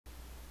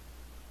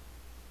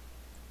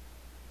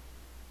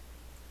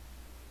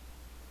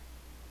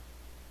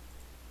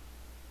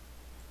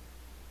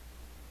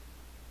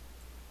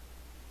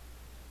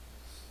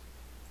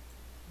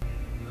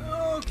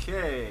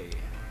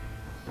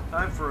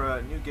Time for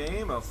a new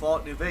game of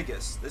Fallout New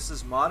Vegas. This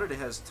is modded. It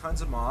has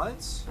tons of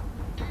mods.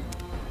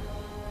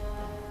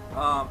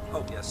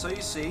 Oh yeah, so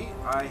you see,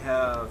 I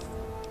have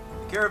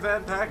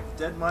Caravan Pack,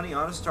 Dead Money,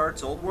 Honest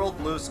Hearts, Old World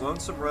Blues,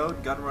 Lonesome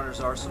Road, Gunrunner's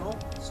Arsenal.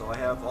 So I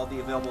have all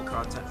the available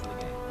content for the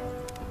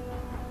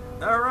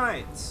game.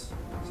 Alright,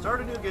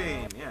 start a new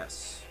game,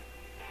 yes.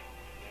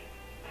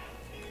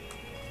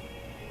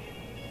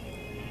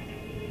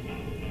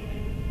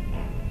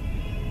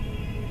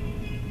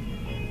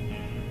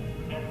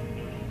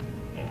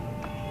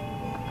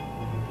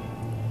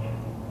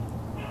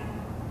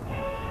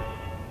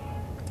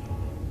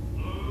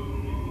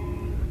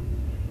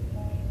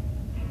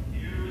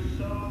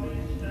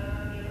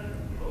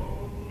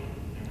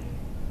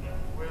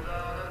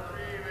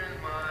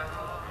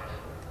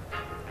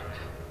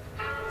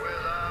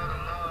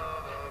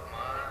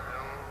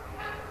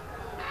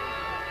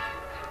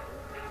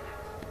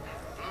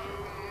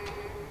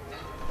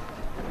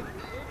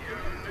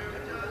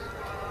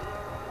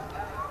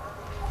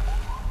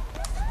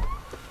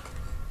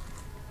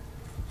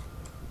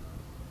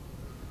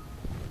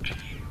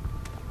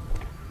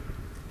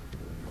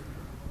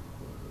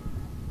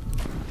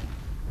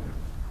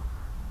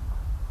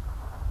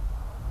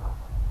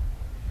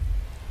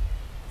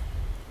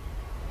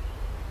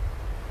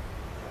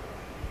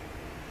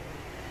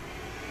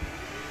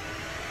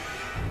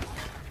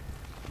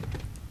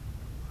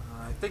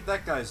 I think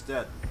that guy's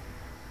dead.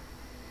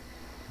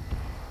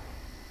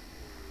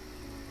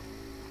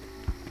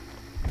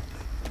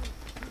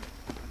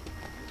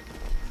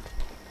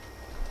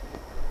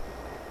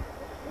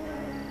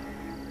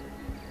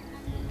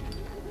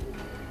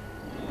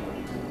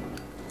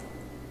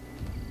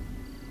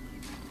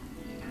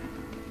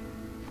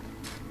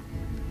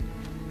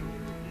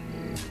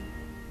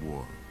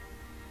 War.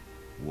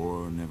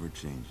 War never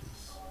changes.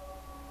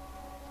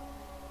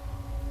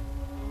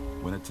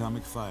 When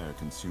atomic fire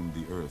consumed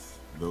the Earth,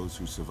 those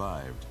who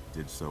survived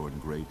did so in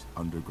great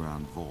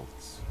underground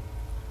vaults.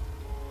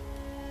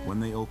 When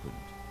they opened,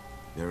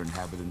 their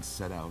inhabitants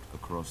set out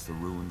across the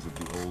ruins of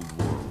the old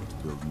world to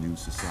build new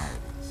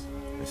societies,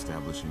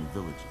 establishing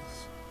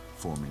villages,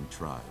 forming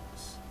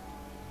tribes.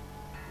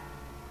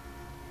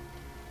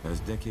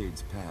 As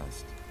decades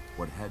passed,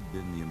 what had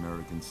been the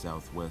American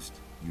Southwest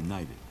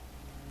united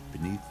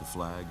beneath the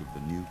flag of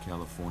the new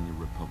California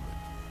Republic,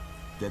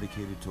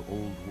 dedicated to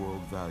old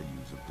world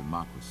values of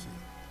democracy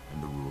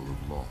and the rule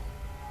of law.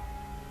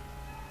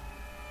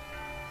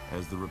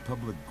 As the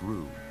Republic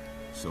grew,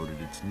 so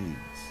did its needs.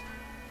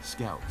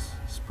 Scouts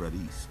spread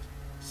east,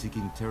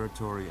 seeking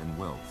territory and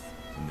wealth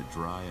in the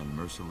dry and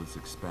merciless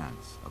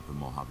expanse of the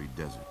Mojave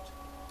Desert.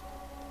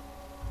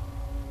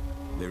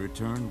 They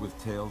returned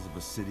with tales of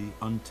a city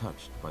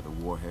untouched by the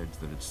warheads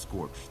that had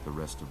scorched the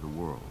rest of the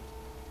world,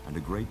 and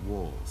a great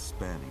wall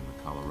spanning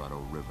the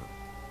Colorado River.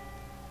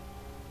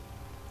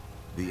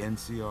 The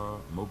NCR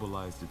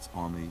mobilized its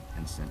army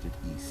and sent it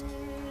east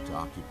to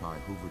occupy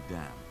Hoover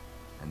Dam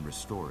and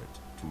restore it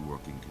to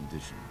working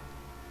condition.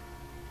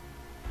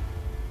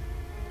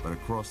 But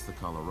across the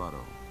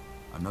Colorado,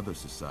 another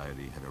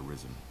society had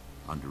arisen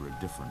under a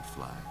different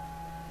flag.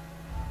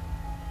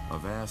 A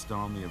vast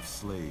army of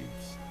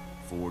slaves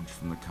forged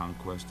from the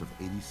conquest of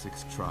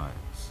 86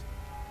 tribes,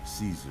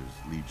 Caesar's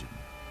Legion.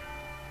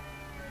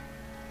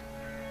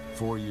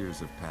 4 years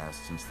have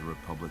passed since the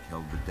Republic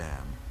held the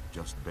dam,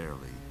 just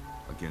barely,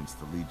 against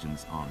the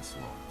Legion's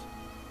onslaught.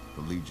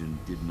 The Legion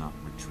did not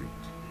retreat.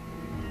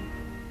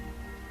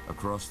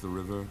 Across the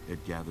river,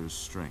 it gathers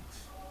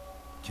strength.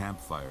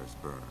 Campfires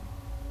burn,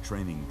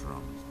 training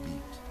drums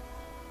beat.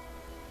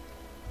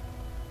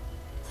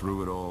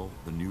 Through it all,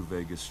 the New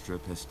Vegas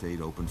Strip has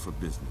stayed open for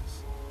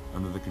business,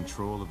 under the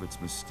control of its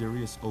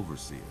mysterious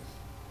overseer,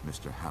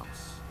 Mr.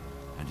 House,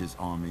 and his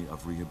army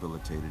of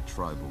rehabilitated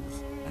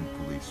tribals and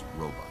police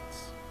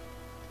robots.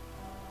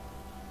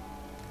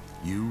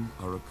 You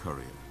are a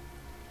courier,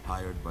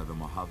 hired by the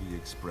Mojave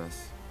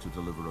Express to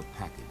deliver a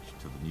package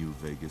to the New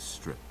Vegas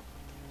Strip.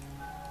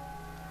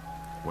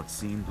 What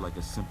seemed like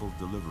a simple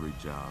delivery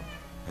job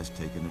has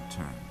taken a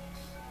turn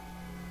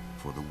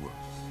for the worse.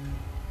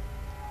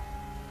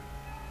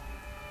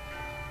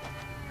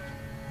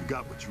 You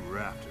got what you were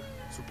after,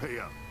 so pay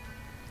up.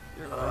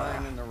 You're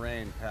crying in the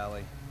rain,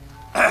 Pally.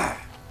 Wow.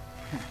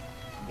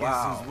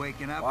 Guess who's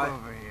waking up Why?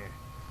 over here?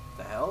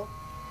 The hell?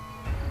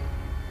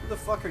 Who the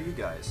fuck are you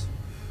guys?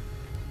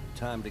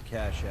 Time to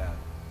cash out.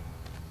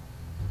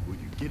 Will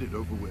you get it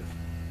over with?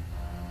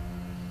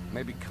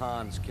 Maybe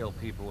cons kill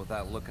people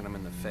without looking them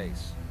in the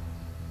face.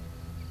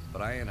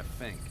 But I ain't a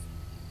fink.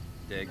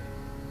 Dig?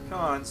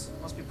 Cons?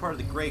 Must be part of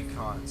the great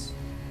cons.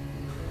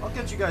 I'll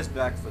get you guys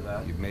back for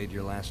that. You've made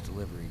your last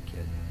delivery,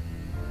 kid.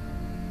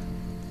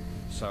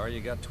 Sorry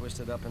you got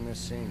twisted up in this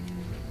scene.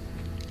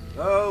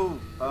 Oh,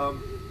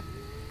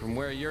 From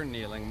where you're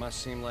kneeling,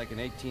 must seem like an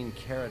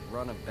 18-carat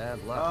run of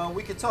bad luck.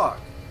 we could talk.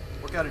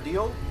 Work out a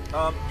deal?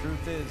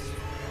 Truth is,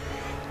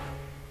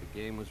 the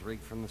game was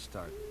rigged from the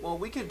start. Well,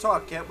 we can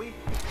talk, can't we?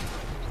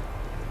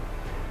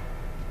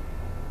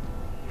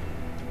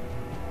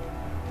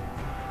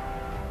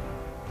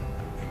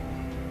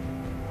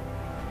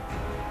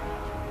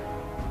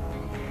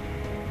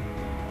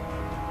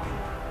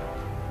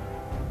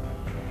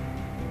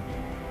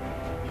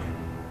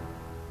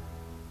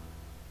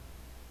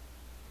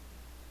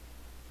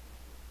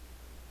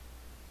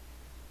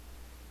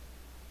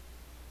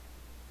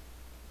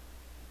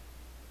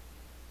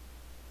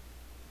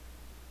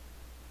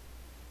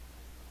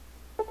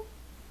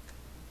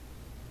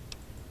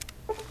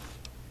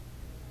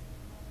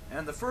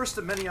 And the first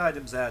of many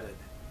items added.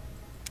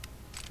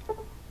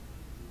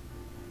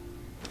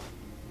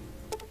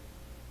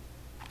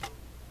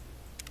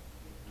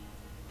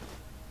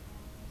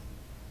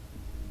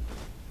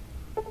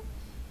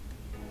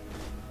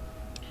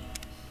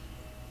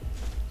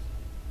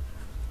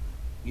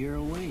 You're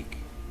awake.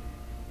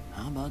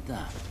 How about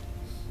that?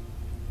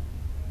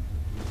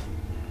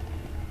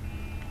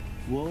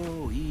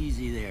 Whoa,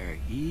 easy there,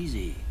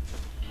 easy.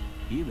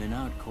 You've been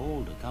out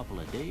cold a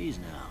couple of days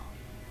now.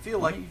 Feel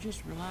Why like don't you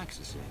just relax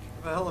a sec?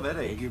 I have a hell of a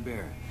headache. Take your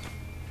bearings.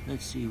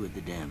 Let's see what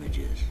the damage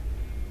is.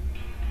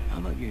 How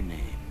about your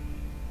name?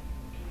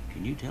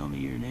 Can you tell me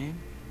your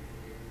name?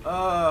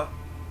 I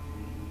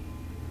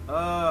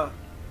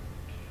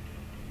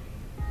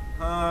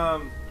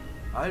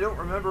don't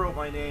remember what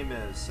my name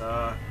is.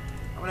 I'm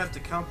gonna have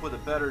to come up with a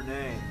better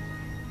name.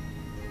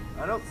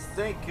 I don't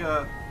think,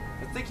 I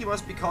think he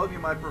must be calling me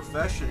my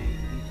profession.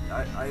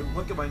 I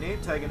look at my name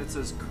tag and it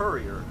says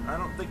courier. I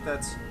don't think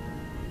that's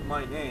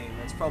my name.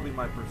 That's probably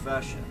my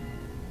profession.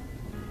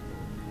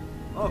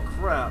 Oh,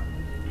 crap.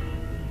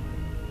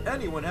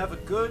 Anyone have a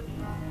good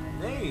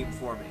name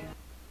for me?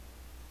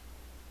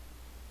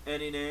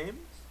 Any names?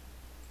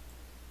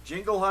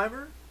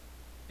 Jingleheimer?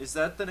 Is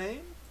that the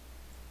name?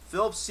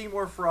 Philip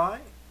Seymour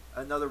Fry?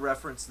 Another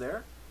reference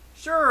there.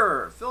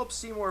 Sure, Philip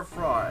Seymour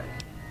Fry.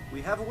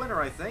 We have a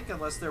winner, I think,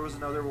 unless there was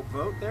another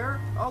vote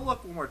there. I'll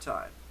look one more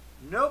time.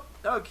 Nope.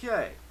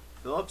 Okay.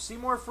 Philip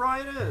Seymour Fry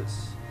it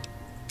is.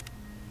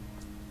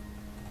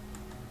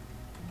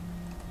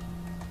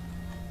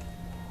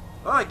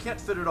 Oh, I can't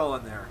fit it all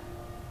in there.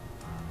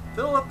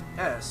 Philip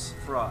S.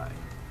 Fry.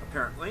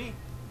 Apparently.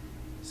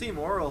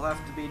 Seymour will have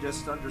to be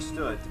just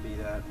understood to be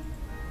that.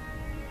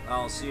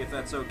 I'll see if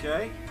that's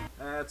okay.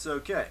 That's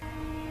okay.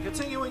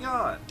 Continuing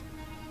on.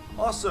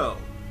 Also,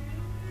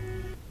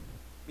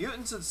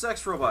 mutants and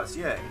sex robots,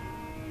 yay.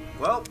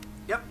 Well,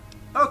 yep,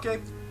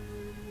 okay.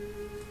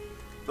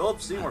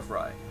 Philip Seymour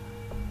Fry.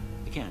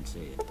 I can't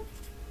say it.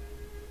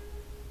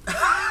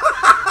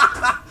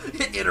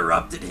 It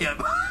interrupted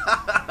him.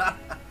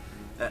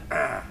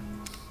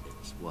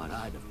 It's what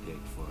I'd have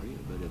picked for you,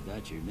 but if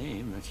that's your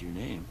name, that's your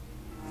name.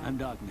 I'm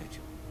Doc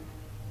Mitchell.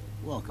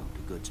 Welcome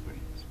to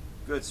Goodsprings.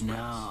 Goodsprings.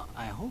 Now,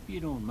 I hope you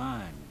don't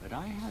mind, but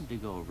I had to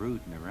go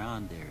rooting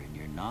around there in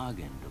your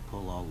noggin to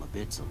pull all the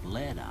bits of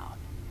lead out.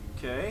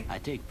 Okay. I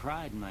take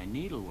pride in my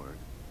needlework,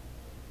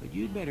 but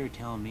you'd better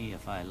tell me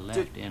if I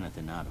left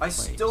anything out of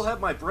place. I still have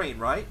my brain,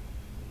 right?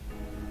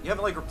 You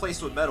haven't, like,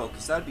 replaced with metal,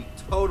 because that'd be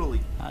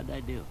totally... How'd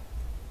I do?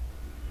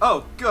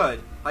 Oh,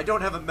 good. I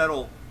don't have a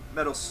metal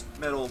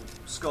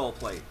skull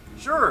plate.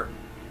 Sure.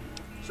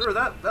 Sure,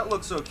 that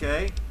looks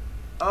okay.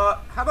 How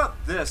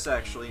about this,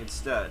 actually,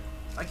 instead?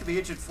 I could be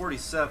Agent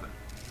 47.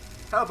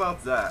 How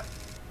about that?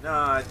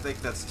 Nah, I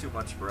think that's too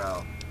much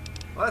brow.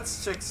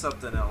 Let's check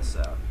something else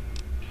out.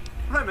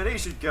 I'm an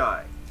Asian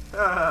guy.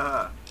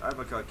 I'm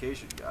a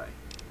Caucasian guy.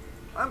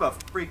 I'm a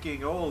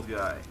freaking old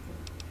guy.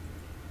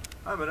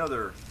 I'm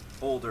another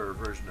older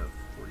version of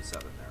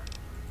 47 there.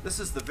 This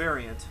is the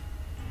variant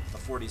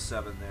of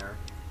 47 there.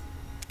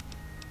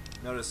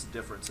 Notice the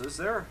differences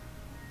there.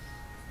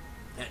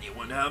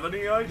 Anyone have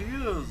any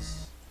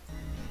ideas?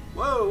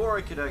 Whoa, or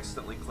I could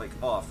accidentally click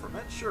off from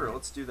it. Sure,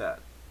 let's do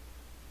that.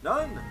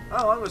 None?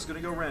 Oh, I'm just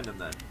going to go random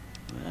then.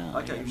 Well,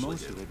 like I I had usually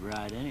most do. of it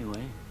right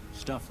anyway.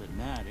 Stuff that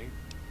mattered.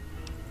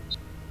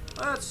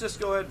 Let's just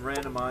go ahead and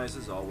randomize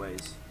as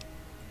always.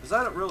 Because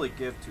I don't really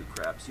give two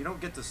craps. You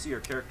don't get to see your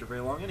character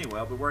very long anyway.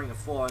 I'll be wearing a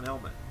full-on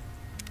helmet.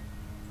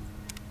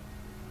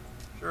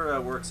 Sure,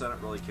 that works. I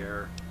don't really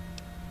care.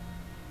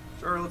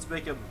 Sure, let's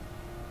make him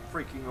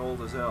freaking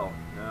old as hell.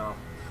 No.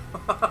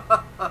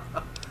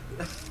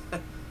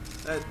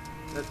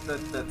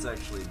 That's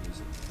actually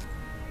amusing.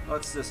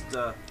 Let's just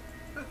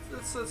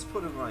let's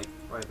put him like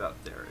right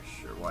about there.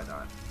 Sure, why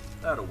not?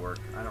 That'll work.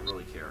 I don't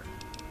really care.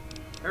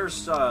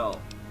 Hairstyle,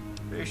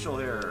 facial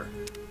hair.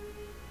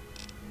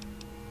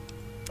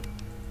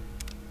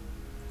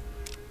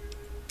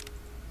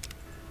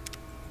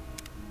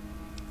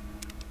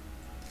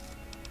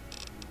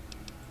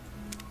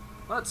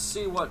 Let's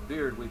see what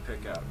beard we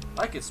pick out.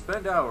 I could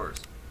spend hours.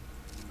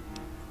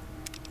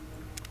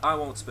 I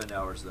won't spend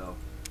hours though.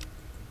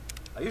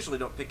 I usually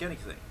don't pick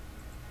anything.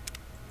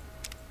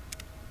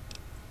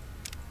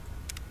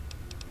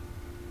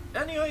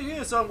 Any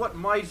ideas on what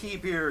mighty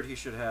beard he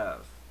should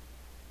have?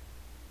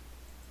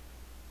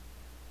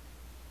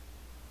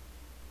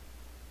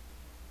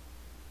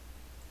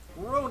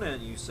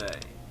 Ronin, you say?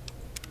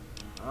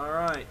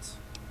 Alright.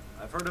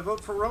 I've heard a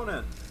vote for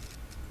Ronin.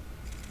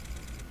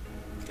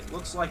 It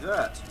looks like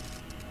that.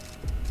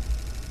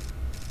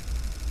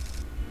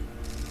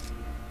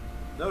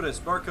 Notice,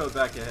 barcode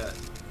back ahead.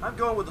 I'm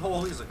going with the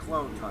whole he's a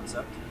clone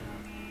concept.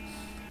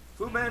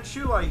 Fu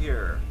Manchu, I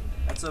hear.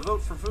 That's a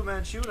vote for Fu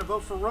Manchu and a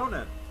vote for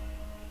Ronin.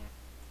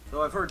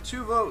 So I've heard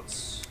 2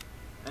 votes.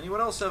 Anyone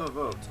else have a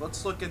vote?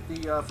 Let's look at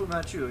the Fu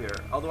Manchu here.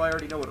 Although I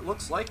already know what it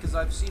looks like because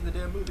I've seen the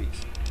damn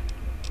movies.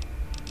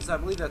 Because I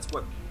believe that's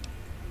what...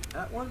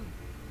 That one?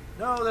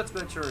 No, that's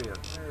Manchuria.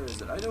 Where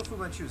is it? I know Fu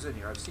Manchu's in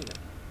here. I've seen it.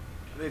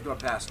 I may have gone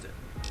past it.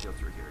 to go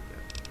through here again.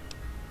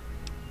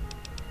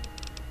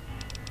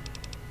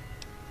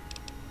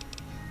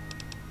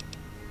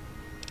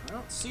 I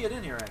don't see it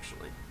in here,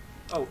 actually.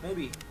 Oh,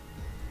 maybe.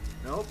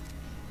 Nope.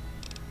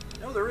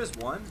 No, there is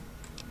one.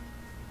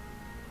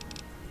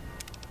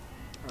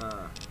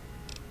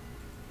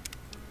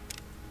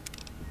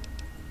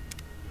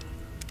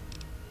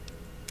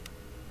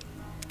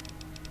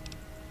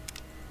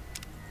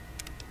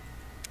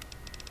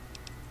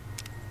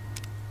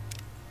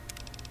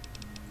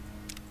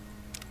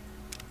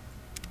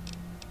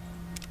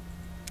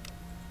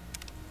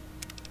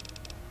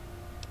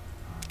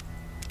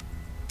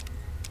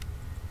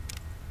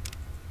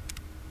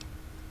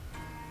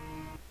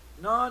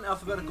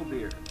 Non-alphabetical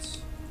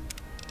beards.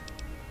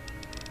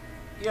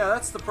 Yeah,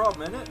 that's the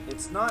problem, isn't it?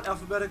 It's not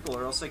alphabetical,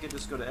 or else I could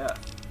just go to F.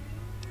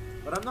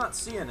 But I'm not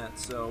seeing it,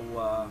 so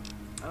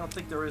I don't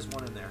think there is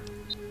one in there.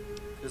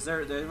 Because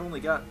they've only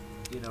got,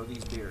 you know,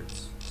 these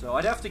beards. So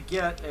I'd have to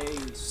get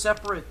a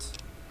separate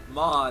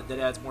mod that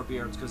adds more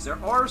beards, because there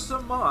are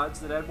some mods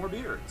that add more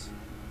beards.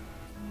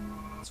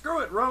 Screw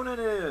it, Ronin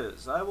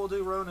is! I will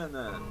do Ronin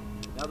then.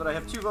 Now that I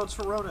have 2 votes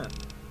for Ronin.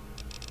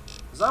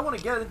 Because I want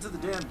to get into the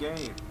damn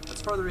game.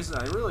 That's part of the reason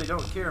I really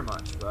don't care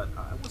much, but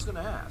I was going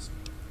to ask.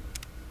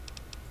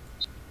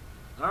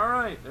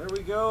 Alright, there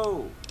we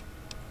go.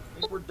 I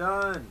think we're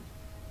done.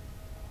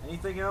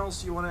 Anything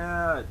else you want to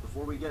add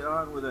before we get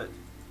on with it?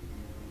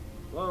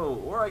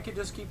 Whoa, or I could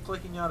just keep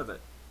clicking out of it.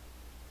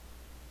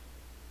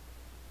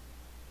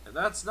 If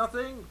that's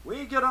nothing,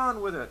 we get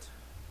on with it.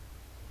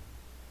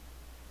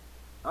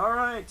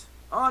 Alright,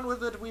 on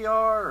with it we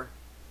are.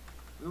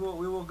 We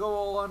will go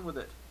all on with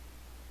it.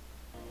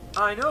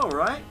 I know,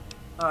 right?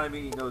 I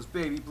mean, those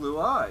baby blue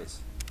eyes.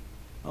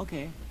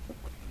 Okay.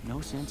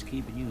 No sense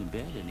keeping you in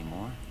bed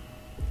anymore.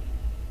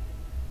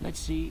 Let's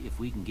see if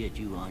we can get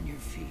you on your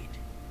feet.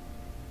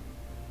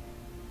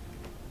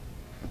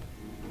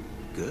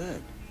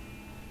 Good.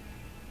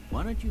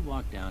 Why don't you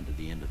walk down to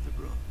the end of the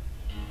room?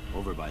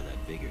 Over by that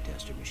vigor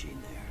tester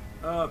machine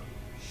there.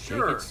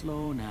 Sure. Take it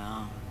slow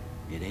now.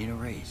 It ain't a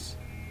race.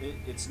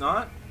 It's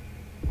not?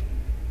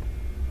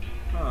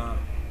 Huh.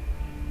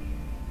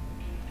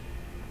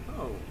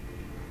 Oh.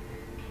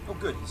 Oh,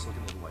 good. He's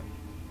looking the other way.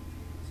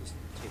 Let's just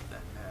take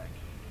that bag.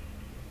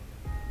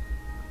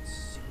 Let's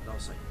see what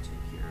else I can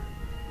take here.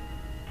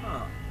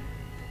 Huh.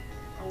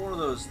 Oh, one of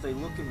those they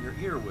look in your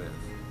ear with.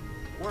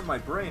 Or in my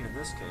brain, in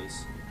this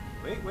case.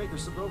 Wait,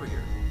 there's something over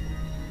here.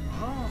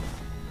 Oh.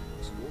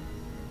 That's cool.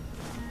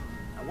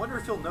 I wonder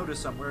if he'll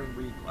notice I'm wearing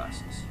read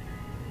glasses.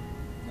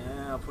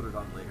 Nah, I'll put it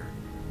on later.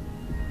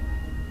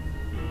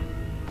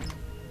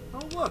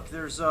 Oh, look,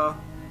 there's,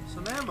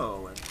 some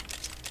ammo and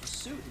a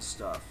suit and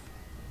stuff.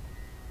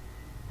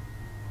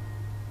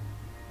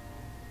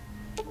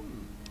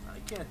 I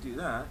can't do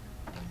that.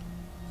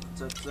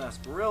 Since that's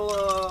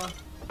Asperilla.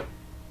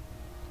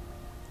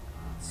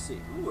 Let's see.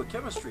 Ooh, a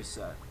chemistry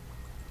set.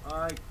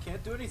 I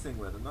can't do anything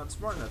with. I'm not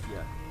smart enough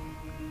yet.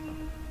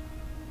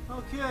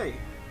 Okay.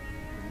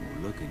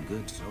 Ooh, looking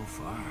good so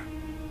far.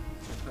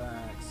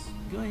 Packs.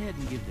 Go ahead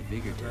and give the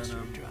vigor tester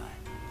a try.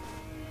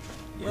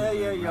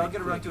 Yeah. I'll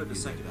get around to it in a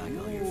second.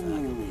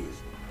 Ooh,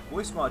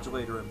 voice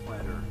modulator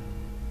implanter.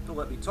 To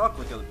let me talk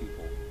like other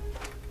people.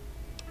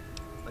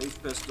 Lace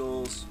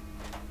pistols.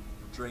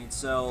 Drain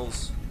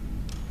cells.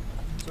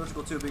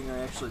 Surgical tubing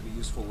may actually be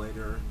useful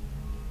later.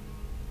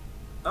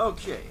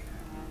 Okay,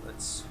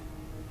 let's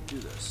do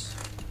this.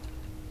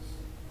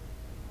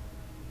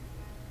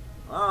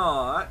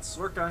 Oh, let's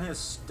work on his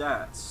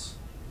stats.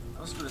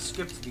 I'm just going to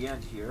skip to the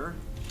end here.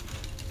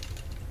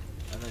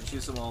 And then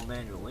choose them all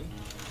manually.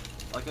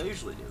 Like I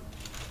usually do.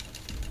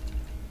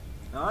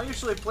 Now, I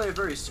usually play a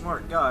very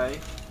smart guy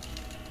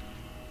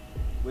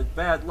with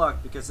bad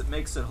luck because it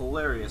makes it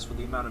hilarious with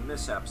the amount of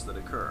mishaps that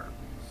occur.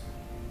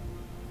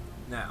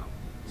 Now,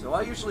 so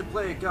I usually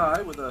play a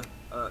guy with a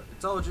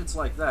intelligence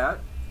like that,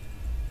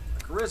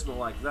 a charisma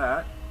like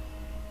that,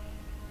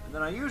 and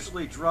then I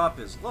usually drop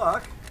his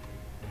luck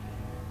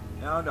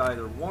down to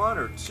either 1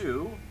 or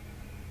 2,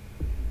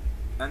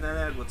 and then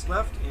add what's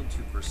left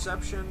into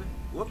perception.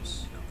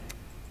 Whoops. No.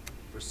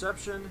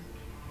 Perception.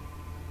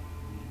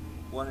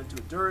 1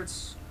 into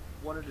endurance,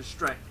 1 into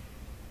strength.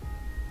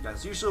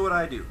 That's usually what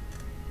I do.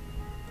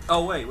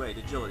 Oh, wait,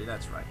 agility,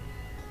 that's right.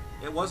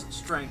 It wasn't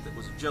strength, it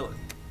was agility.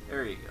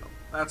 There you go.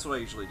 That's what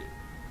I usually do.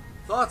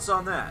 Thoughts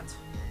on that?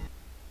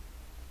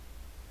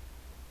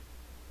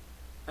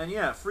 And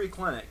yeah, free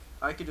clinic.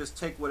 I could just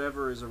take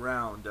whatever is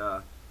around.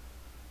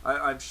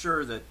 I'm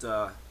sure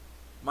that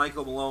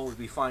Michael Malone would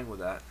be fine with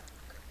that.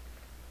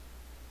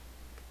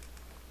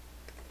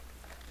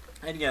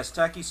 And yes,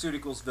 Tacky Suit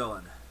equals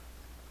villain.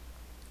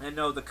 And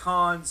no, the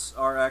cons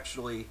are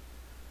actually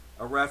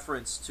a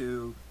reference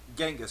to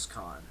Genghis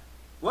Khan.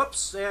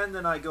 Whoops, and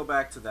then I go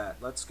back to that.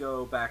 Let's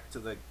go back to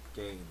the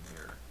game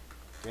here.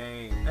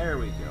 Game, there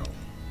we go.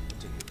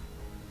 Continue.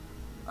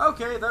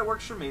 Okay, that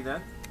works for me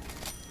then.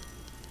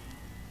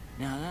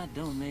 Now that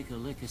don't make a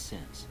lick of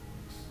sense.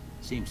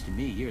 Seems to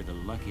me you're the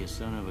luckiest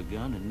son of a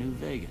gun in New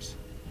Vegas.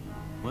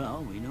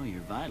 Well, we know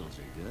your vitals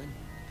are good.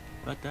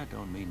 But that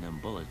don't mean them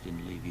bullets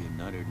didn't leave you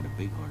nuttered and a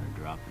bighorn and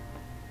dropped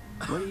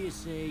it. What do you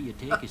say you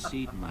take a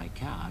seat on my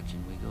couch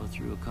and we go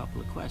through a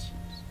couple of questions?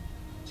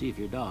 See if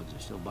your dogs are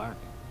still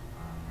barking.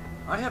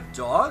 I have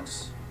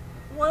dogs?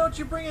 Why don't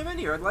you bring him in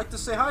here? I'd like to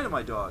say hi to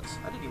my dogs.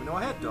 I didn't even know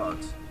I had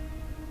dogs.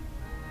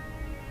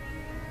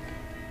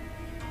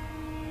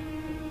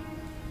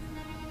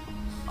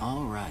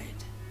 All right.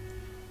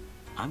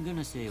 I'm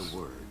gonna say a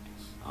word.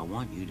 I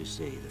want you to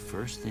say the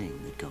first thing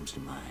that comes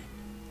to mind.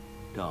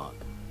 Dog.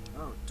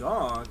 Oh,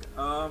 dog?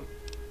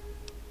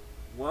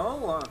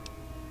 Well,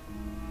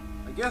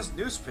 I guess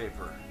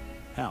newspaper.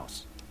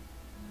 House.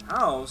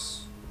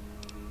 House?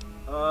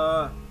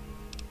 Well,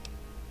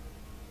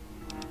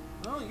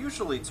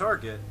 usually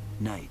Target.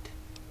 Night.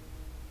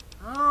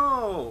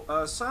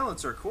 Oh,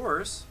 silencer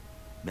course.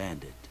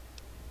 Bandit.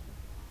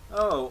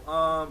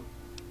 Oh,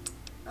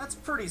 that's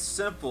pretty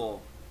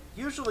simple.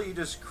 Usually you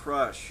just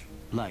crush.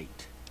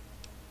 Light.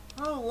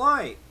 Oh,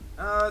 light.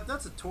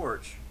 That's a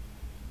torch.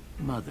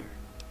 Mother.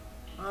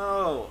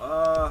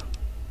 Oh,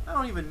 I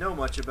don't even know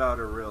much about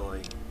her,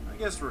 really. I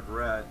guess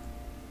regret.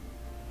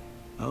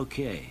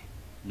 Okay.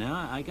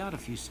 Now, I got a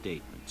few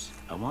statements.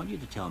 I want you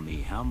to tell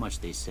me how much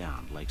they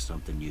sound like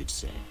something you'd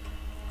say.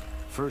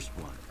 First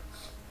one.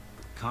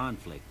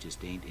 Conflict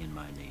just ain't in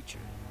my nature.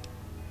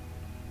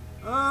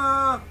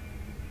 Yeah,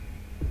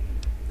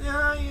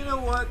 you know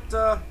what,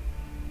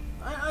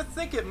 I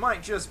think it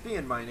might just be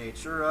in my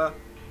nature. I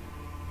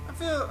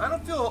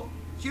don't feel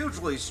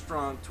hugely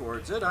strong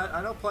towards it.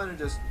 I don't plan to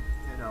just,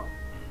 you know.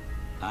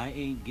 I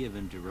ain't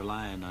given to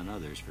relying on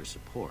others for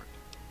support.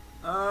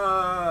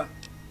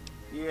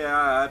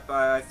 Yeah,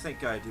 I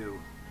think I do.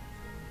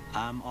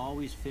 I'm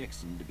always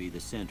fixing to be the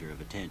center of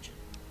attention.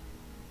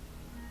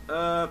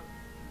 I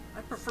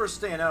prefer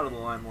staying out of the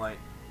limelight.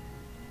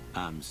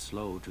 I'm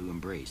slow to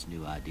embrace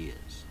new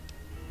ideas.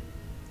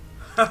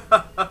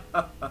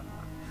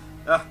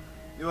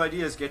 New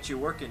ideas get you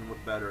working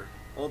better.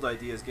 Old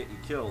ideas get you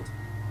killed.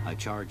 I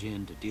charge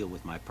in to deal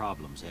with my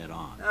problems head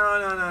on.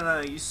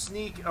 No. You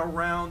sneak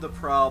around the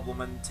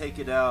problem and take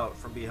it out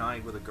from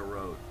behind with a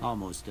garrote.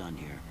 Almost done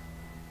here.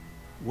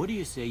 What do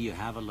you say you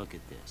have a look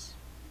at this?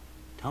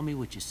 Tell me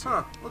what you see.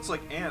 Huh, looks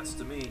like ants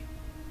to me.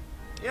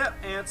 Yeah,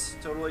 ants,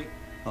 totally.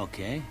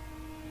 Okay.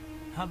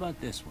 How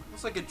about this one?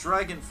 Looks like a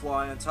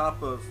dragonfly on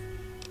top of...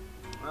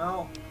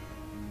 Well,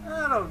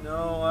 I don't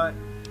know.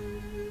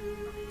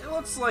 It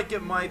looks like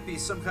it might be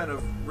some kind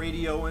of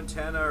radio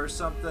antenna or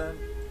something.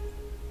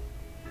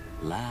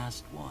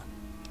 Last one.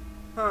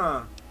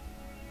 Huh.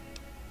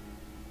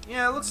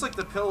 Yeah, it looks like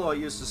the pillow I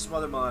used to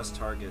smother my last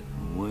target.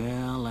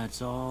 Well,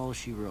 that's all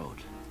she wrote.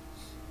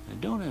 I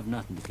don't have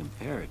nothing to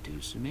compare it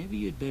to, so maybe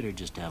you'd better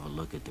just have a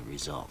look at the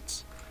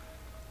results.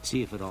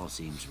 See if it all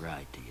seems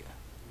right to you.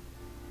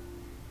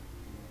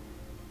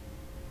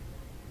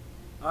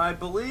 I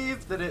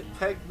believe that it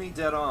pegged me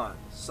dead on.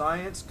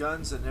 Science,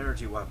 guns, and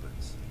energy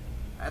weapons.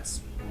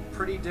 That's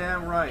pretty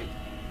damn right.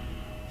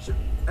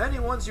 Any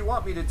ones you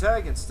want me to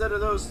tag instead of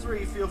those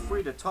three, feel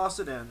free to toss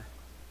it in.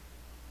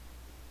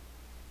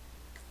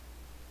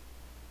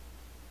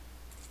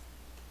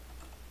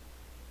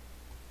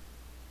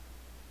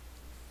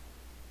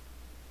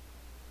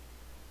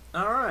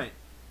 Alright.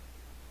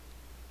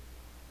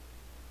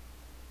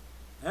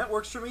 That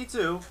works for me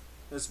too.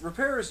 This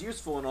repair is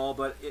useful and all,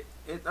 but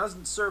it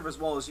doesn't serve as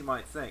well as you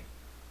might think.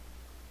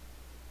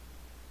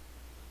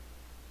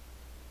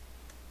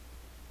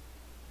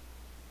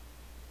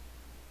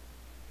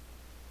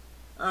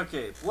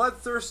 Okay,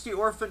 bloodthirsty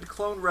orphaned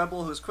clone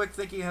rebel whose quick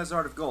thinking has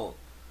heart of gold.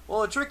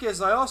 Well, the trick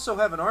is I also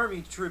have an army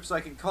of troops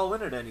I can call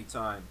in at any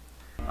time.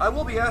 I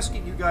will be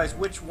asking you guys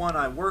which one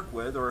I work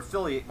with or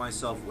affiliate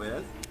myself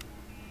with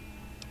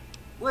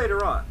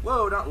later on.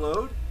 Whoa, not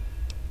load.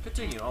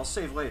 Continue, I'll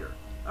save later.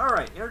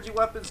 Alright, energy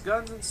weapons,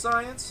 guns, and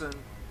science, and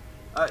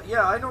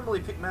yeah, I normally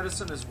pick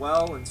medicine as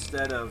well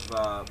instead of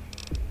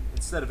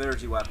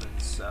energy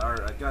weapons,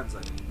 or guns I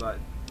mean, but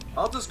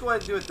I'll just go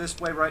ahead and do it this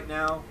way right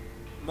now,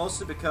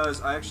 mostly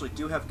because I actually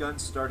do have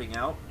guns starting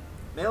out.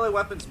 Melee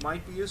weapons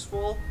might be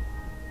useful,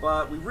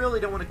 but we really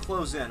don't want to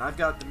close in. I've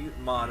got the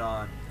mutant mod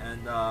on,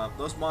 and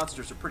those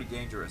monsters are pretty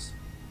dangerous.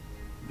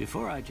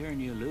 Before I turn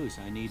you loose,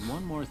 I need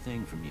one more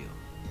thing from you.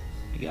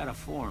 I got a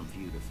form for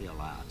you to fill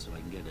out so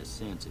I can get a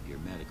sense of your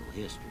medical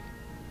history.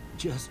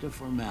 Just a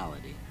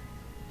formality.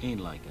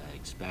 Ain't like I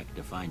expect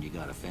to find you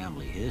got a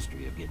family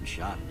history of getting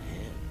shot in the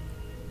head.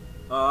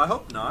 I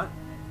hope not.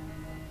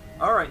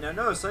 Alright, now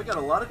notice I got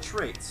a lot of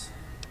traits.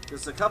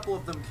 Because a couple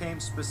of them came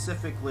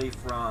specifically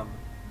from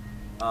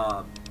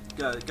gun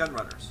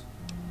runners.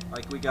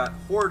 Like we got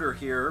Hoarder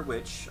here,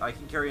 which I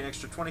can carry an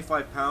extra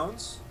 25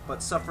 pounds,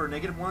 but suffer a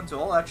 -1 to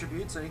all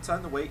attributes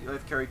anytime the weight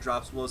I've carried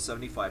drops below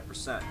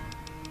 75%.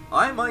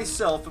 I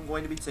myself am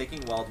going to be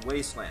taking Wild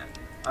Wasteland.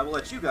 I will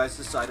let you guys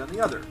decide on the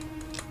other.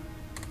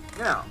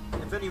 Now,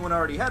 if anyone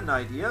already had an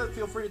idea,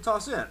 feel free to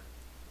toss in.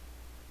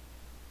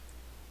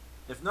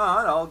 If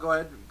not, I'll go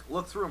ahead and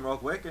look through them real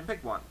quick and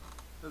pick one.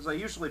 Because I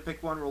usually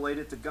pick one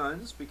related to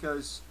guns,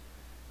 because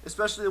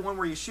especially the one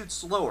where you shoot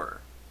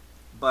slower,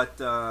 but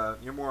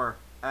you're more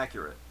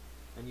accurate.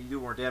 And you do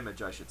more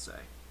damage, I should say.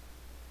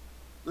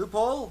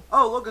 Loophole?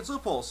 Oh, Logan's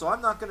loophole. So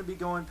I'm not going to be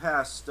going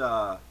past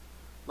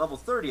level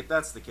 30 if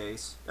that's the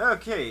case.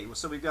 Okay,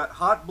 so we've got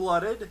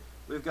hot-blooded.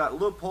 We've got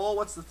loophole.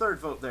 What's the third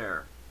vote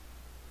there?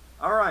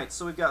 Alright,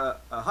 so we've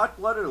got a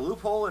hot-blooded, a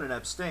loophole, and an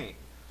abstain.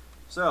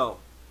 So,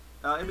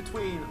 in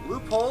between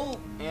loophole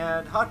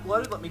and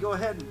hot-blooded, let me go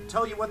ahead and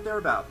tell you what they're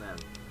about then.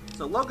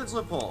 So, Logan's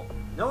loophole.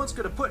 No one's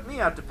going to put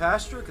me out to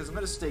pasture because I'm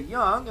going to stay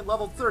young and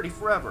level 30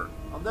 forever.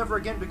 I'll never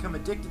again become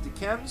addicted to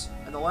chems,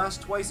 and they'll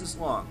last twice as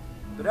long.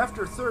 But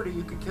after 30,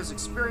 you can kiss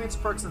experience,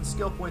 perks, and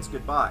skill points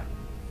goodbye.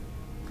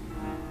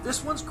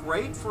 This one's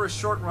great for a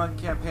short-run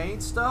campaign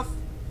stuff.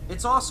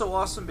 It's also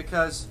awesome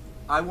because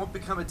I won't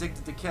become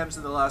addicted to chems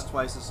and they'll last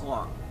twice as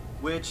long,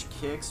 which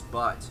kicks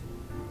butt.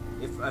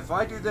 If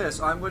I do this,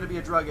 I'm going to be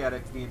a drug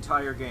addict the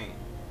entire game.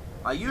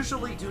 I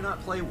usually do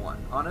not play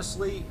one.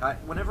 Honestly,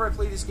 whenever I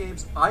play these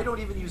games, I don't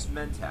even use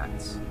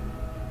mentats.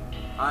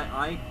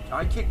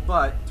 I kick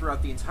butt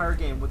throughout the entire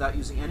game without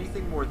using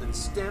anything more than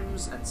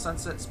stims and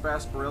sunset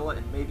sarsaparilla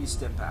and maybe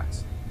stim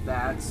packs.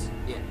 That's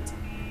it.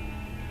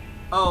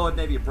 Oh, and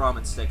maybe a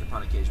Brahmin steak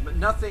upon occasion, but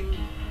nothing,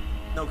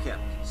 no chem.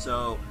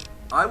 So,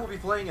 I will be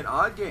playing an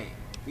odd game.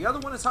 The other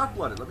one is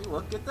hot-blooded. Let me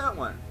look at that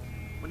one.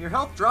 When your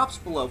health drops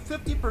below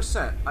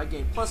 50%, I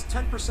gain plus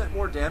 10%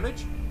 more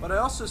damage, but I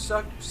also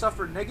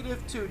suffer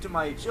 -2 to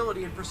my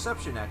agility and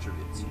perception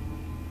attributes.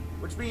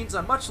 Which means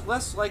I'm much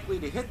less likely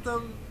to hit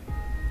them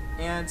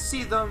and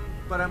see them,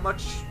 but I'm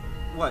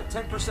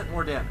 10%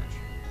 more damage.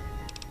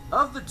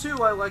 Of the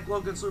two, I like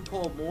Logan's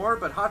loophole more,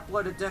 but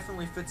hot-blooded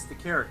definitely fits the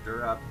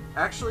character.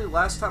 Actually,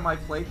 last time I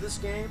played this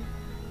game,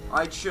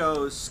 I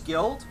chose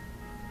skilled,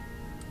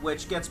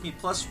 which gets me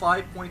plus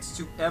 5 points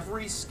to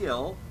every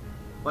skill,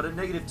 but a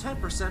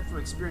 -10% from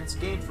experience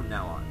gained from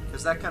now on,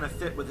 because that kind of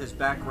fit with his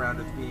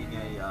background of being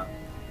a,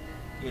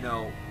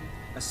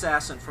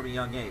 assassin from a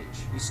young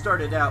age. He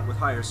started out with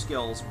higher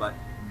skills, but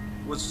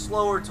was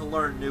slower to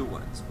learn new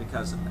ones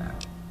because of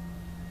that.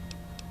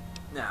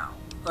 Now,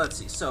 let's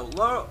see. So,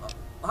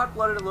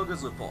 hot-blooded and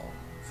Logan's loophole.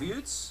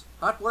 Feuds,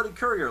 hot-blooded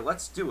courier,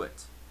 let's do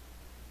it.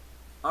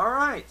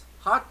 Alright,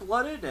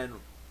 hot-blooded and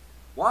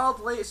Wild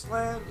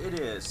Wasteland it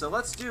is. So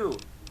let's do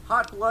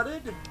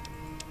hot-blooded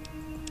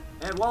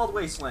and Wild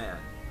Wasteland.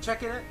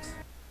 Checking it.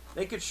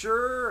 Making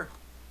sure.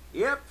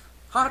 Yep.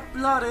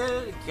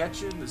 Hot-blooded.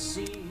 Catching the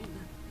scene.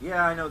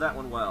 Yeah, I know that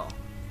one well.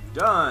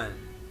 Done.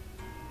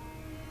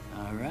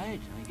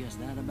 Alright, I guess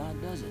that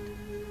about does it.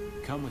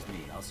 Come with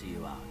me, I'll see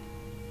you out.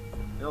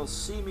 He'll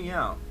see me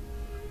out.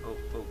 Oh,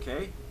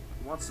 okay.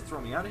 He wants to throw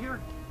me out of here?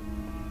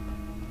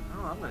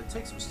 Oh, I'm going to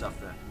take some stuff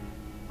then.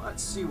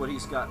 Let's see what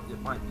he's got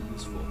that might be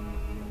useful.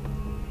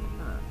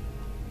 Huh.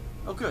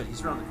 Oh, good.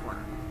 He's around the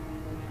corner.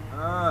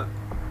 I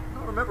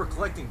don't remember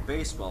collecting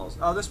baseballs.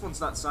 Oh, this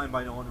one's not signed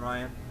by Nolan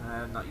Ryan.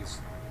 I'm not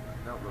used.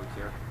 I don't really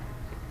care.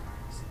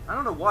 I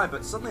don't know why,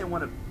 but suddenly I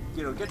want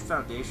to, get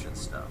foundation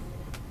stuff.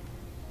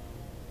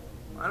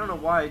 I don't know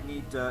why I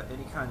need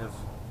any kind of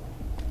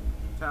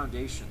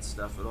foundation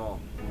stuff at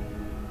all.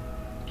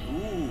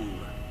 Ooh.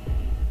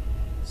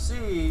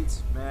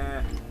 Seeds,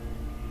 man.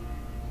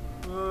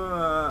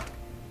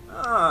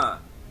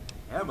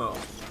 Ammo.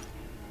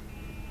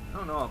 I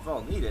don't know if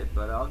I'll need it,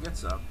 but I'll get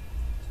some.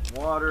 Some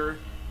water.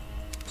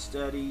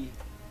 Steady.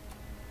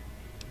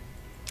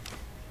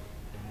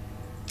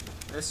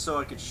 This so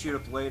I could shoot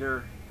up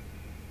later.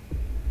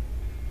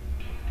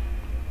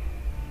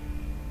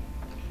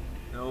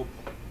 Nope.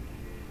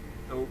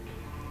 Nope.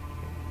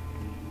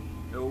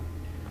 Nope.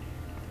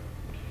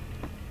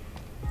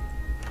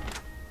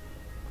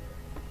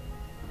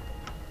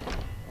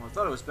 Oh, I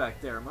thought it was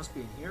back there. It must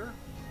be in here.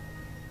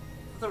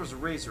 I thought there was a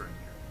razor in here.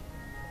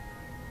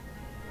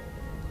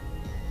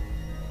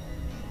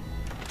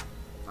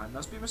 I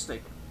must be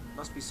mistaken.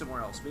 Must be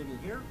somewhere else. Maybe in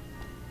here?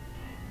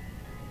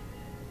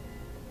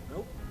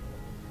 Nope.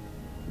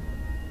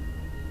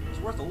 It's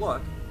worth a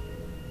look.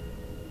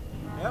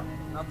 Yep,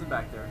 nothing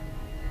back there.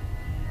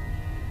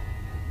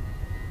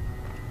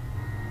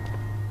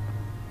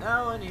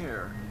 Now in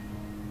here.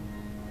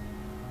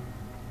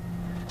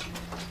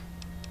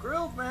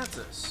 Grilled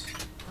mantis.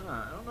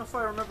 I don't know if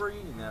I remember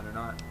eating that or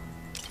not.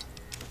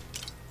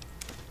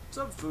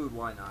 Some food,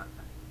 why not?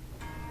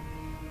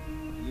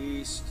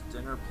 Yeast,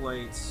 dinner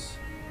plates,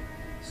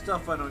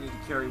 stuff I don't need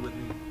to carry with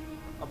me.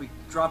 I'll be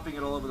dropping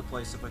it all over the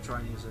place if I try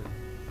and use it.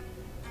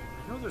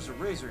 I know there's a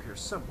razor here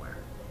somewhere.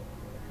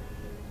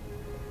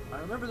 I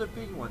remember there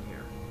being one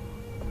here.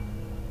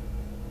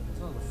 Is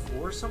it on the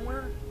floor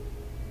somewhere?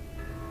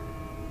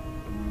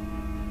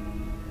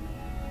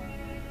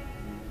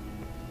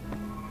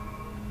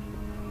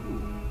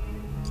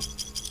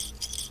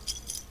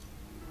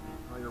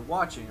 Oh, you're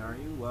watching, are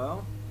you?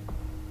 Well,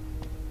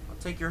 I'll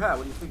take your hat.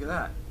 What do you think of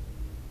that?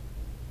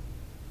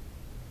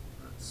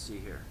 Let's see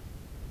here.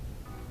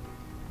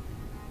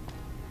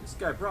 This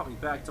guy brought me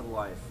back to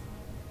life.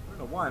 I don't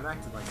know why I'm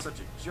acting like such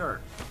a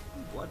jerk.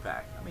 Ooh, blood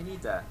pack. I may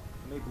need that.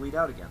 I may bleed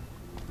out again.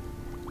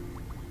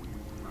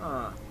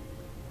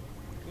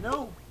 You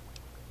know,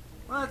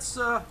 let's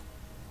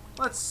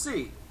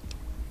see.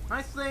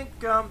 I think,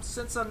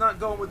 since I'm not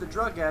going with the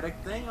drug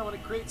addict thing, I'm going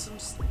to create some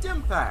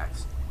stim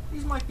packs.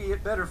 These might be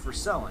better for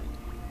selling.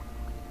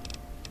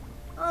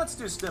 Let's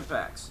do stim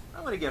packs.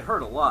 I'm going to get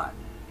hurt a lot.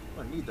 I'm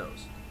going to need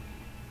those.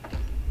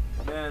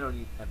 Yeah, I don't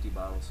need empty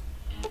bottles.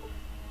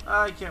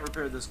 I can't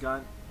repair this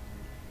gun.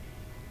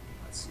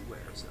 Let's see, where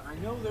is it? I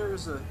know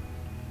there's a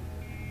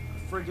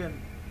friggin'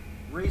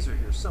 razor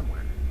here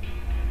somewhere.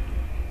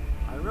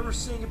 I remember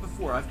seeing it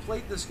before. I've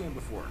played this game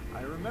before.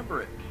 I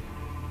remember it.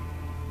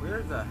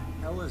 Where the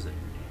hell is it?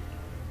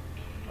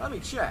 Let me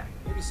check.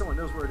 Maybe someone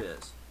knows where it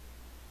is.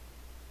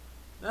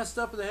 Messed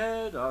up in the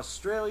head,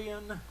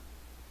 Australian.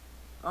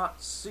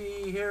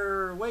 See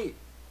here. Wait.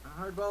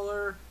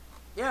 Hardballer.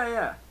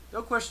 Yeah.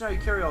 Don't question how you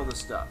carry all this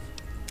stuff.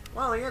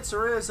 Well, the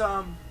answer is,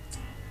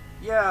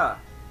 yeah.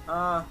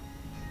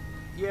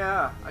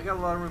 Yeah, I got a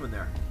lot of room in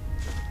there.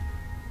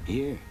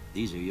 Here,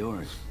 these are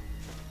yours.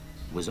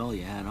 Was all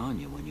you had on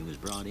you when you was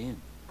brought in.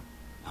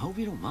 I hope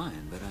you don't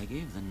mind, but I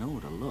gave the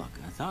note a look.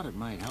 I thought it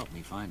might help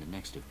me find a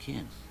next of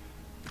kin.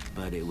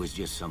 But it was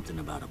just something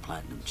about a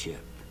platinum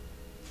chip.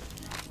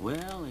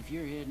 Well, if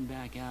you're heading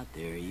back out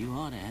there, you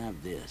ought to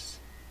have this.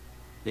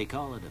 They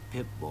call it a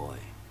Pip-Boy.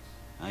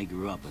 I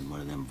grew up in one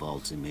of them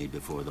vaults they made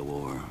before the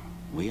war.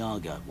 We all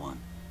got one.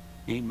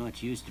 Ain't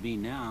much use to be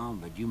now,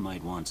 but you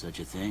might want such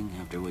a thing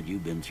after what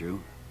you've been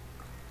through.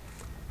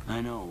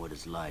 I know what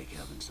it's like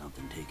having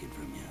something taken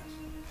from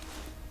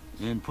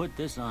you. And put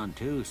this on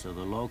too, so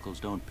the locals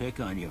don't pick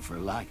on you for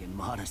lacking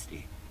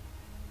modesty.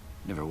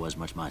 Never was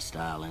much my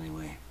style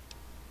anyway.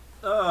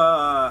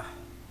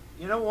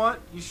 You know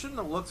what? You shouldn't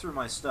have looked through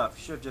my stuff.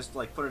 You should have just,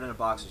 like, put it in a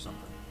box or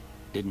something.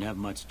 Didn't have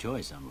much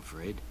choice, I'm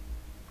afraid.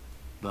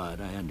 But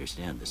I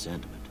understand the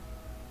sentiment.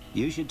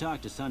 You should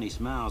talk to Sunny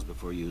Smiles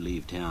before you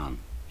leave town.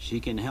 She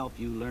can help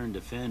you learn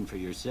to fend for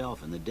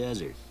yourself in the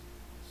desert.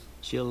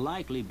 She'll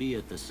likely be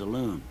at the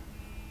saloon.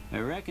 I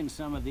reckon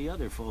some of the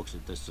other folks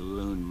at the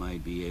saloon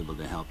might be able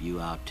to help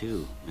you out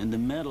too. And the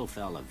metal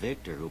fella,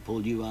 Victor, who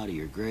pulled you out of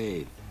your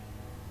grave.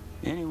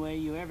 Anyway,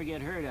 you ever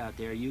get hurt out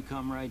there, you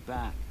come right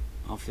back.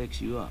 I'll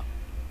fix you up.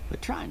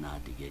 But try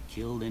not to get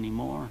killed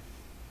anymore.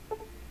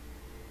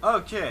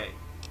 Okay.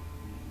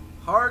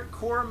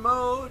 Hardcore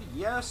mode,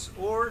 yes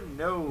or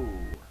no?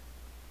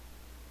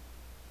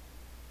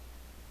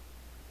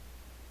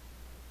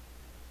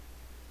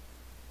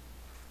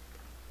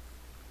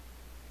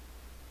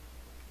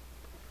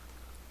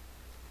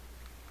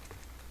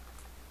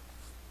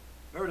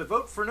 Remember to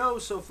vote for no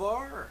so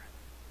far.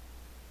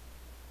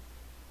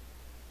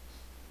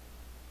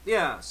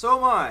 Yeah, so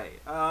am I.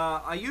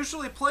 I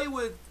usually play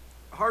with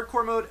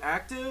hardcore mode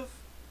active,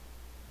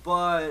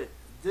 but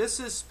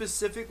this is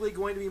specifically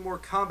going to be more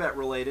combat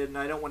related, and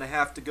I don't want to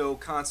have to go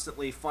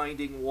constantly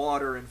finding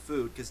water and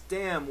food, because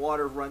damn,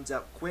 water runs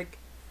out quick,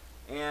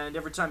 and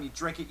every time you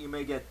drink it, you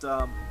may get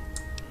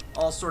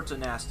all sorts of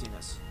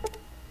nastiness.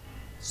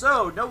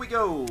 So, no we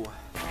go.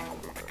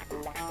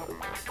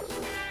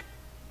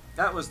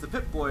 That was the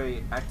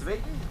Pip-Boy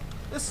activating.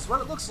 This is what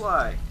it looks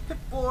like.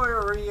 Pip-Boy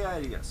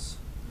Radius.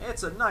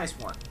 It's a nice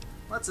one.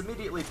 Let's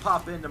immediately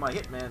pop into my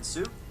Hitman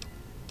suit.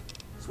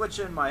 Switch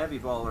in my heavy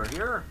baller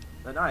here.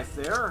 The knife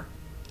there.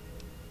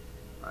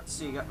 Let's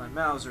see, got my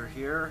Mauser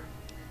here.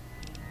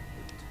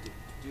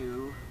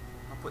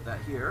 I'll put that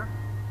here.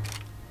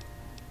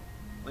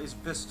 Laser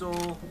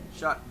pistol,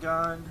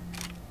 shotgun,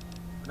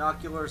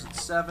 binoculars at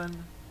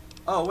 7.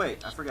 Oh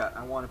wait, I forgot.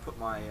 I want to put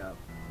my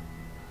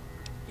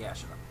yeah,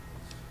 shut up.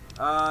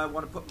 I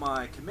want to put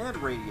my command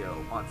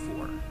radio on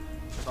 4.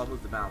 So I'll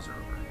move the Mauser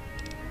over.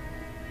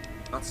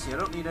 Let's see, I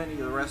don't need any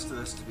of the rest of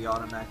this to be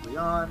automatically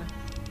on.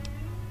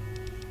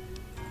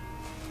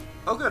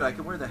 Oh good, I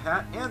can wear the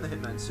hat and the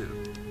Hitman suit.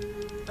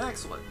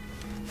 Excellent.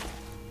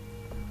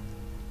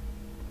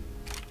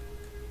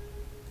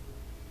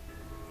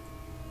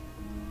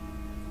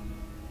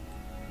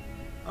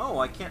 Oh,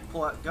 I can't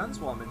pull out guns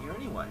while I'm in here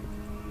anyway.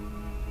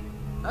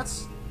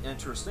 That's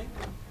interesting.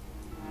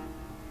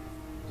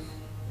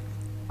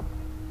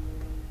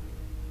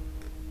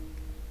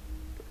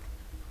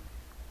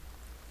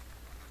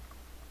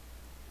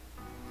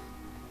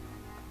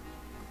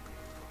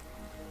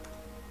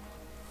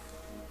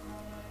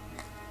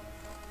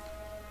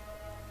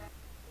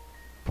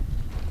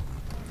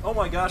 Oh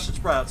my gosh, it's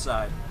bright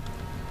outside.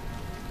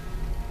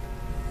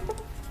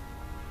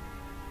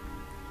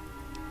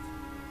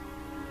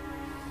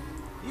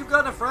 You've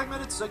got a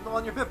fragmented signal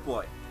on your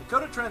Pip-Boy. A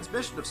coded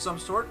transmission of some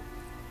sort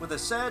with a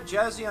sad,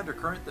 jazzy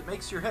undercurrent that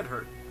makes your head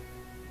hurt.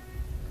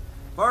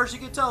 As far as you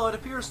can tell, it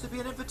appears to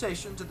be an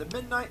invitation to the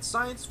midnight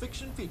science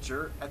fiction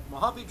feature at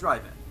Mojave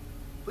Drive-In.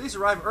 Please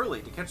arrive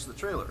early to catch the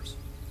trailers.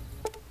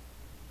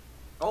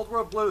 Old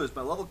World Blues,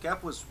 my level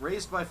cap was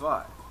raised by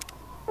 5.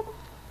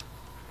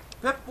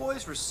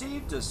 Pip-Boys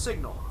received a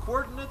signal.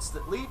 Coordinates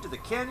that lead to the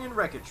canyon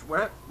wreckage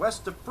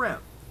west of Prim.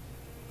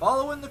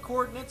 Following the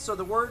coordinates are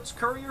the words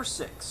Courier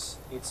 6.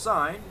 It's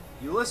signed,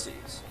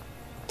 Ulysses.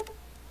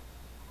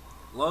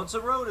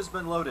 Lonesome Road has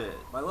been loaded.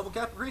 My level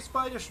cap increased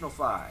by additional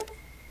 5.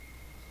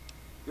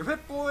 Your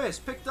Pip-Boy has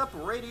picked up a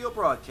radio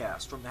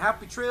broadcast from the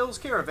Happy Trails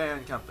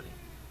Caravan Company.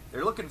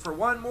 They're looking for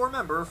one more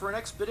member for an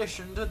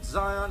expedition to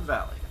Zion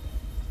Valley.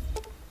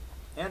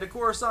 And of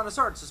course, Honest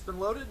Hearts has been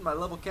loaded, and my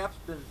level cap's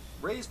been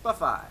raised by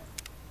 5.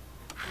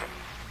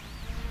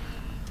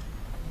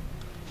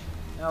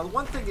 Now, the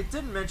one thing it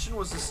didn't mention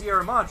was the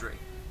Sierra Madre.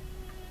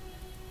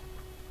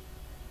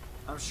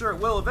 I'm sure it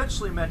will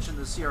eventually mention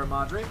the Sierra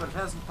Madre, but it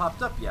hasn't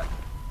popped up yet.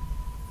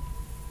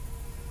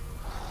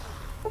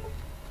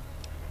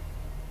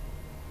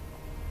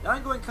 The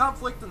ongoing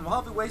conflict in the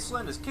Mojave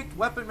Wasteland has kicked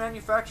weapon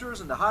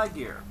manufacturers into high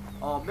gear.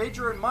 All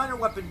major and minor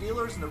weapon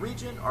dealers in the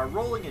region are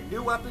rolling in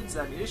new weapons,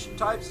 ammunition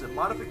types, and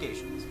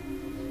modifications.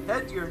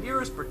 Head to your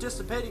nearest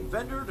participating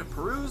vendor to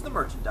peruse the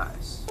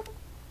merchandise.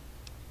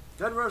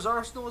 Gunrunner's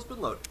arsenal has been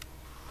loaded.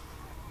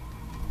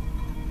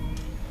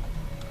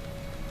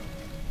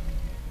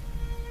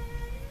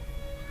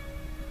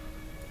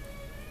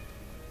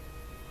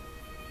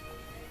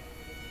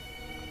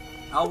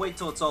 I'll wait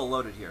till it's all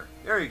loaded here.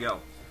 There you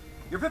go.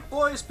 Your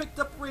Pip-Boy has picked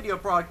up a radio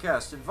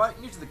broadcast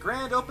inviting you to the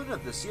grand opening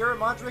of the Sierra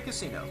Madre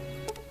Casino.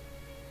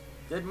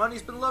 Dead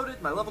money's been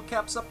loaded, my level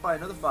cap's up by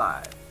another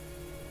 5.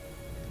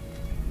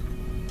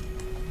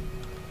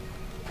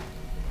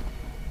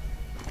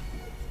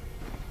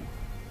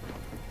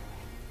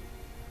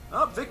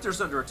 Oh, Victor's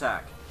under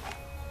attack.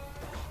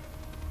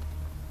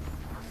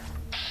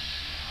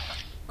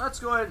 Let's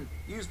go ahead and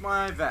use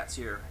my VATS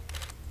here.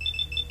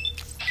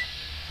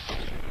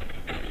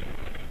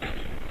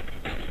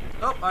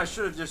 Oh, I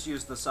should have just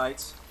used the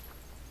sights.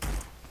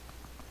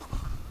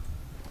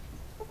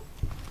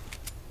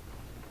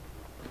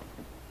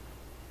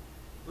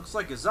 Looks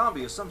like a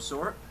zombie of some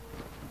sort.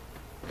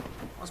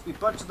 Must be a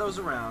bunch of those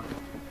around.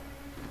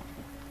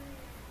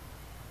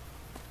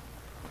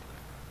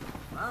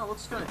 Wow,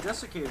 looks kind of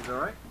desiccated,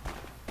 alright.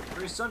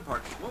 Very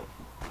sun-parched. Whoa.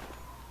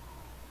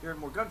 Hearing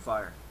more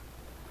gunfire.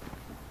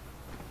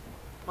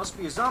 Must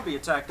be a zombie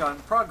attack in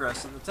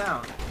progress in the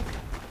town.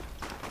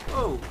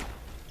 Whoa.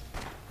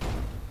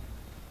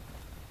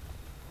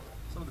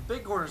 Some of the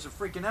bighorners are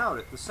freaking out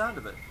at the sound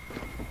of it.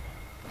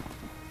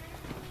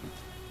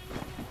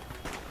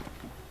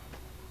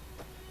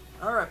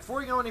 Alright, before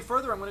we go any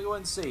further, I'm going to go ahead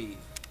and save.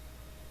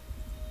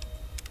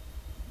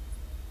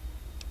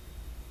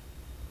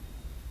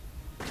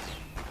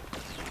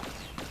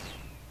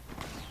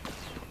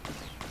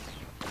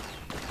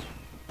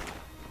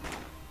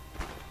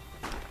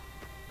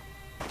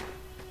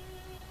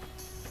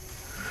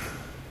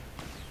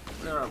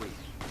 Where are we?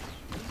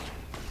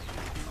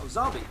 Oh,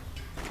 zombie.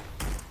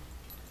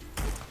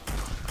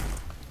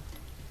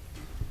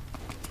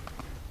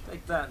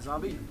 Take that,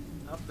 zombie.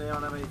 Oh, they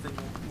don't have anything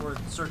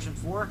worth searching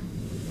for.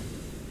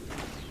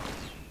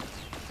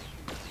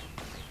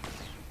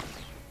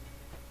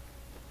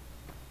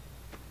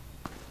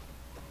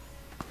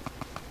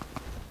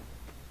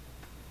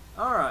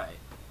 Alright.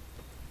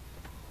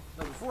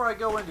 Now, before I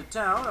go into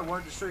town, I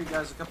wanted to show you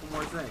guys a couple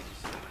more things.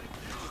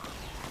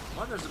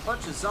 One, there's a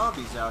bunch of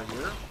zombies out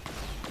here.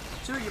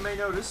 Two, you may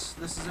notice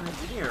this is an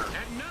engineer.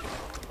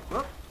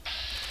 Whoop.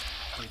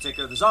 Let me take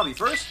care of the zombie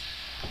first.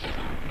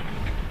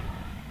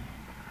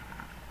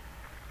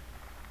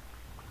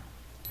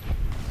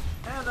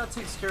 And that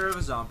takes care of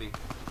a zombie.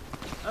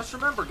 Just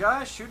remember,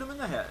 guys, shoot him in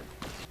the head.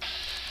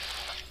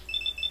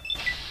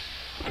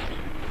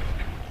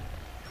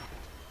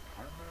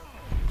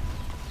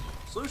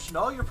 Solution to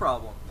all your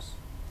problems.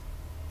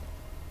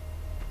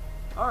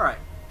 Alright,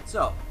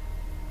 so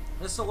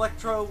this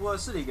Electro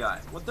City guy.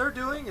 What they're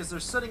doing is they're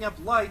setting up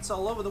lights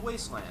all over the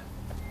wasteland.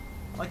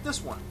 Like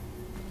this one,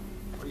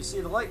 where you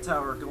see the light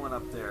tower going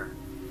up there.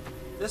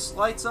 This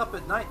lights up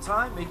at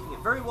nighttime, making it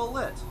very well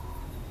lit.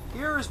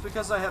 Here is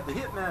because I have the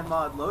Hitman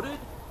mod loaded.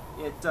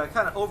 It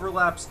kind of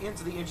overlaps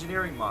into the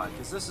engineering mod,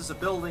 because this is a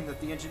building that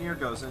the engineer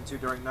goes into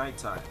during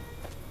nighttime.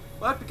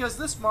 But because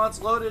this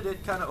mod's loaded,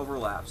 it kind of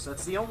overlaps.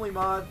 That's the only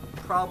mod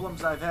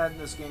problems I've had in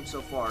this game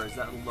so far, is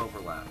that little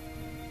overlap.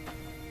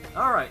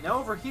 Alright, now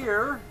over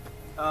here,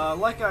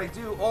 like I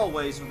do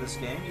always with this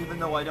game, even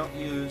though I don't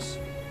use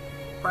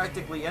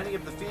practically any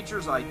of the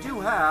features, I do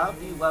have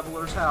the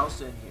leveler's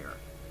house in here.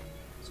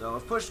 So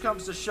if push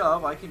comes to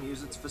shove, I can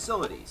use its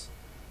facilities.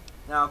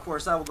 Now, of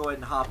course, I will go ahead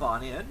and hop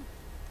on in,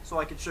 so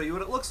I can show you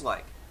what it looks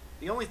like.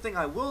 The only thing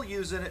I will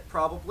use in it,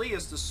 probably,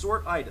 is to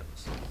sort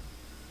items.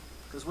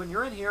 Because when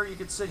you're in here, you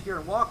can sit here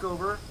and walk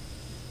over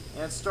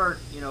and start,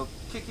 you know,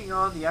 kicking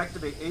on the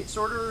Activate 8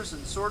 sorters,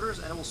 and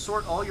it will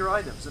sort all your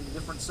items into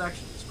different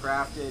sections.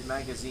 Crafted,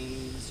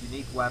 magazines,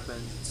 unique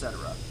weapons,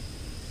 etc.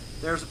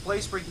 There's a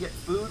place where you can get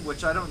food,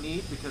 which I don't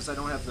need because I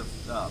don't have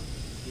the,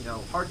 you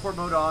know, hardcore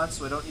mode on,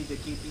 so I don't need to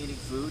keep eating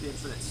food,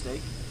 infinite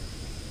steak.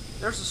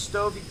 There's a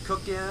stove you can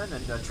cook in,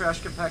 and a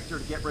trash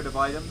compactor to get rid of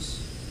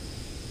items.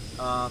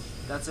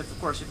 That's if,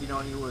 of course, if you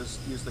don't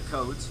use the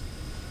codes.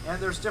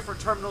 And there's different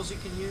terminals you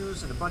can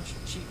use and a bunch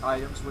of cheat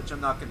items, which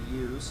I'm not going to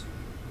use.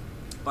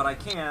 But I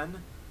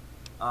can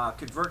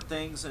convert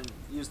things and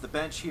use the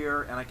bench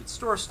here, and I can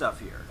store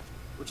stuff here,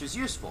 which is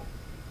useful.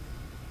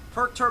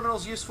 Perk terminal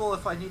is useful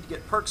if I need to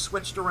get perks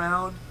switched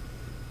around.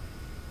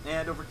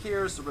 And over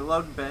here is the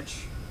reloading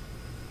bench.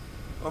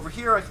 Over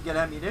here I can get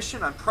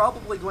ammunition. I'm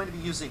probably going to be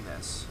using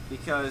this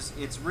because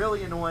it's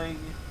really annoying,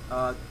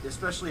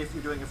 especially if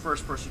you're doing a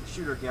first-person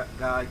shooter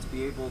guide, to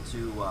be able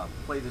to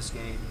play this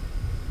game.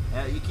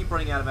 You keep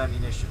running out of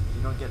ammunition.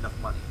 You don't get enough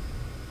money.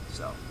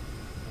 So,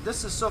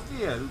 this is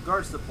Sophia, who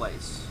guards the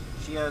place.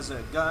 She has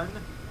a gun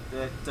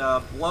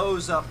that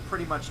blows up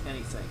pretty much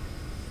anything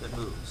that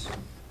moves.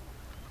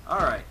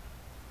 Alright.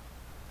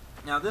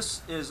 Now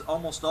this is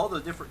almost all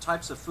the different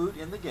types of food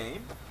in the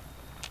game.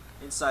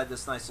 Inside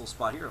this nice little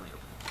spot here. Let me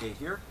open the gate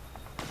here.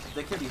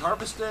 They can be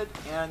harvested,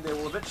 and they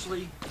will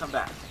eventually come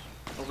back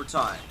over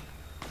time.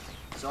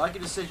 So I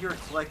can just sit here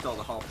and collect all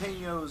the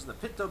jalapenos, the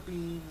pinto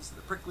beans,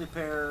 the prickly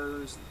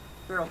pears, the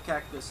feral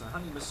cactus, and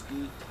honey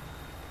mesquite,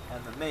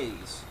 and the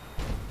maize,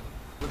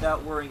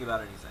 without worrying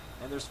about anything.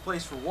 And there's a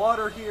place for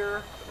water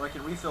here, where I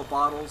can refill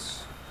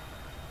bottles.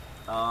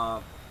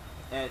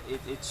 And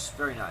it's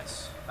very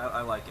nice.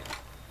 I like it.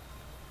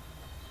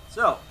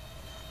 So,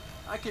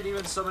 I could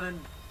even summon in,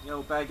 you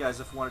know, bad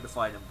guys if I wanted to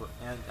fight them,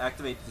 and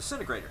activate the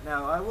disintegrator.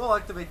 Now, I will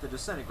activate the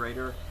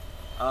disintegrator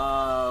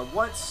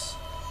once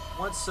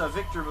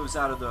Victor moves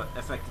out of the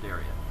affected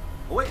area.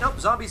 Oh wait, nope,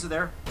 zombies are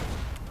there.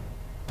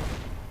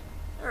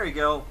 There you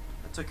go.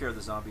 I took care of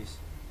the zombies.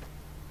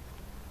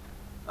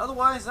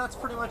 Otherwise, that's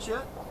pretty much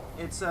it.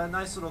 It's a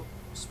nice little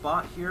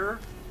spot here.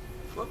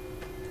 Whoop.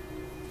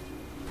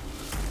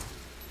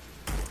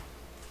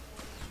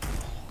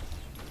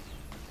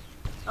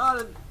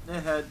 Not in the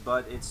head,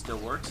 but it still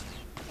works.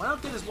 What I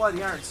don't get is why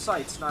the iron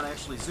sight's not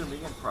actually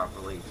zooming in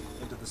properly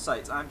into the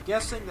sights. I'm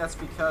guessing that's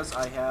because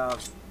I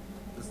have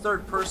the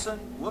third person.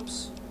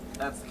 Whoops.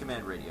 That's the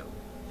command radio.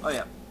 Oh,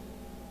 yeah.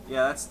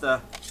 Yeah, that's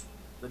the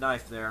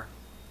knife there.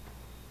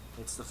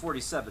 It's the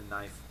 47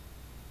 knife.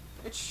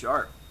 It's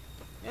sharp.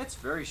 It's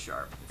very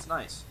sharp. It's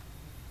nice.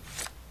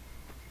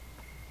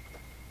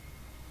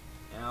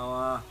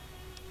 Now,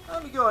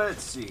 let me go ahead and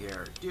see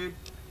here. Doop,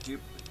 doop,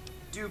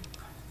 doop.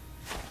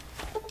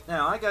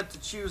 Now, I got to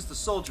choose the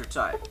soldier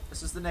type.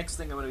 This is the next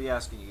thing I'm going to be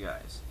asking you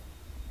guys.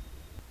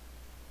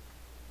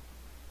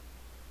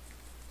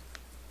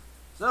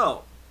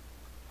 So,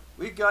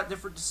 we've got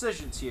different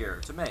decisions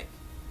here to make.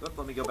 Oop,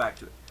 let me go back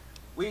to it.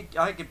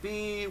 I could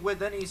be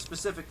with any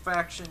specific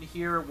faction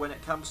here when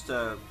it comes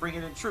to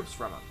bringing in troops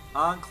from them.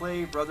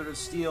 Enclave, Brotherhood of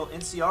Steel,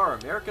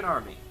 NCR, American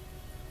Army.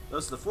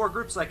 Those are the 4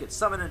 groups I could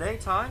summon at any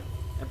time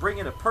and bring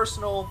in a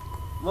personal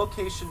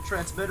location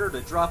transmitter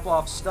to drop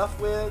off stuff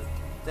with,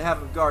 to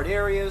have them guard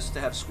areas, to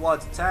have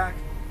squads attack.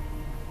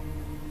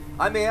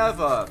 I may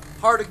have a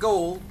heart of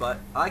gold, but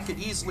I could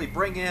easily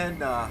bring in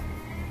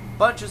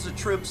bunches of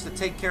troops to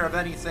take care of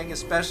anything,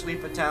 especially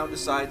if a town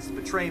decides to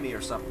betray me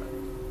or something.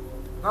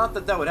 Not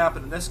that that would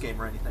happen in this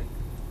game or anything.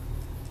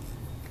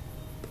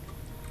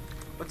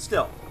 But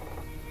still.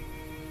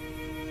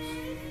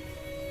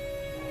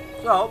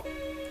 So,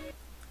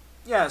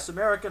 yes,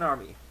 American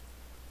Army.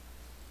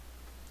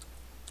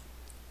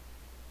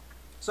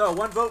 So,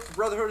 1 vote for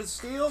Brotherhood of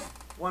Steel,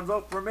 1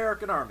 vote for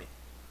American Army.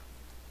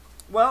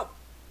 Well,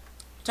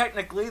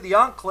 technically, the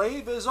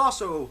Enclave is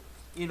also,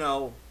 you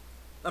know,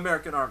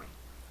 American Army.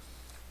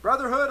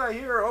 Brotherhood, I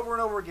hear over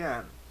and over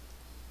again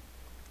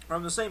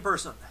from the same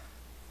person.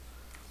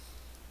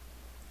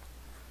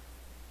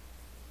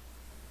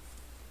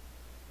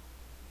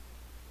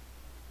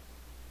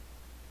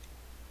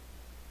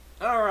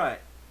 Alright.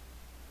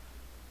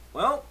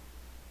 Well,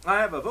 I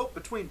have a vote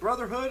between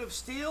Brotherhood of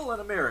Steel and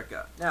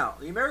America. Now,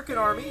 the American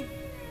Army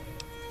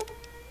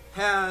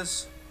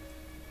has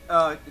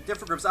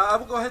different groups. I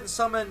will go ahead and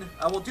summon,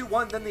 I will do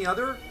one then the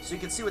other so you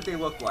can see what they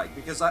look like,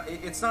 because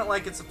it's not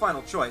like it's a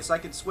final choice. I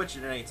can switch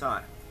it at any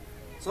time.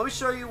 So let me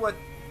show you what,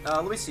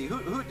 let me see,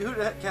 who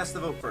cast the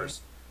vote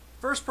first?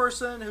 First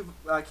person who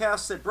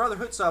cast said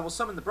Brotherhood, so I will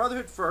summon the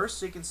Brotherhood first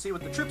so you can see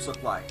what the troops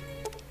look like.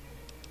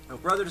 Oh,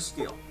 Brother to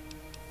Steel.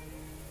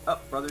 Oh,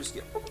 Brother to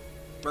Steel.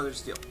 Brother to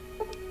Steel.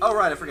 Oh,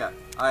 right, I forgot.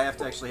 I have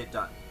to actually hit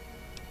done.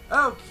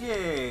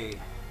 Okay.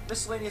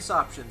 Miscellaneous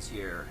options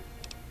here.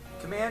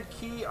 Command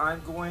key,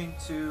 I'm going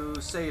to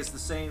say is the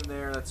same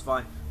there. That's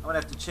fine. I'm going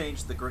to have to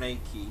change the grenade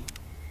key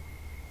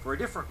for a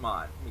different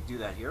mod. Let me do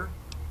that here.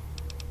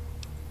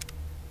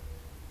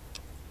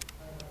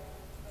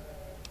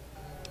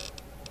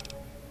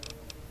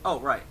 Oh,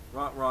 right.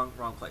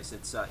 Wrong place.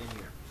 It's in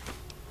here.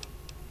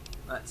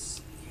 Let's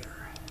see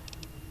here.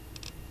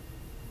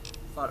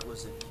 Thought it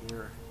was in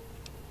here.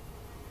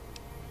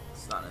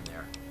 It's not in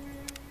there.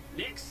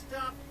 Next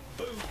stop,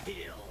 Boot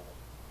Hill.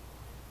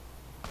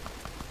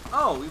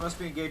 Oh, we must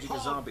be engaging a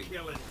zombie.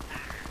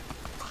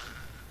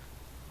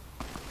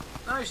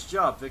 Nice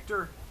job,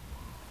 Victor.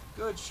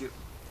 Good shoot.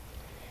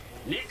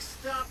 Next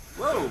stop,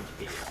 whoa!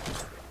 Boot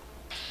Hill.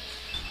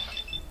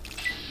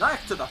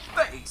 Knife to the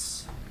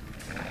face.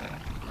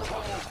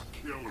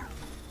 Killer.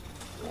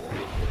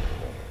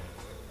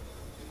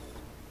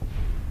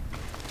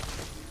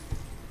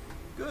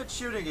 Good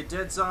shooting a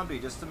dead zombie,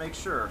 just to make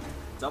sure.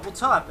 Double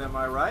top, am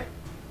I right?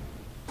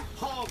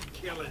 Hog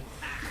killing.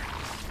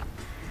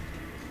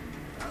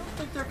 I don't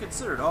think they're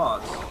considered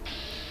hogs.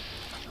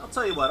 I'll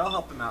tell you what, I'll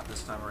help him out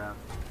this time around.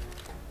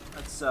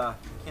 Let's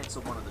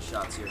cancel one of the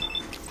shots here.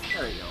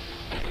 There you go.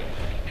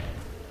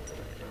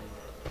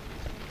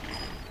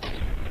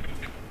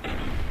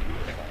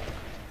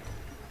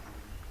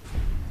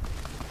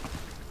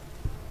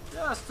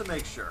 Just to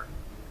make sure.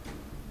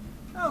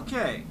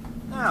 Okay,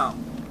 now,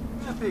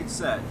 that being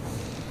said,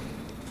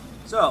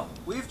 so,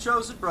 we've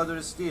chosen Brother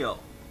to Steel.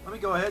 Let me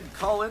go ahead and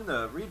call in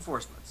the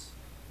reinforcements.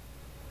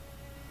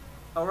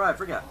 Oh, right, I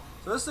forgot.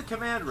 So this is the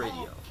command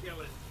radio.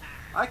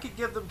 I could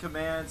give them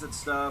commands and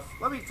stuff.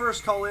 Let me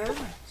first call in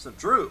some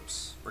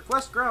troops.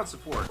 Request ground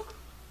support.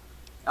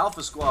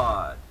 Alpha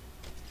Squad.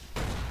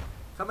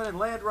 Come in and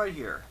land right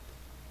here.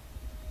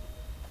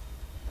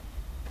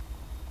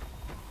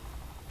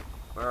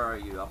 Where are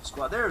you, Alpha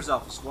Squad? There's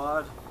Alpha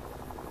Squad.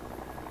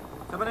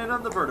 Coming in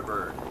on the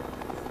Vertibird.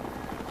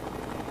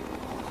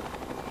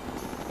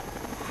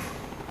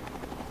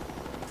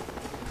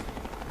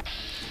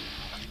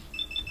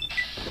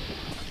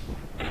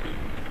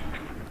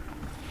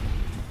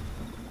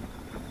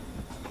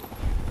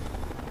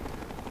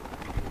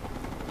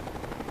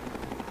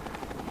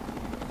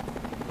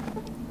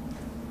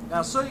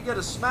 Now, so you get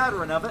a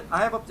smattering of it, I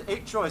have up to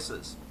 8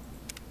 choices.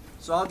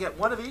 So I'll get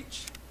one of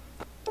each.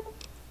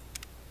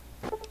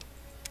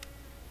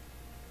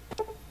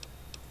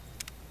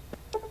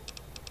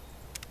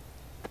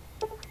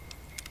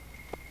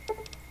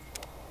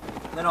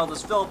 Then I'll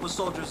just fill up with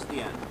soldiers at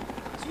the end.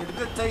 So you get a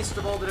good taste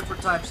of all the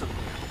different types of them.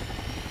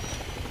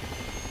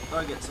 So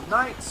I get some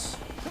knights.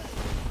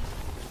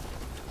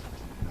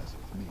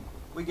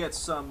 We get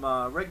some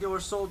regular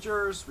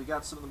soldiers. We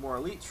got some of the more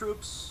elite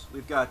troops.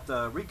 We've got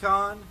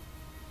recon,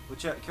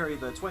 which carry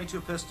the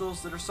 22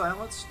 pistols that are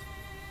silenced.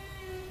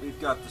 We've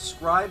got the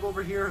scribe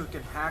over here who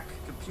can hack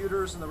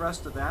computers and the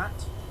rest of that,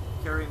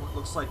 carrying what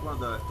looks like one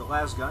of the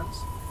las guns.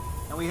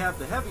 And we have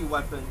the heavy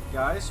weapon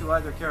guys who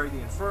either carry the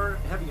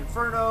heavy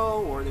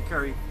inferno or they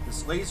carry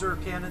this laser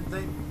cannon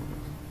thing.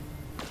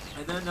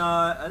 And then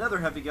another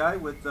heavy guy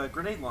with a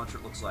grenade launcher,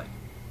 it looks like.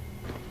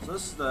 So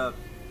this is the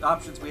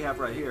options we have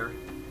right here.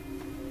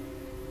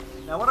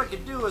 Now what I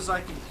can do is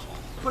I can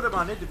put them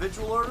on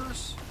individual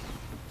orders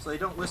so they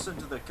don't listen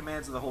to the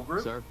commands of the whole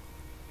group. Sir?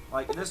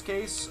 Like in this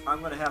case, I'm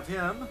going to have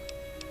him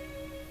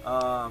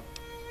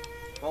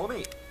follow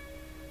me.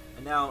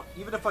 And now,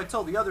 even if I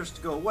tell the others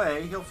to go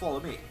away, he'll follow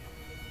me.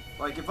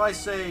 Like if I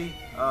say,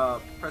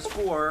 press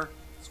 4,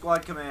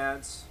 squad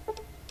commands,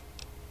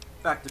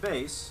 back to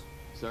base.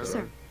 Sir?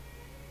 Sir.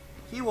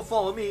 He will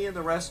follow me and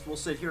the rest will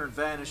sit here and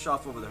vanish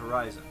off over the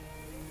horizon.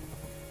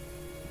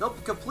 They'll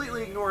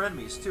completely ignore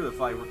enemies too,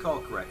 if I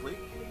recall correctly.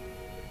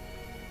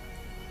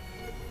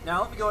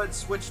 Now let me go ahead and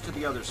switch to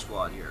the other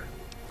squad here.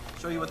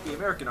 Show you what the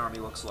American army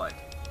looks like.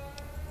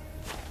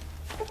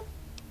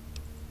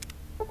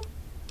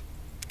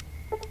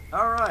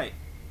 Alright.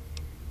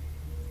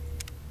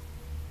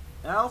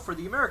 Now for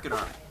the American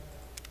army.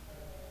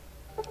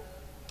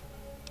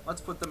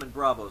 Let's put them in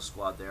Bravo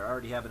squad there. I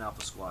already have an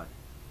Alpha squad.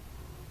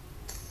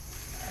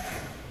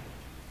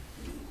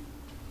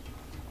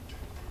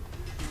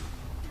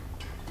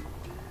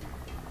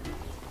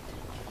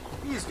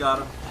 He's got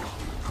him.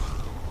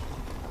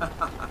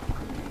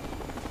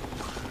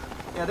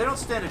 Yeah, they don't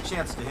stand a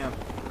chance to him.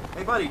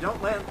 Hey, buddy, don't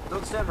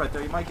stand right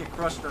there. You might get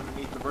crushed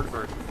underneath the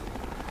vertibird.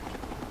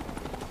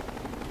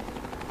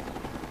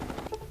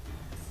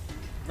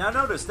 Now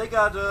notice, they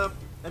got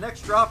an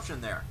extra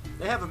option there.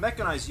 They have a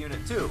mechanized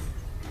unit, too.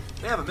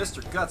 They have a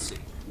Mr. Gutsy.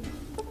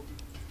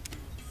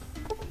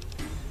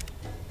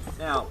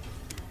 Now,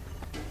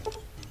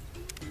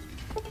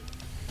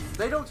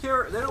 they don't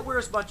wear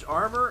as much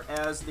armor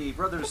as the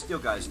Brothers of Steel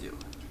guys do.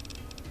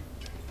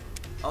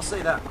 I'll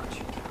say that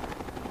much.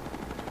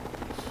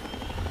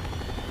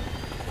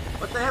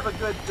 But they have a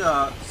good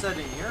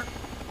setting here.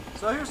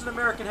 So here's an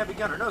American heavy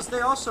gunner. Notice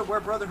they also wear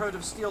Brotherhood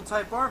of Steel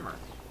type armor.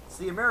 It's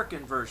the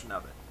American version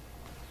of it.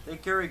 They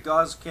carry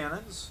gauze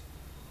cannons.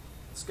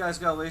 This guy's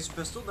got a laser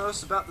pistol.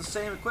 Notice about the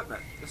same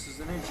equipment. This is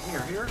an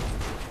engineer here.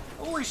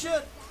 Holy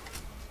shit!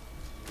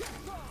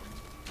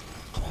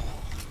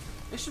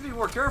 They should be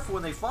more careful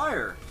when they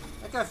fire.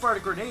 That guy fired a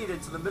grenade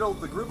into the middle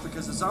of the group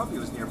because a zombie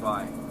was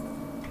nearby.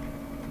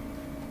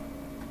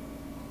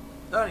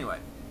 Anyway,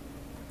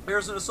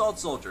 here's an assault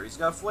soldier. He's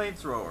got a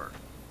flamethrower.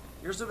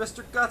 Here's a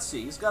Mr.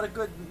 Gutsy. He's got a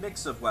good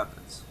mix of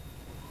weapons.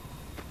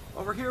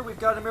 Over here we've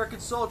got an American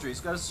soldier. He's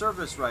got a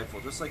service rifle,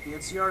 just like the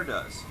NCR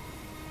does.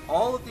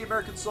 All of the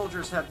American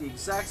soldiers have the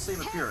exact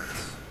same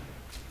appearance.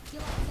 The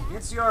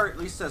NCR at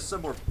least has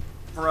some more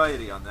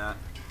variety on that.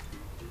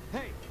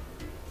 Hey!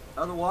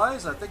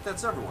 Otherwise, I think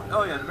that's everyone.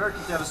 Oh yeah, an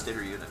American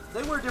Devastator unit.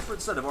 They wear a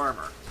different set of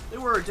armor. They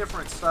wear a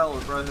different style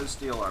of Brotherhood of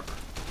Steel armor.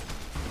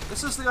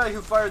 This is the guy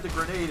who fired the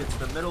grenade into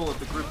the middle of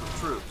the group of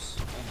troops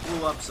and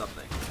blew up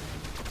something.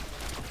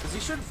 Because he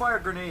shouldn't fire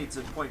grenades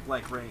in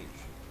point-blank range.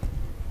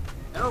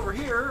 And over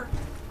here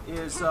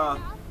is our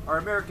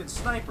American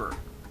sniper,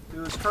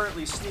 who is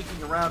currently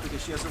sneaking around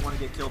because she doesn't want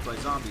to get killed by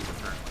zombies,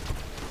 apparently.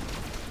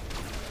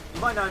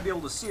 You might not be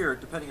able to see her,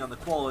 depending on the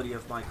quality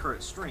of my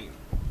current stream.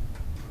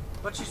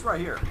 But she's right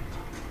here.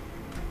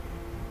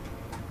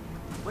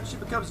 When she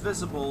becomes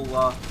visible,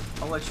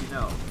 I'll let you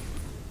know.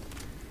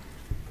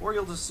 or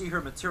you'll just see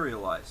her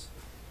materialize.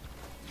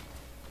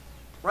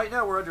 Right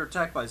now we're under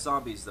attack by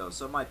zombies though,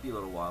 so it might be a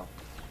little while.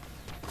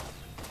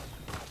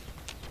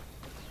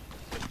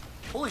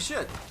 Holy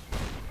shit!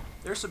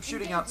 There's some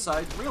shooting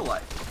outside in real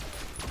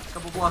life. A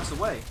couple blocks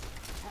away.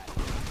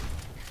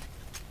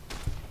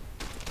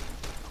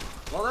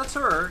 Well, that's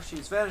her.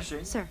 She's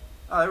vanishing. Sir.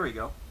 Oh, there we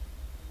go.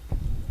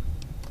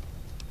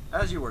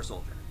 As you were,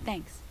 soldier.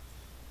 Thanks.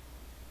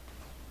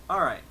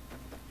 Alright.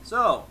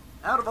 So,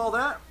 out of all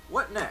that,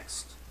 what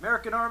next?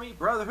 American Army,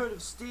 Brotherhood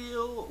of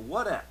Steel,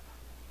 what at?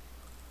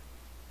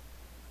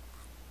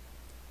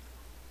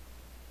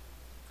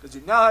 Because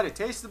you know how to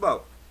taste the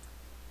boat.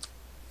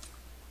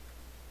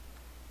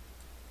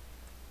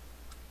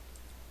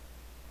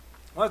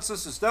 Once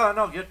this is done,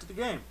 I'll get to the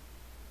game.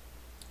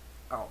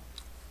 Oh.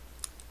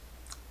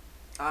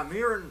 I'm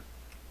hearing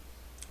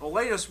the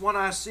latest one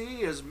I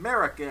see is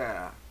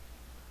America.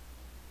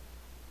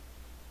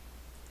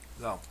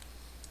 So.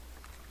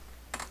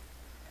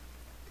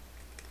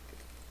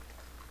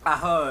 I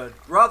heard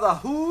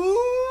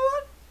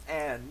Brotherhood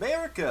and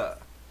America.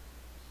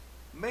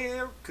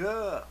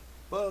 America.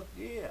 Fuck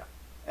yeah.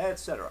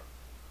 Etc.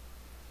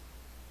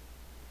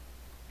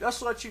 Just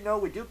to let you know,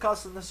 we do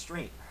cuss in the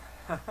stream.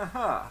 Ha ha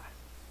ha.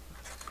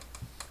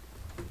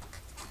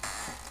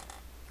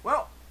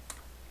 Well,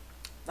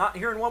 not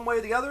hearing one way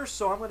or the other,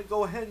 so I'm going to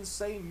go ahead and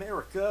say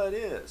America it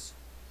is.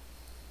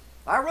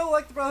 I really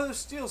like the Brotherhood of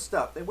Steel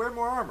stuff. They wear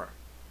more armor.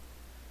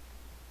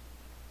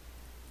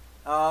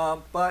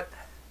 But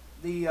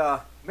the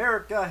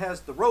America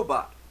has the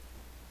robot.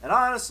 And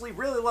I honestly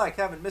really like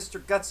having Mr.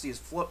 Gutsy's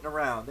floating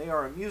around. They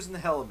are amusing the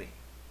hell of me.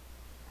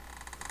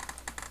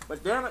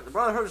 But damn it, the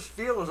Brotherhood of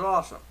Steel is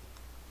awesome.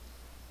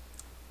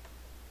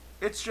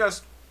 It's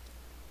just,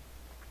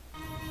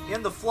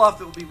 in the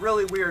fluff, it would be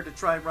really weird to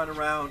try and run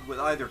around with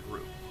either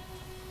group.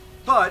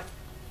 But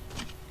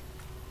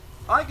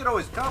I could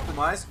always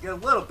compromise and get a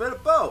little bit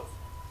of both.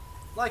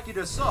 Like you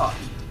just saw.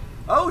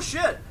 Oh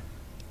shit!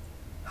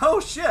 Oh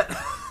shit!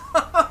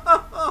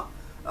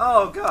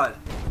 Oh god.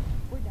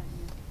 We're done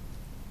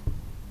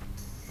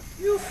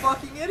here. You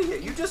fucking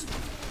idiot. You just...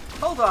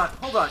 Hold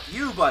on.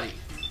 You, buddy.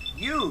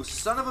 You,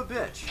 son of a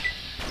bitch.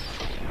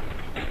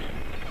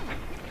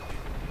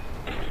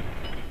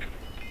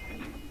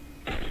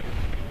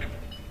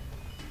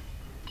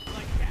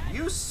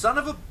 You son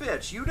of a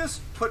bitch. You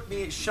just put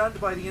me shunned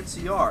by the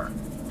NCR.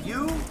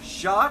 You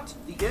shot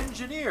the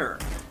engineer.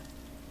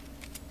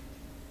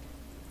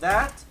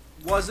 That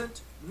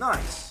wasn't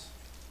nice.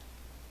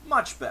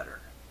 Much better.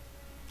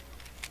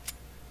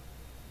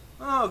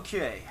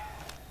 Okay.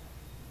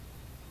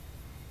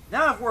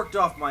 Now I've worked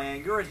off my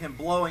anger at him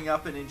blowing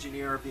up an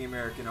engineer of the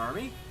American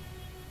Army.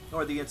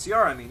 Or the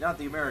NCR, I mean, not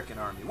the American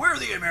Army. We're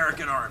the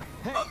American Army!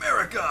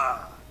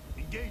 America!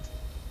 Engage.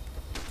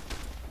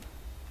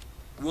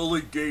 We'll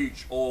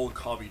engage all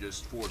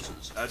communist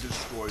forces and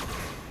destroy them.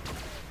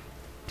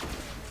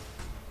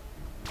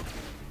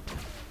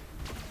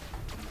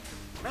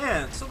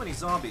 Man, so many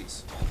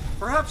zombies.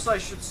 Perhaps I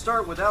should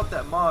start without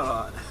that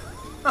mod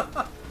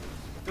on.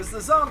 Because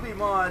the zombie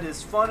mod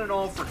is fun and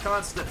all for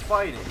constant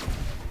fighting.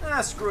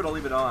 Screw it, I'll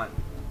leave it on.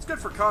 It's good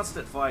for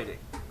constant fighting.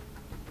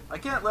 I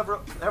can't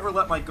ever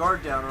let my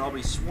guard down or I'll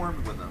be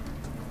swarmed with them.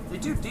 They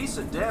do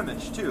decent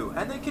damage too,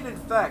 and they can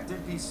infect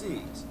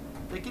NPCs.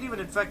 They can even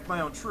infect my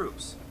own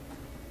troops.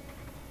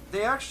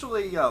 They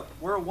actually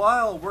were a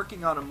while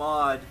working on a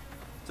mod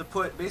to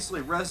put basically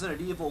Resident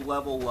Evil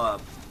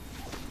level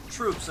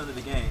troops into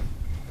the game.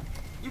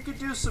 You could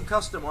do some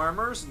custom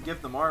armors and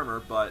give them armor,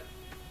 but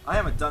I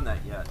haven't done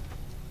that yet.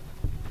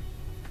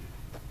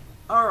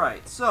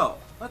 Alright, so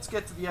let's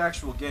get to the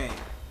actual game.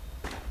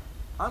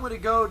 I'm going to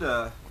go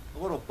to a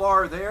little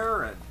bar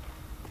there and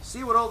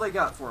see what all they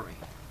got for me.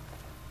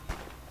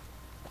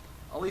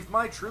 I'll leave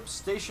my troops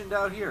stationed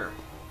out here.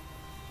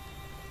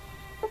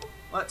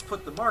 Let's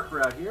put the marker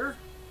out here.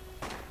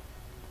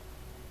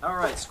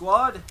 Alright,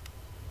 squad.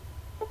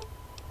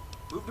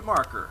 Move to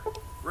marker.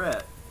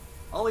 Red.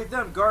 I'll leave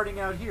them guarding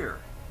out here.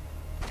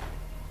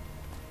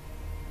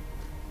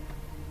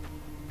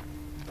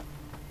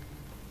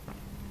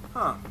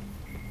 Huh.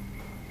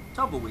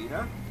 Tumbleweed,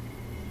 huh?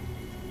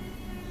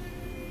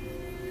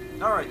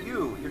 Alright,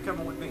 you're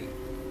coming with me.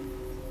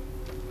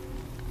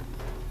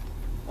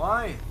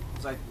 Why?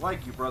 Because I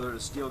like you, brother, the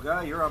steel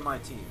guy. You're on my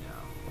team now.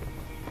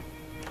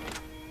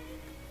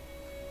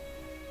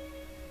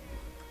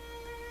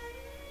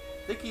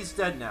 Think he's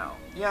dead now.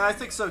 Yeah, I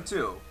think so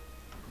too.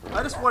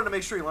 I just wanted to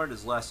make sure he learned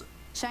his lesson.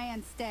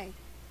 Cheyenne, stay.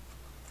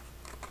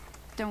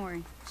 Don't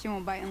worry. She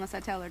won't bite unless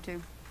I tell her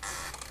to.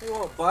 He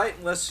won't bite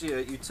unless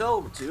you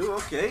tell him to.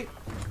 Okay.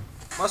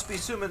 Must be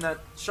assuming that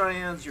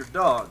Cheyenne's your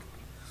dog.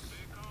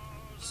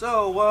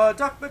 So,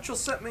 Doc Mitchell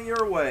sent me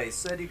your way.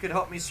 Said you could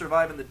help me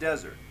survive in the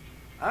desert.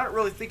 I don't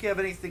really think you have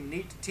anything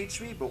neat to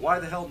teach me, but why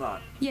the hell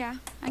not? Yeah,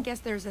 I guess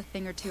there's a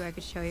thing or two I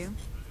could show you.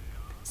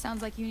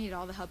 Sounds like you need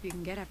all the help you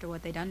can get after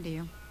what they done to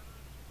you.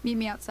 Meet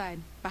me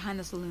outside, behind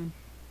the saloon.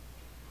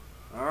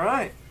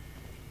 Alright.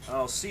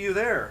 I'll see you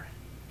there.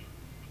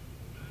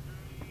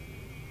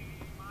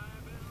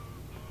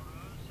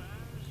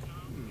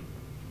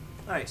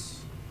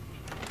 Nice.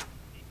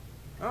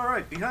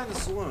 Alright, behind the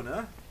saloon,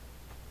 huh?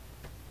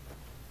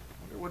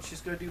 Wonder what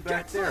she's gonna do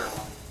back there.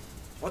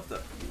 What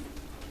the?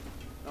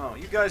 Oh,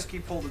 you guys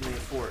keep holding the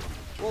fort.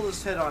 We'll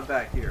just head on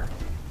back here.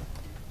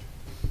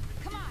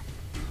 Come on.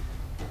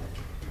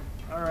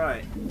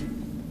 Alright.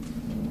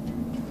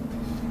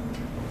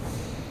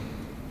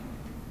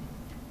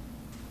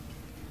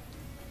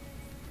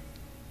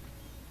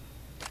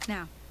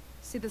 Now,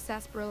 see the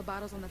sarsaparilla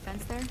bottles on the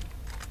fence there?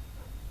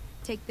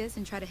 Take this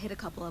and try to hit a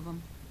couple of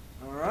them.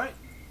 Alright.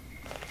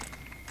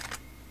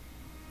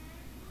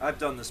 I've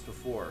done this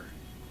before.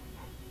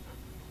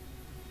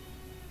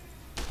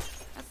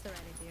 That's the right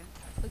idea.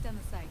 Look down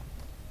the sight.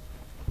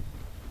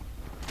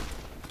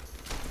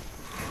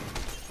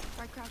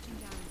 Try crouching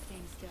down and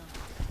staying still.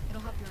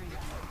 It'll help your aim.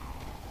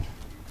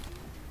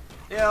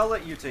 Yeah, I'll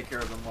let you take care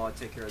of them while I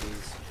take care of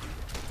these.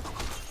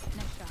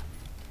 Next shot.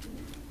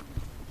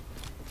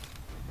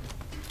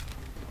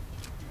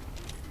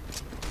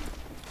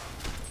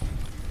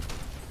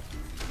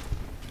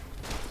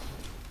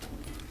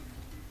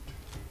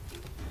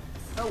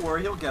 Don't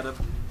worry, he'll get him.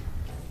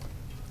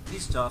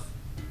 He's tough.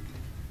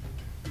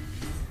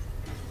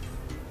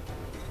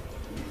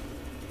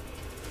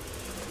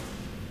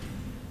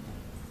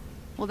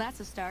 Well,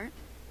 that's a start.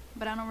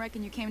 But I don't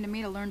reckon you came to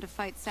me to learn to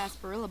fight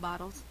sarsaparilla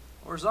bottles.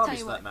 Or zombies,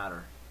 you for that what.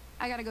 matter.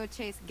 I gotta go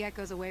chase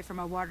geckos away from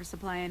our water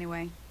supply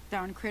anyway.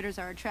 Darn critters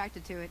are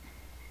attracted to it.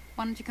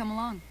 Why don't you come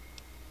along?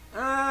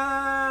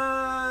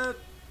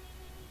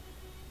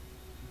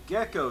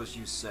 Geckos,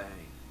 you say?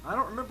 I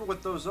don't remember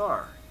what those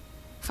are.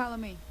 Follow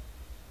me.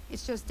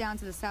 It's just down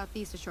to the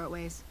southeast a short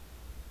ways.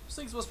 Those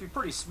things must be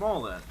pretty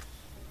small then.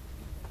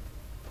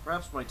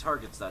 Perhaps my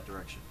target's that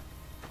direction.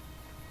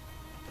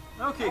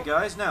 Okay,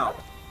 guys, now,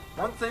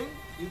 one thing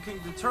you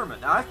can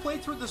determine. Now, I've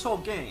played through this whole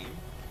game,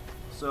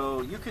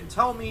 so you can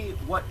tell me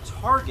what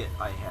target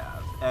I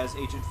have as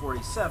Agent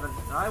 47,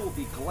 and I will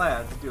be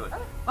glad to do it.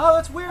 Oh,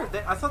 that's weird.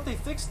 I thought they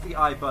fixed the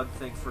eye bug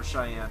thing for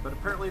Cheyenne, but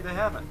apparently they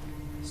haven't.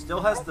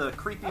 Still has the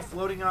creepy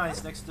floating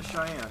eyes next to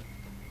Cheyenne.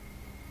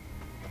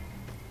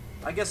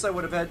 I guess I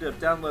would have had to have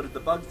downloaded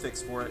the bug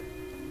fix for it.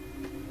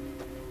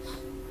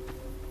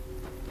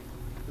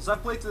 Because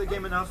I've played through the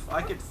game enough,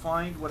 I could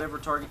find whatever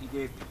target you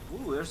gave me.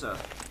 Ooh, there's a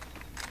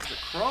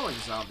crawling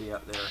zombie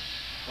up there.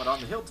 What, on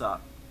the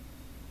hilltop?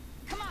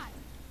 Come on!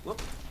 Whoop.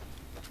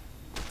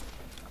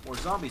 More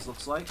zombies,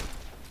 looks like.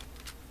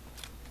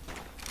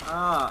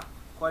 Ah,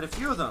 quite a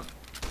few of them.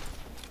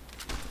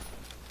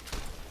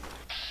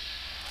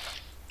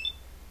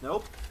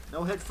 Nope,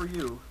 no hit for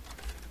you.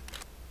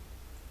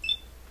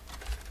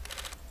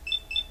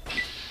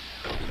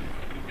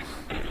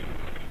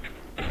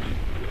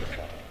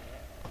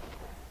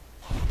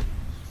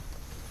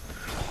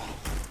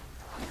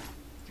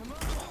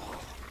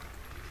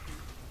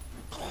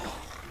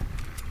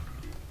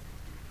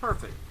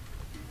 Perfect.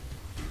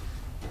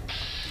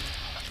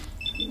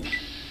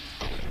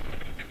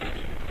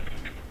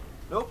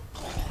 Nope.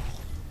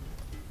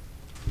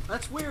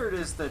 That's weird.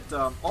 Is that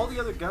all the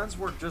other guns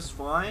work just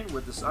fine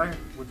with this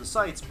with the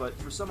sights, but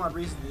for some odd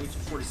reason the Agent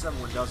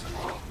 47 one doesn't.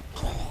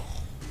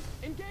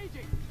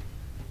 Engaging.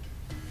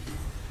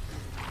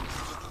 I'm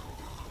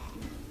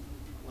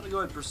gonna go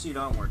ahead and proceed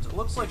onwards. It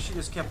looks like she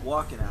just kept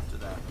walking after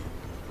that.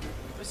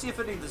 Let me see if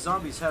any of the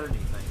zombies had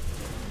anything.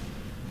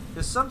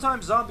 Because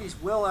sometimes zombies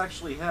will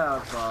actually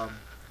have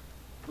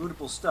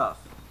lootable stuff.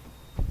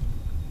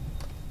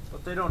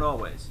 But they don't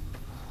always.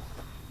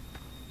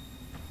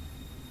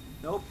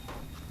 Nope.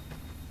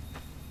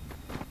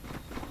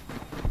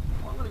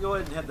 Well, I'm going to go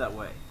ahead and head that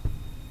way.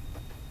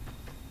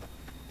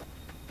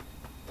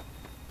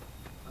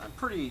 I'm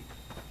pretty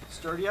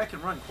sturdy. I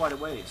can run quite a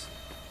ways.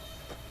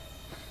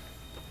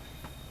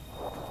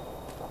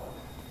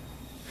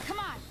 Come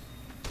on!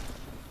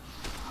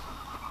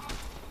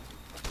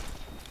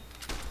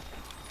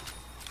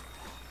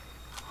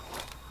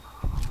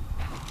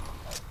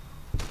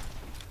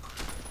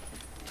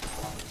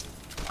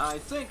 I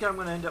think I'm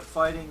going to end up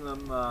fighting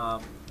them a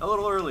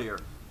little earlier.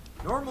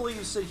 Normally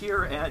you sit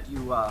here and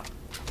you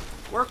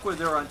work with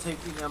her on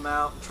taking them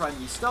out and trying to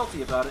be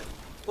stealthy about it.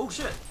 Oh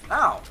shit!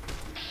 Ow!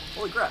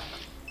 Holy crap!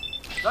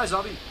 Die,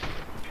 zombie!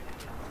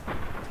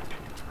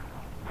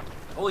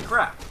 Holy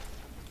crap!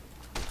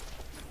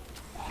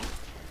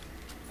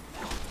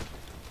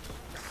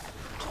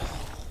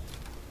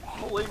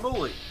 Holy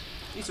moly!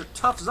 These are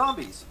tough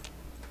zombies!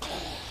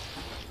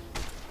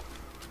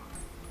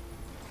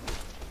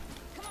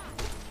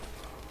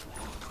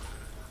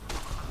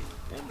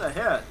 In the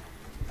head!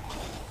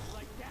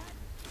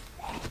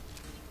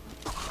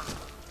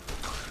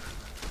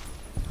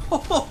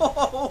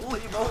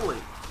 Holy moly!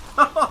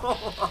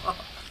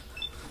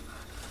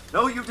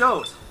 No, you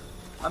don't!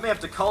 I may have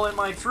to call in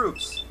my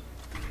troops.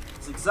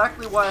 That's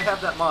exactly why I have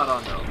that mod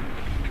on, though.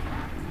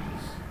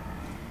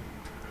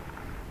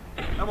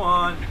 Come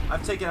on,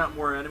 I've taken out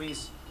more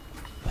enemies.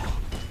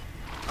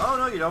 Oh,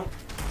 no you don't.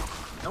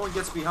 No one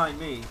gets behind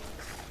me.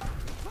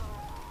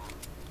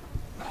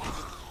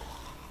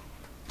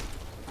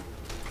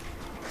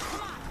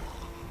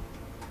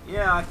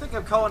 Yeah, I think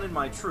I'm calling in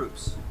my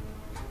troops.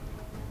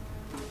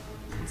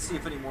 Let's see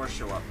if any more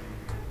show up.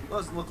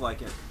 Doesn't look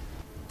like it.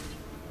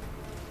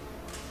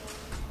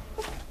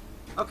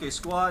 Okay,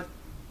 squad.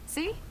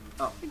 See?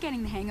 Oh. You're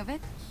getting the hang of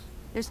it.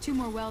 There's 2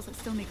 more wells that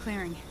still need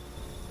clearing.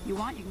 You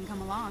want, you can come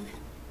along.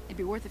 It'd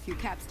be worth a few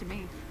caps to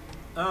me.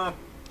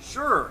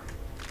 Sure.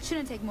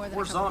 Shouldn't take more than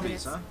More a couple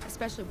zombies, minutes, huh?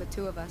 especially with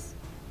 2 of us.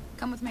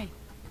 Come with me.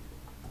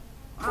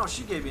 Wow,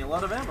 she gave me a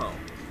lot of ammo.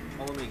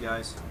 Follow me,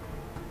 guys.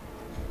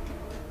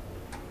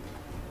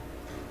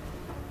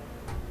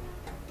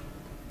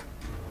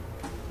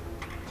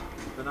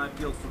 Keep an eye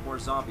peeled for more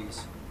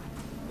zombies.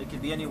 They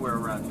could be anywhere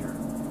around here.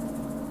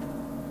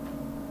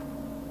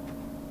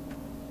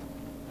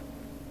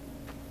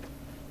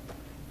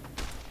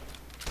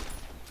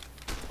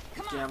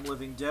 Damn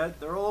living dead.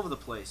 They're all over the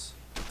place.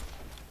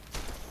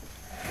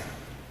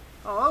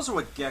 Oh, those are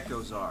what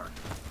geckos are.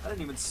 I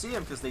didn't even see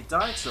them because they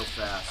died so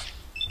fast.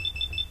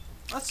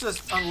 Let's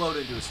just unload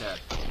into his head.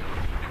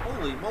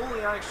 Holy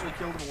moly, I actually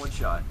killed him in 1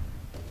 shot.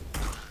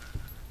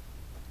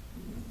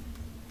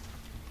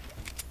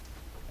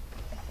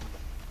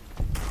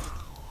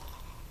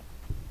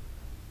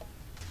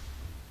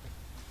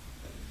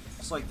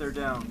 Looks like they're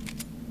down.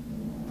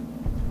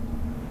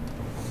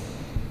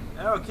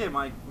 Okay,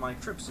 my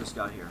troops just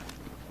got here.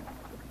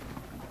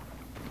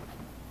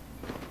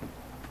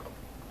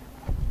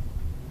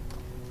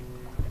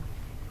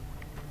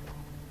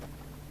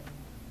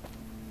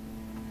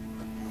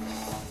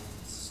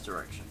 This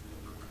direction.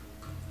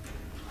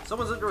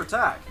 Someone's under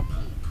attack.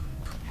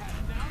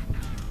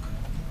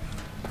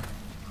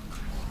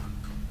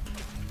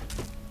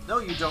 No,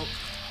 you don't.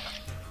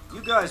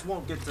 You guys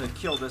won't get to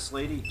kill this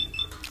lady.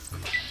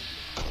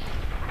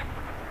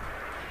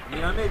 I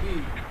mean, I may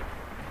be,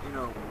 you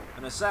know,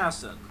 an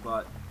assassin,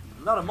 but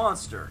I'm not a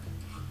monster.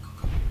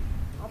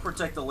 I'll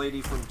protect the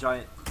lady from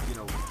giant, you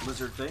know,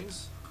 lizard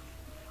things.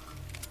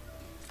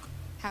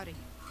 Howdy.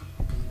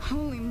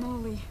 Holy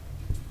moly.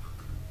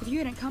 If you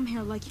hadn't come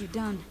here like you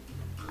done,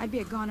 I'd be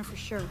a goner for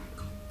sure.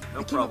 No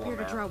I came problem, up here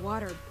to man. draw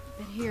water,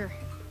 but here,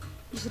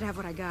 you should have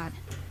what I got.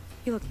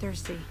 You look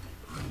thirsty.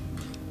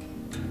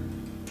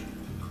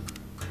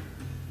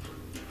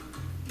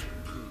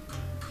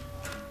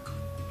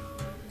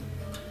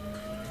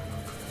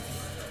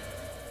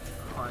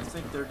 Oh, I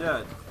think they're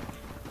dead.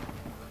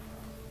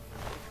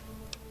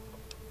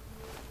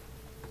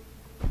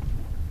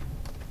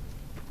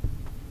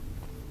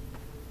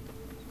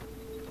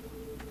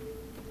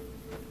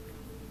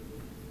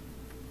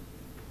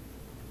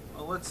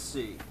 Well, let's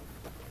see.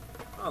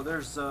 Oh,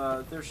 there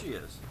she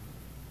is.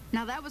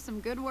 Now that was some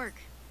good work.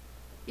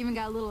 Even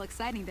got a little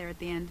exciting there at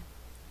the end.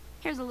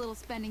 Here's a little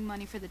spending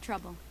money for the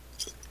trouble.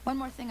 One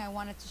more thing I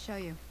wanted to show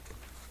you.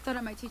 Thought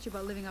I might teach you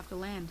about living off the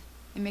land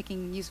and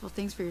making useful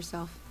things for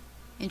yourself.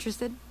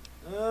 Interested?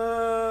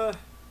 I'm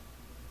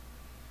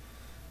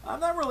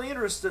not really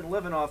interested in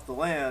living off the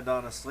land,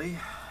 honestly.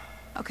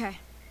 Okay.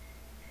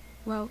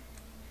 Well,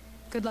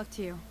 good luck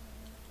to you.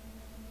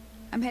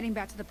 I'm heading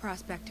back to the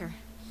Prospector.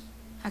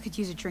 I could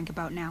use a drink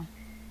about now.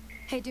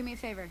 Hey, do me a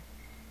favor.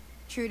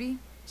 Trudy,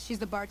 she's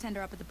the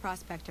bartender up at the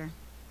Prospector.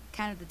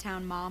 Kind of the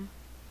town mom.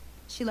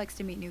 She likes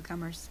to meet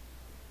newcomers.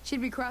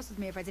 She'd be cross with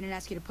me if I didn't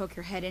ask you to poke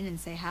your head in and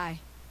say hi.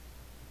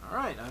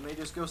 Alright, I may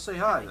just go say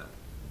hi then.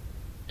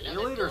 See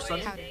you later,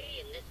 Sonny. Day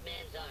in this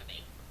man's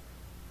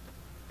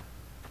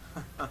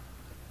army.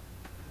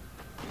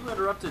 You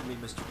interrupted me,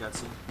 Mr.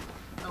 Gutsy.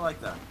 I like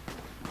that.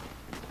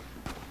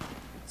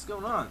 What's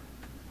going on?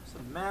 There's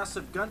a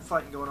massive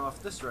gunfighting going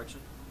off this direction.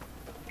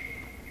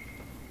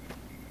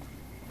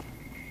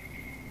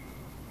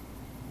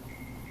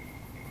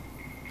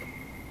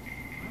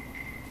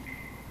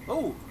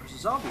 Oh, there's a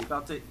zombie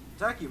about to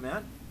attack you,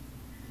 man.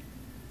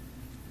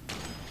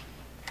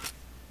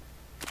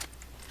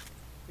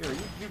 Here,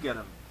 you get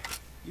him.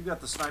 You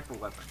got the sniper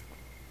weapon.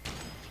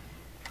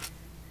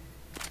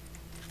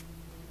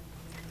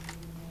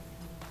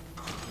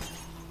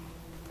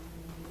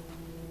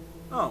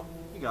 Oh,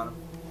 you got him.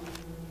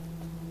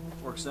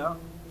 Works out.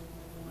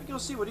 Let me go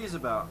see what he's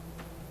about.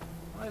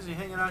 Why is he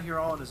hanging out here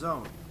all on his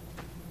own?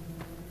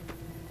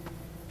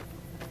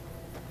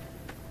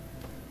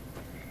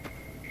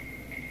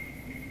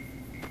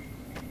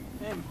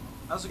 Hey,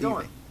 how's it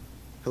going?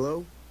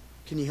 Hello?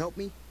 Can you help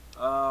me?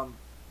 Got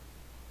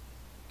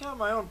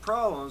my own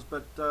problems,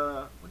 but,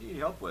 what do you need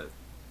help with?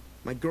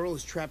 My girl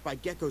is trapped by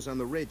geckos on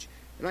the ridge,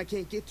 and I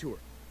can't get to her.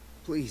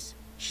 Please,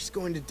 she's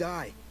going to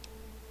die.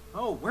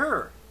 Oh,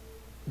 where?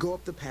 Go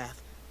up the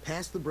path,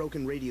 past the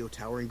broken radio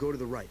tower, and go to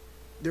the right.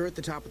 They're at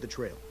the top of the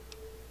trail.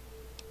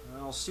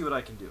 I'll see what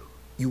I can do.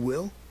 You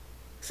will?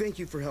 Thank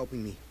you for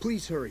helping me.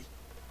 Please hurry.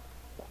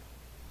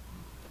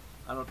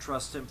 I don't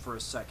trust him for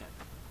a second.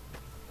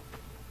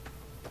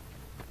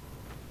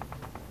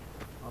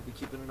 I'll be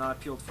keeping an eye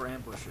peeled for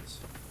ambushes.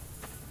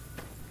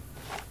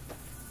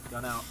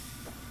 Gun out.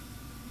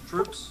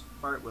 Troops,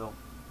 fire at will.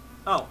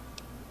 Oh.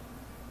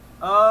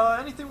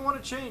 Anything we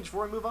want to change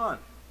before we move on?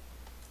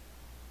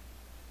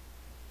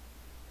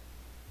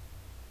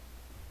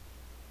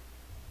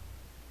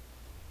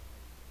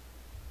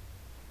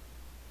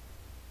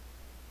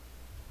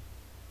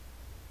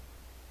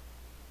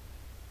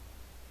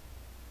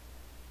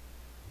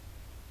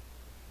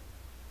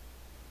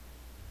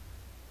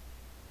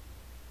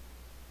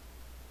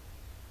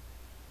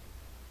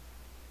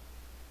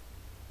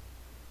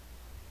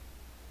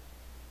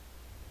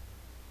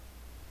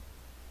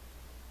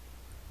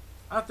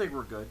 I think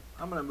we're good.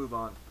 I'm gonna move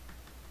on.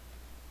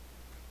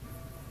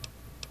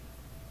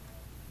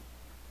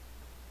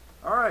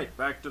 Alright,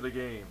 back to the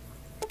game.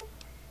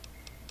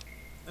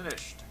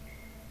 Finished.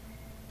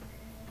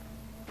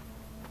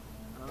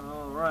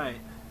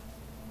 Alright.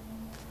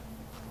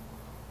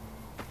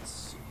 Let's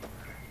see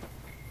here.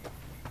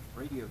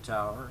 Radio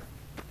tower.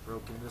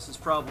 Broken. This is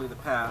probably the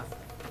path.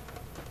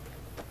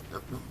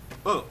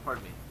 Oh,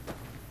 pardon me.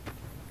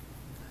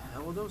 The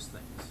hell are those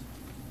things?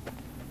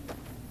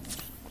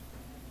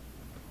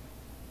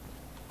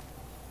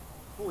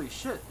 Holy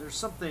shit, there's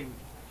something...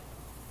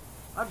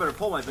 I better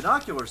pull my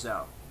binoculars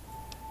out.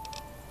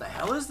 The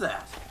hell is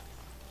that?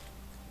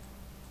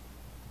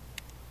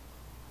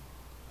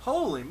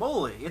 Holy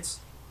moly, it's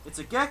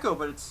a gecko,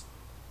 but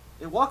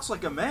it walks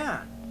like a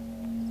man.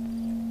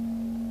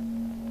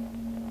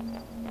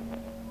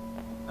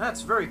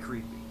 That's very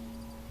creepy.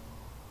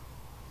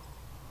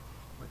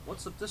 Wait,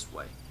 what's up this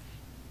way?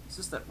 Is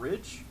this that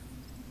ridge?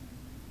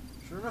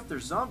 Sure enough,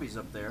 there's zombies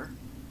up there.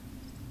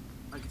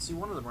 I can see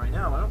one of them right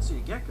now. I don't see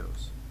any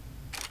geckos.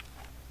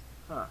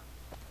 Huh.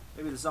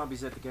 Maybe the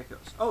zombies ate the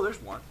geckos. Oh,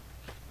 there's one.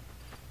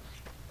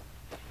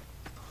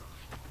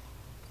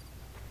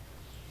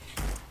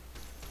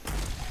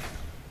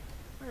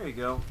 There you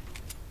go.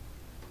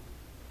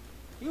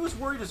 He was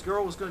worried his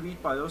girl was going to be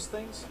eaten by those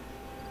things.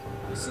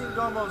 He seemed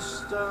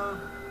almost,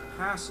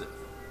 passive.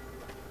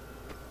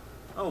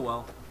 Oh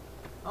well.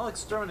 I'll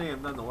exterminate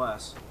him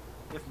nonetheless,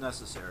 if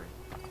necessary.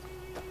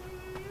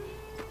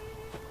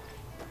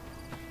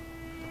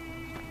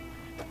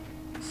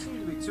 There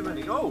seem to be too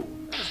many. Oh,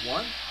 there's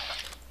one.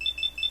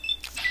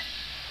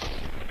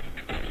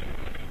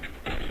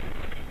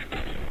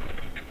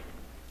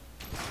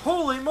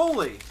 Holy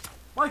moly!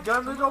 My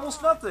gun did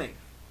almost nothing!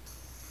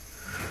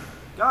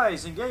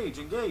 Guys, engage,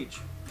 engage!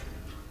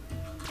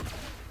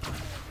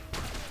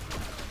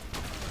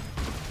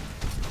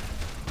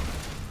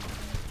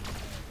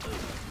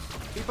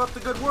 Keep up the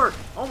good work!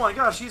 Oh my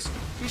gosh, he's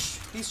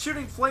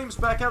shooting flames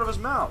back out of his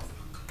mouth!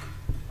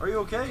 Are you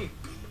okay?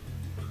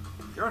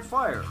 You're on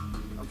fire.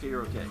 Okay,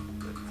 you're okay.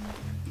 Good.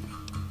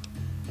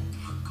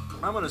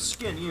 I'm gonna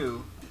skin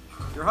you.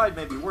 Your hide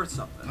may be worth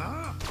something.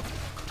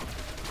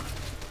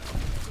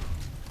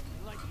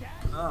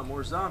 Ah,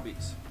 more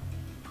zombies.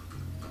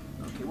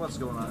 Okay, what's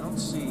going on? I don't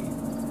see...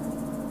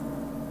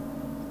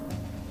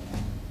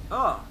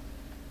 Ah!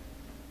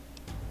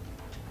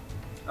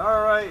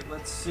 Alright,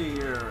 let's see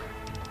here.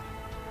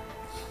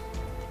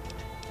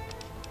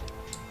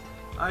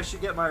 I should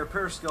get my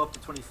repair skill up to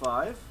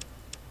 25.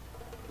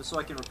 Just so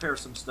I can repair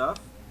some stuff.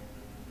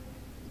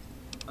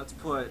 Let's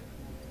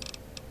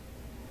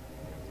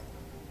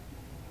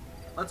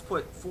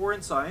put 4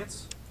 in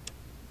science.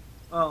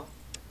 Well...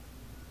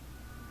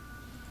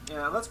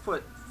 yeah, let's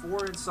put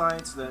 4 in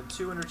science, then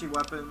 2 energy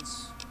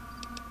weapons,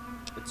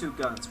 and 2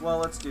 guns. Well,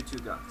 let's do 2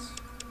 guns.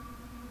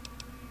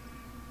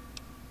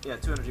 Yeah,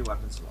 2 energy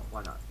weapons. Well,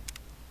 why not?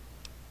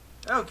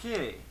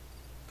 Okay.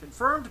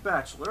 Confirmed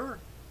bachelor,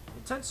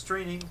 intense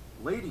training,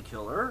 lady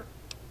killer,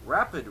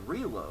 rapid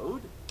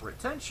reload,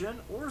 retention,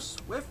 or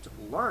swift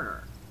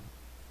learner.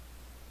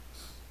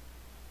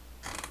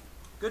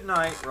 Good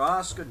night,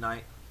 Ross. Good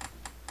night.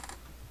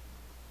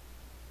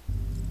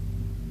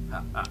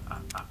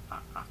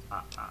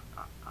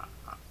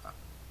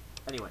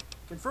 Anyway,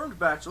 confirmed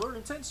bachelor,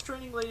 intense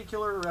training, lady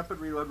killer, rapid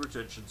reload,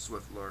 retention,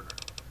 swift learner.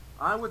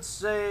 I would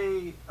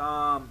say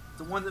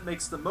the one that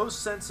makes the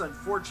most sense,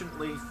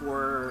 unfortunately,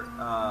 for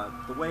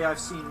the way I've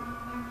seen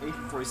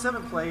Agent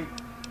 47 played,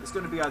 is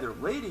going to be either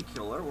lady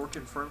killer or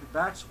confirmed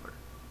bachelor.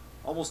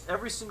 Almost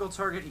every single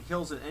target he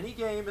kills in any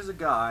game is a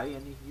guy,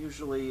 and he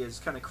usually is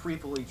kind of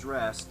creepily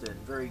dressed in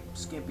very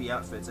skimpy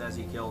outfits as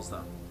he kills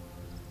them.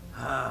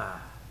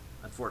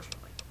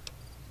 Unfortunately.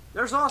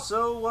 There's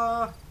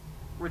also,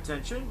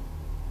 retention.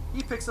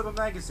 He picks up a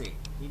magazine.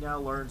 He now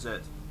learns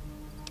it.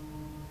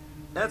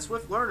 That's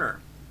Swift Learner.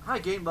 I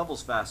gain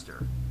levels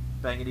faster.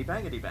 Bangity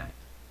bangity bang.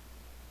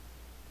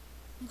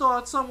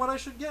 Thoughts on what I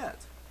should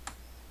get?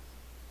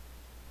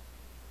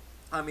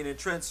 I mean,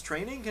 intense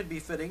training can be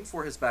fitting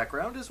for his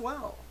background as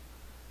well.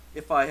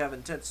 If I have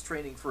intense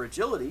training for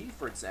agility,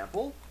 for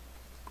example.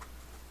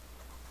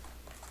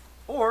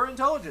 Or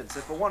intelligence,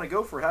 if I want to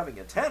go for having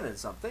a 10 in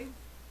something.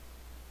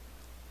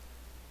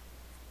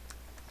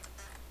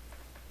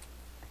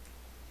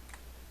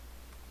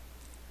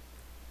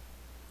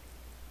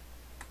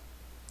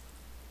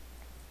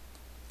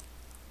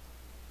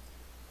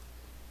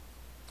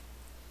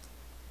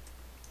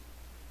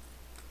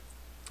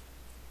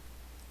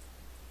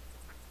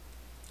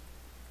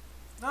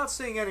 Not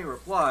seeing any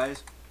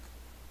replies,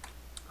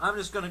 I'm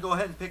just going to go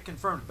ahead and pick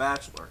Confirmed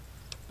Bachelor.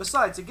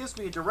 Besides, it gives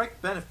me a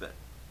direct benefit.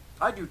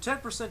 I do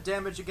 10%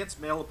 damage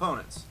against male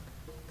opponents.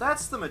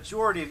 That's the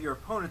majority of your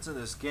opponents in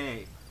this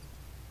game.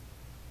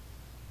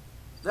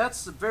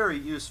 That's very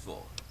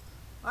useful.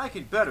 I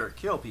can better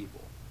kill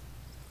people.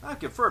 I'm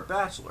Confirmed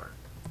Bachelor.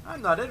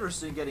 I'm not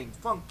interested in getting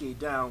funky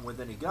down with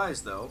any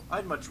guys, though.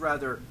 I'd much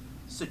rather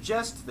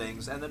suggest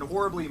things and then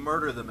horribly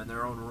murder them in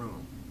their own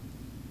room.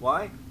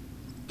 Why?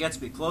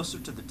 Gets me closer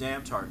to the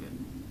damn target.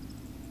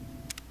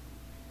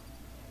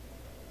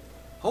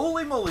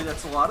 Holy moly,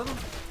 that's a lot of them.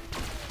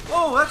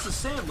 Whoa, that's a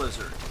sand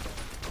lizard.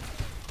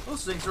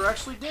 Those things are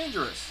actually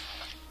dangerous.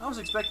 I was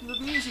expecting them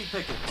to be easy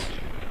pickings.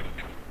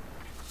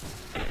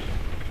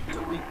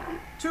 Took me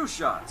 2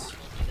 shots.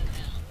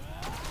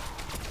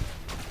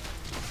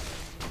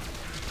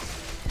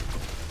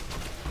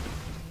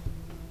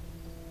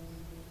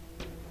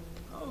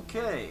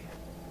 Okay.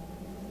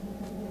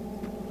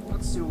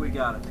 Let's see what we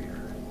got up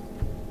here.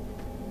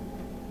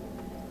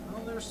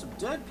 Well, there's some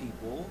dead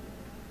people.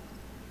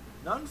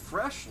 None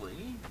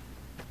freshly.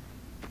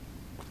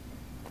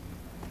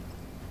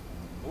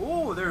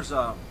 Oh, there's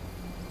a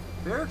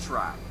bear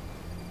trap.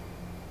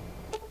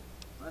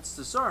 Let's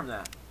disarm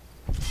that.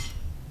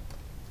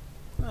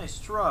 Nice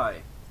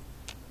try.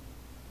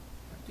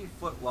 Empty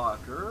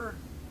footlocker.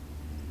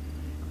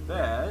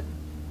 Bed.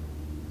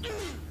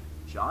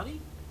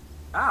 Johnny?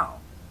 Ow.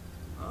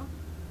 Huh?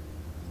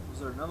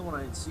 Was there another one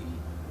I didn't see?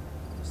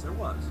 Yes, there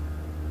was.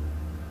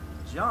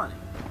 Johnny.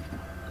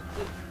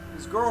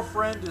 His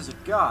girlfriend is a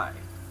guy.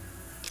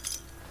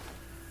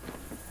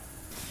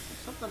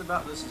 Something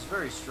about this is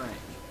very strange.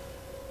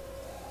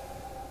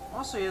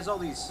 Also, he has all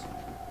these...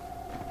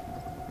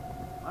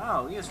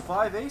 Wow, he has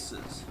 5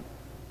 aces.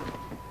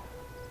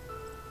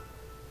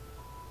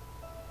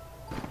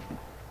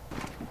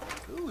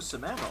 Ooh,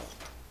 some ammo.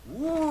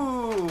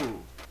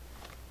 Woo!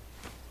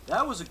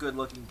 That was a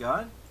good-looking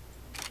gun.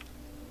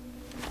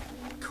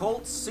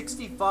 Colt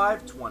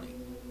 6520.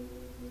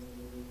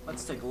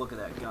 Let's take a look at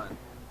that gun.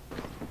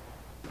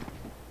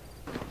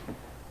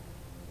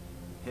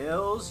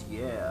 Hells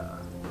yeah.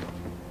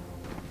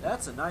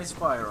 That's a nice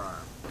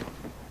firearm.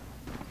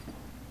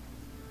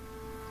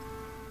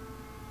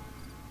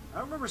 I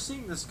don't remember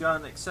seeing this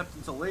gun except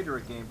until later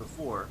a game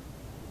before.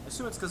 I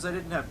assume it's because I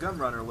didn't have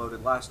Gunrunner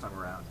loaded last time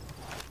around.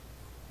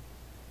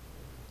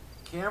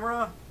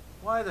 Camera?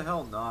 Why the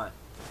hell not?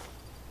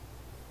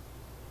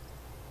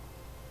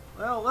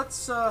 Well,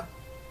 let's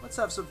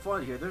have some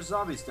fun here. There's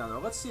zombies down there.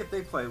 Let's see if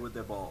they play with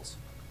their balls.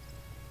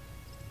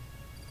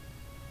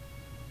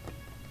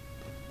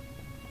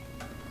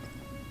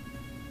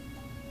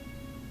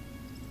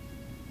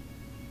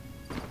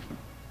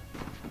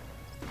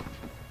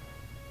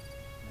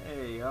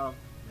 Hey,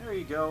 there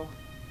you go.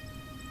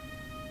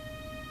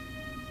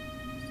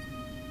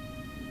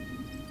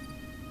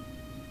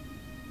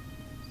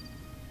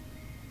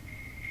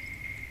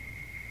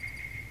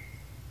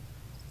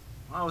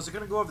 Oh, is it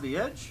gonna go over the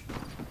edge?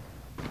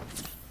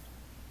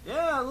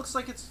 Yeah, it looks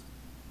like it's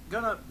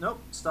gonna... Nope,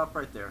 stop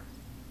right there.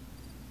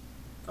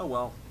 Oh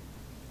well.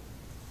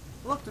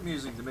 It looked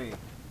amusing to me.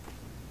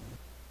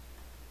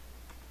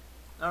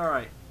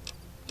 Alright,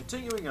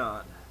 continuing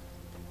on.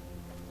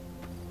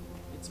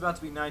 It's about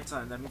to be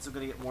nighttime, that means I'm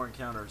gonna get more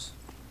encounters.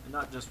 And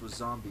not just with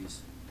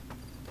zombies.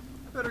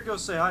 I better go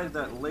say hi to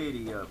that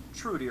lady,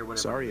 Trudy or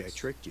whatever. Sorry I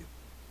tricked you.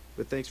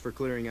 But thanks for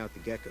clearing out the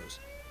geckos.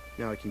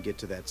 Now I can get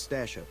to that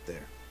stash up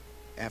there.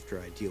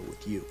 After I deal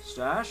with you.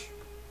 Stash?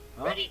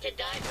 Huh? Ready to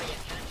die for your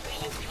country,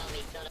 you call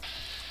me son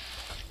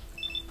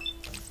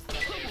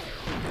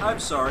of... I'm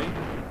sorry.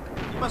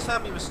 You must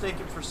have me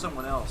mistaken for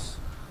someone else.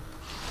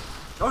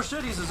 Oh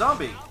shit, he's a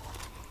zombie!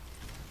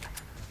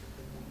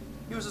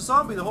 He was a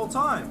zombie the whole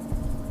time!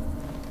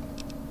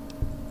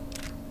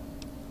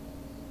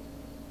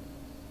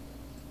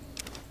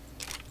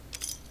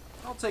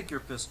 I'll take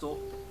your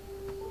pistol.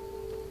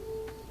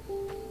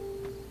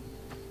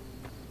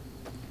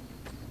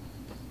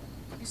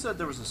 He said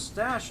there was a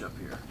stash up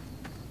here.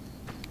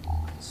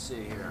 Let's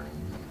see here.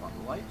 On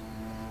the light?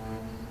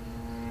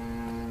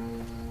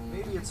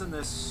 Maybe it's in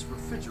this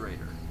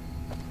refrigerator.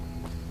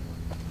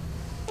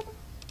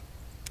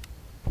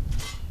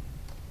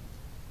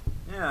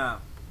 Yeah.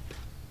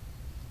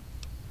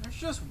 There's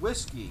just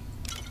whiskey.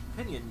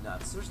 Pinion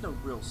nuts. There's no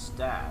real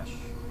stash.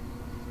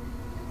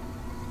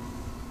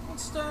 What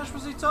stash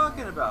was he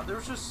talking about? There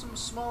was just some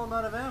small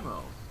amount of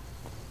ammo.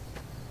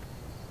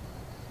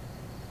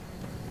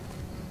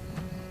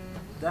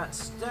 That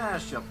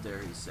stash up there,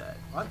 he said.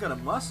 Well, I've got a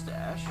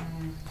mustache.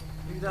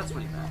 Maybe that's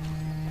what he meant. I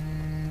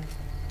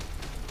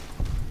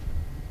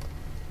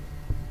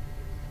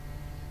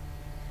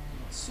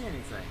don't see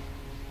anything.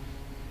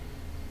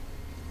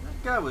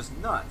 That guy was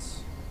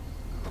nuts.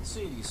 I don't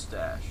see any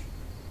stash.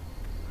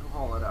 No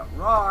hollowed out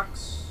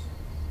rocks.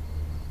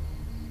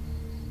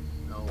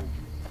 No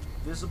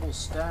visible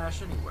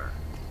stash anywhere.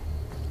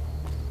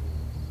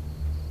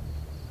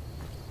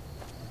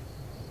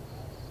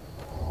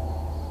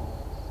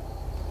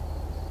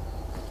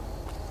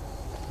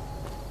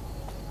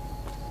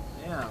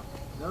 Yeah,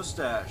 no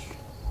stash.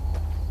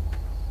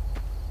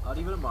 Not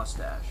even a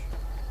mustache.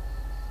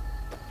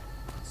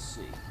 Let's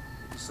see.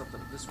 Maybe something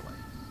this way.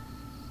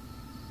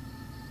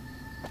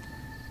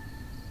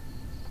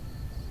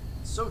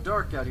 It's so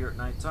dark out here at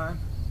nighttime.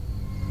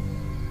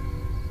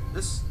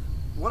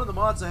 One of the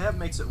mods I have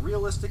makes it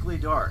realistically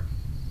dark.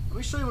 Let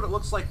me show you what it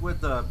looks like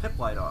with the pip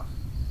light off.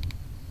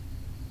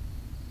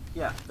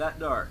 Yeah, that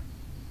dark.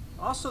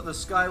 Also, the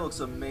sky looks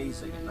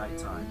amazing at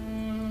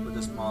nighttime with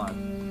this mod.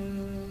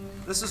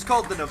 This is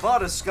called the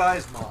Nevada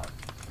Skies mod.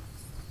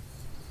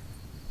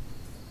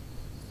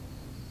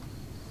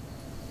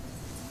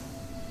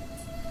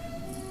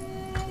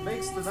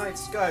 makes the night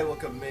sky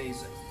look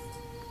amazing.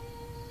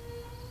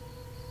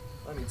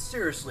 I mean,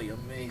 seriously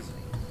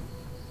amazing.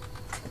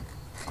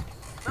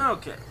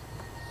 Okay.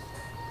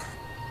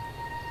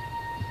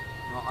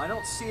 Well, I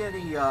don't see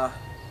any,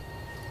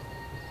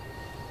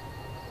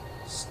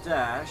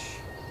 stash.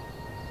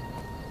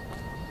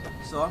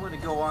 So I'm going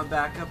to go on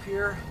back up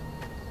here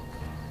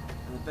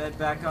and then bed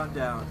back on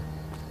down.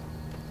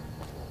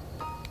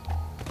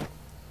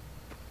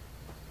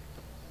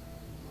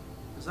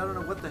 Because I don't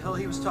know what the hell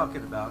he was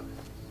talking about.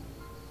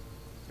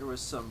 There was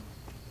some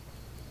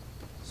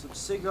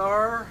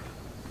cigar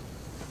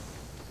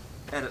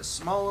and a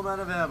small amount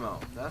of ammo.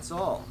 That's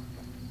all.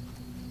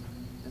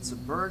 And some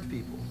burned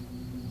people.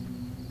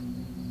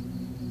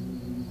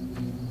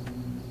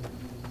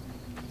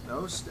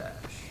 No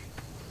stash.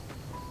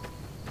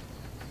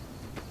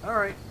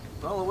 Alright,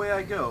 well, away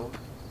I go.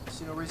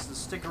 See no reason to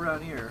stick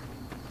around here.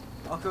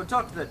 I'll go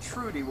talk to that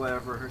Trudy,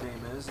 whatever her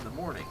name is, in the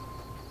morning.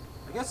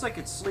 I guess I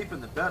could sleep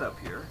in the bed up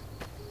here.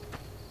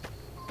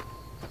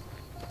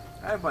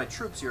 I have my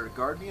troops here to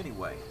guard me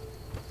anyway.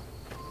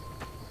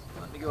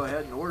 Let me go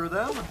ahead and order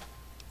them.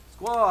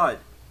 Squad!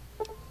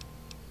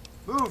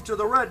 Move to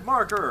the red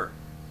marker!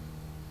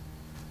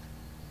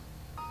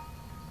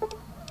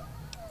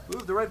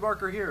 Move the red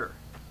marker here.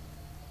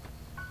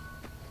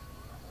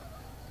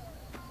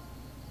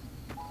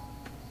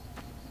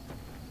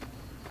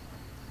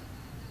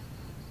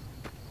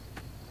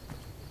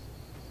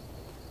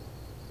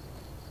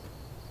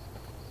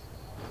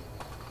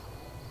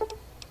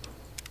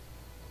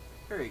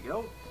 There you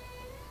go.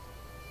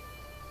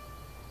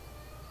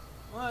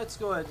 Let's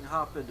go ahead and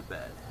hop into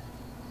bed.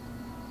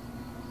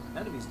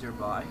 Enemies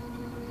nearby.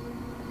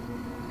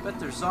 Bet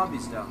there's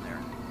zombies down there.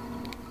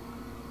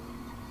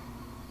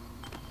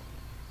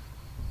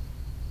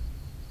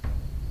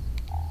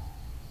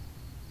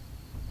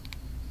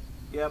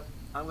 Yep,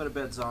 I'm gonna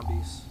bet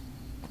zombies.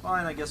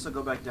 Fine, I guess I'll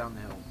go back down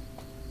the hill.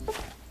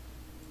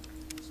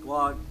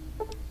 Squad,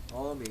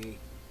 follow me.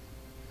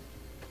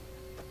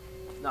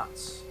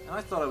 Nuts. And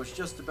I thought I was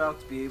just about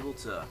to be able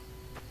to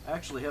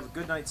actually have a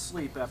good night's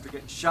sleep after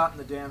getting shot in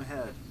the damn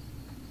head.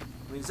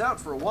 I mean, he's out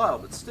for a while,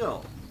 but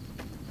still.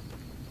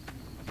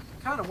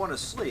 I kind of want to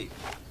sleep.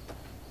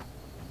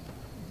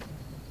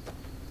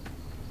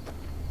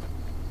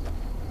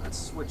 Let's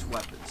switch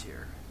weapons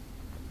here.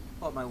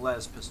 Pull out my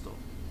las pistol.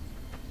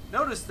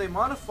 Notice they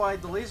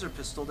modified the laser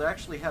pistol to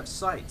actually have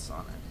sights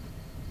on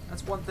it.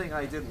 That's one thing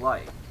I did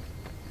like,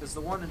 because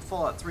the one in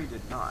Fallout 3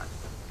 did not.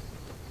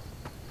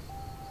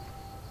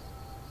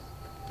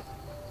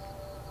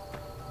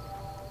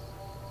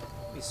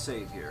 Let me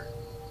save here.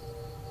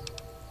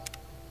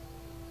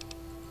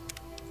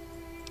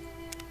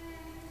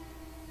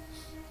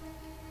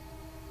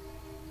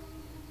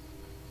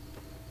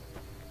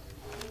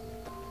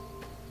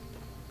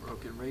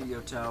 Broken radio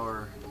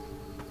tower.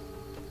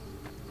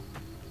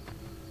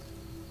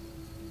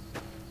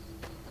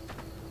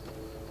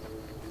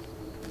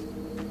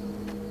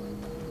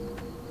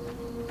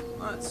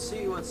 Let's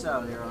see what's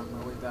out here on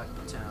my way back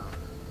to town.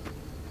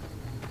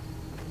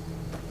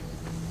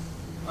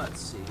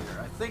 Let's see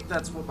here. I think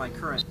that's what my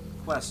current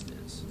quest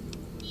is.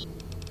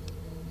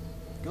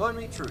 Go and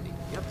meet Trudy.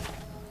 Yep.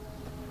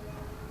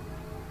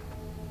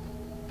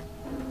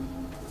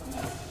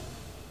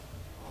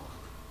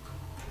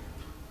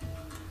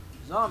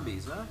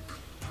 Zombies, huh?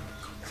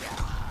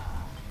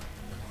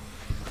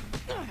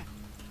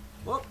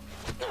 Whoop.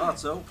 Thought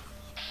so.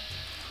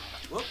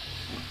 Whoop.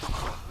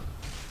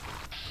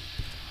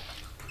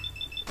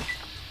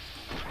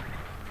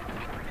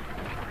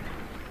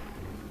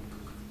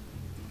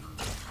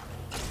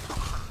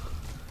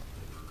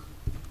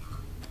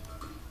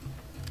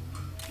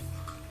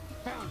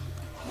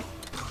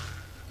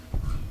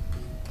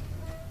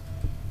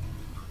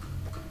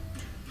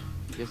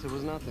 Guess it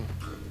was nothing.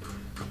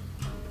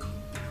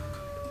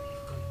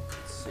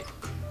 Let's see.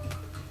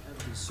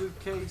 Empty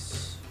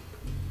suitcase.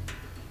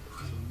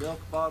 Some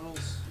milk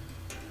bottles.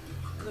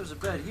 And there's a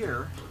bed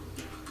here.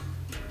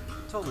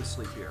 Totally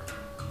sleep here.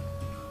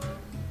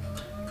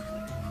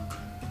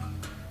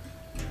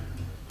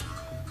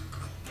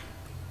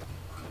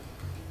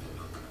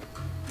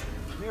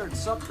 I'm hearing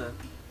something.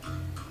 I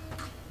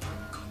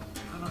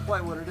don't know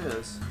quite what it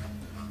is.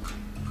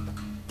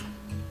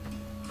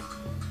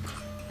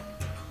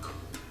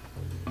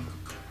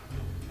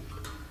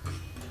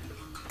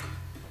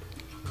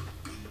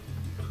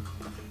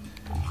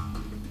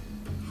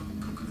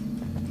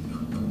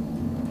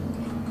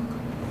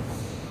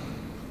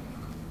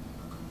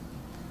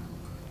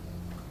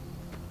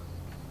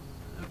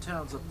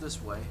 Town's up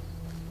this way.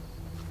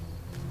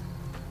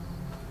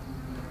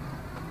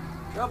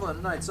 Traveling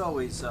at night's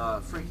always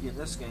freaky in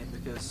this game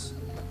because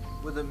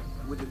with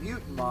the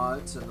mutant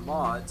mods and the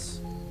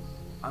mods,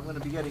 I'm going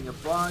to be getting a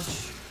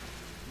bunch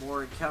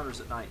more encounters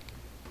at night.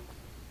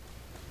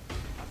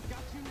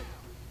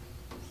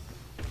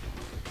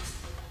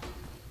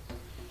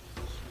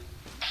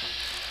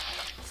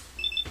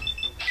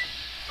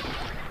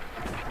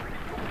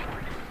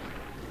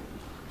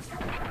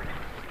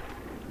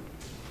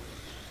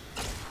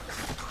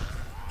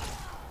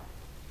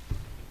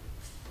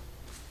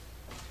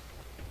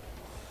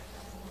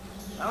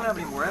 I don't have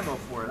any more ammo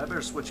for it. I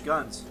better switch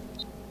guns.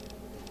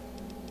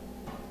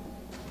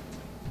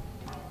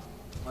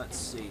 Let's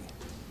see.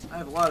 I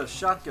have a lot of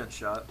shotgun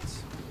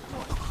shots.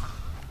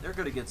 They're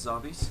good against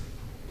zombies.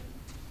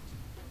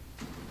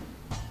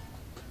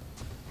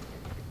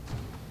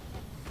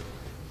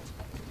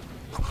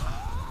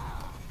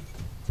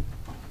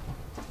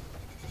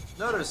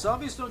 Notice,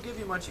 zombies don't give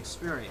you much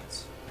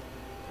experience.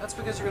 That's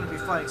because you're going to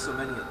be fighting so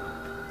many of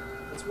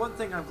them. That's one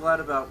thing I'm glad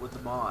about with the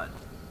mod,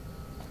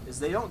 is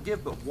they don't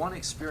give but one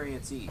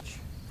experience each.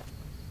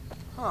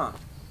 Huh.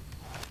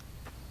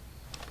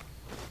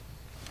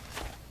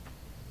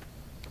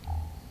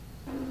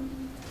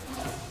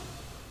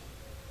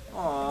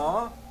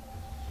 Aww.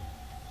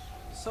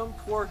 Some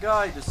poor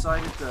guy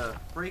decided to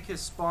break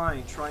his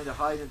spine trying to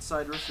hide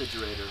inside a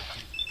refrigerator.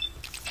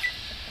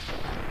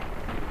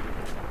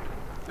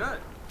 Good.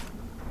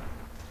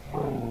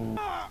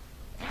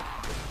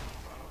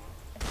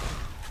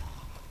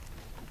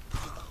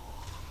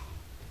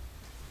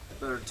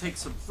 Better take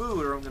some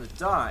food or I'm gonna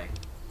die.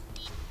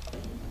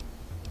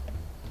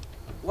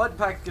 Blood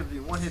pack gives me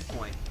 1 hit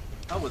point.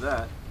 How with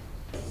that?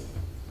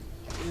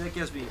 Maybe that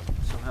gives me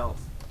some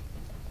health.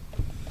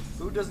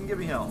 Food doesn't give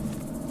me health.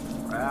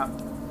 Crap.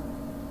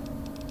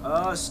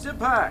 Stim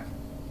pack!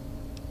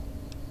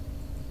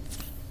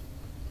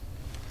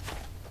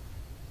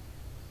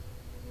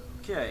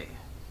 Okay.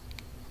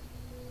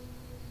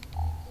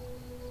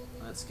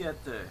 Let's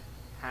get the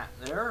hat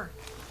there.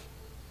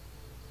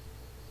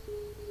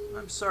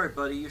 I'm sorry,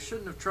 buddy. You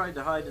shouldn't have tried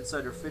to hide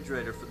inside a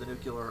refrigerator for the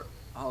nuclear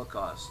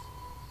holocaust.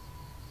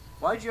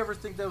 Why'd you ever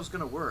think that was going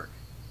to work?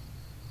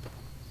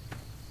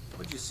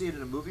 Would you see it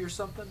in a movie or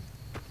something?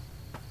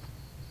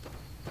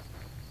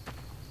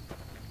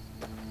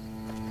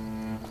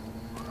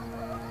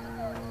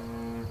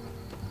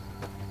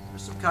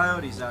 There's some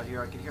coyotes out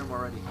here. I can hear them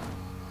already.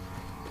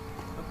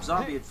 Oh,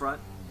 zombie in front.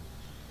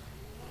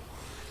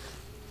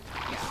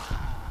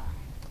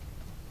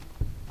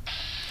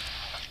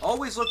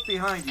 Always look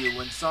behind you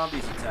when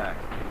zombies attack.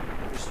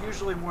 There's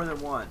usually more than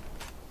one.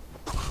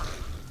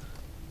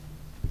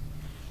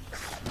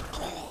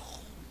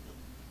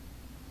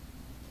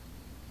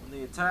 When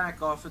they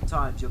attack,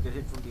 oftentimes you'll get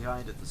hit from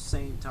behind at the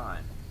same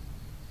time.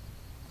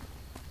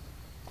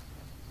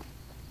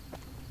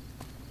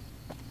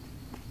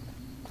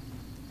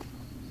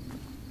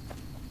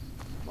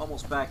 I'm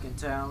almost back in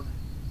town.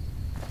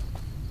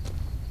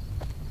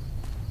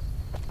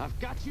 I've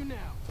got you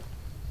now.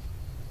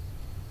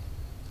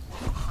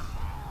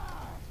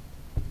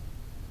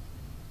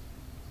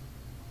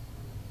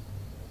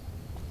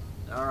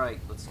 Alright,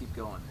 let's keep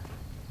going.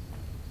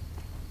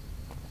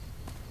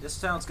 This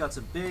town's got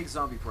some big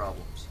zombie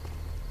problems.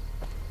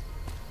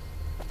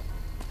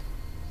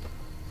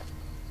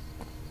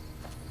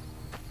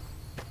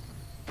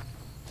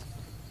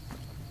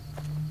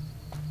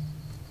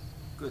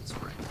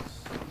 Goodsprings.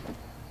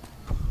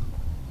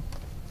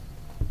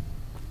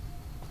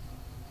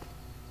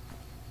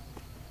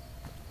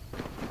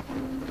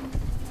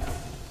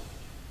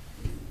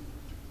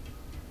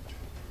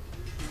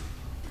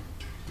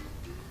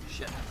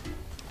 Shit.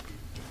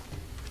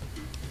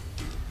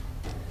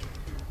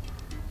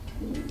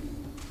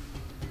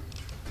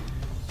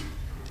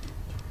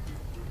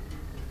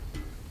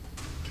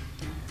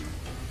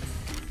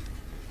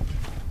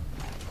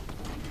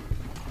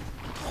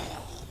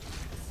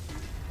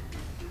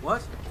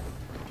 What?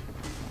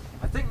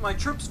 I think my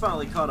troops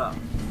finally caught up.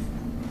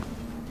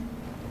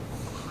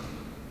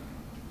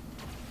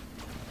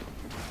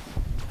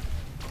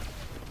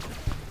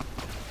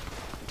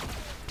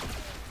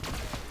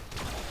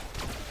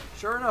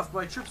 Sure enough,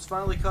 my troops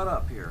finally caught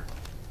up here.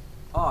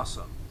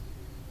 Awesome.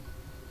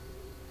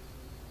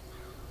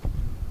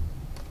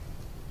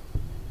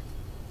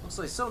 Looks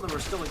like some of them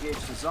are still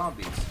engaged in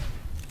zombies.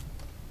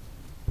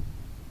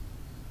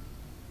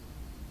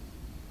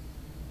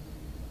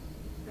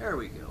 There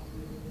we go.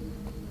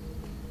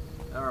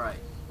 Alright,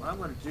 what I'm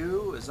going to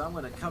do is I'm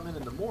going to come in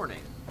the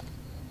morning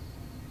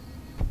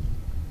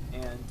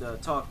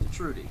and talk to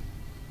Trudy,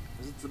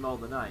 because it's the middle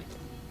of the night.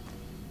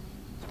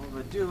 So what I'm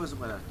going to do is I'm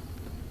going to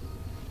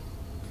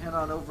head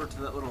on over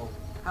to that little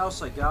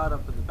house I got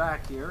up in the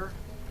back here,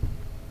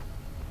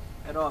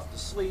 head off to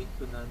sleep,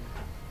 and then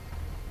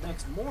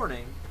next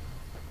morning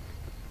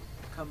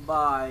come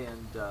by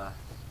and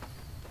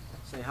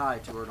say hi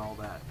to her and all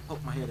that.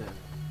 Poke my head in,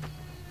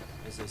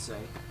 as they say.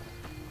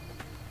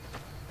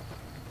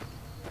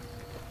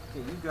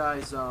 Okay, you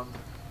guys,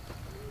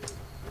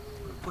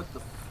 put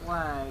the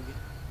flag.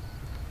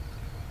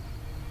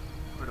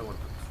 Where do I want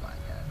to put the flag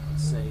at?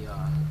 Let's say,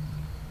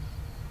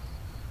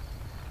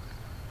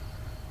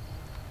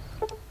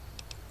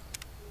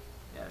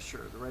 yeah,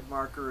 sure. The red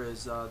marker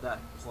is that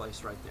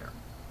place right there.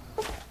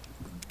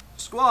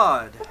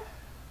 Squad,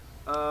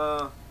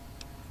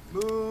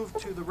 move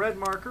to the red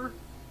marker,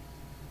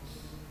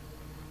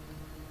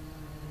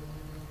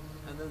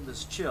 and then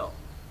this chill.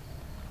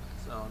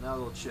 So now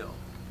they'll chill.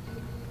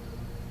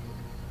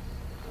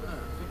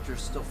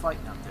 Victor's still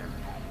fighting out there.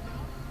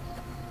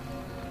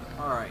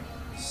 Alright,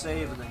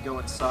 save and then go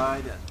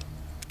inside and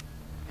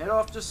head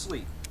off to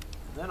sleep.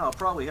 Then I'll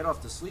probably head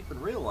off to sleep in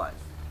real life.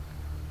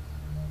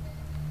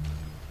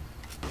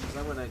 Because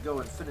I'm going to go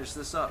and finish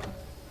this up.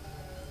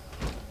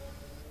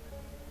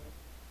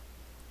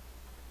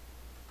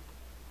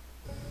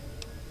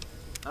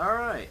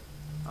 Alright.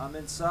 I'm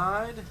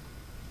inside.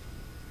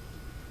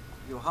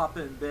 You'll hop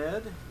in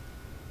bed.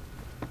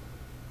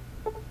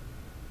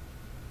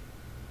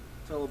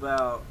 Till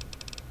about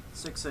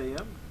 6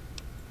 a.m.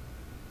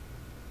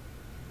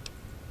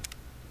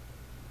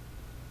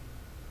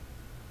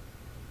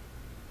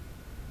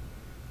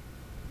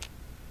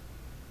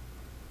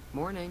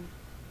 Morning.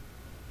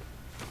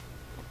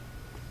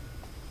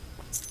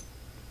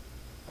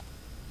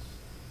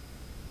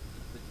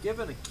 Been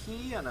given a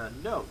key and a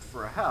note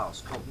for a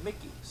house called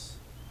Mickey's.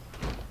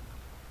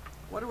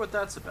 Wonder what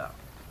that's about.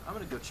 I'm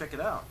gonna go check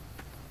it out.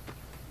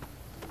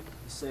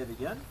 You save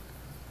again?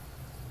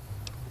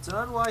 It's an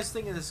unwise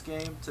thing in this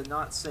game to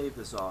not save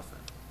this often.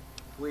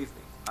 Believe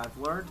me, I've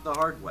learned the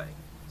hard way.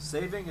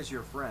 Saving is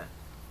your friend.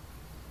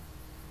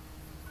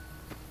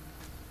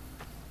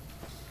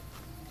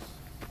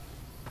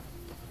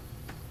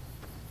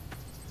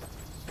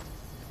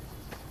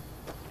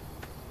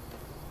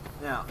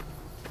 Now,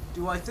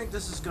 do I think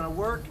this is going to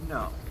work?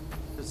 No.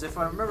 Because if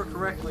I remember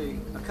correctly,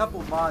 a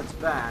couple mods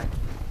back,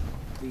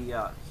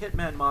 the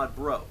Hitman mod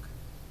broke.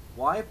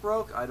 Why it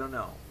broke, I don't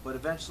know. But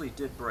eventually it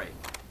did break.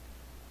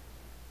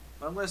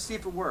 But I'm going to see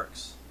if it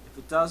works. If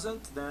it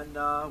doesn't, then,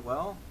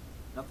 well,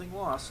 nothing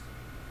lost.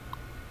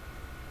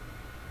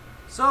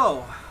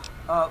 So,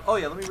 oh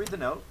yeah, let me read the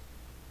note.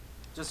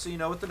 Just so you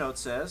know what the note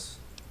says.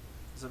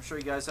 Because I'm sure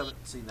you guys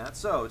haven't seen that.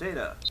 So,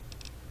 data.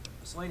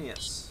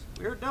 Miscellaneous.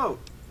 Weird note.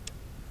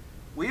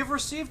 We have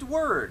received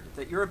word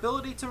that your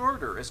ability to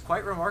murder is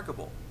quite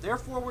remarkable.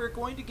 Therefore, we're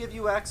going to give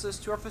you access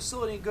to our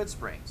facility in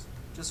Goodsprings.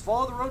 Just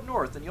follow the road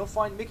north and you'll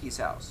find Mickey's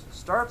house.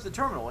 Start up the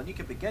terminal and you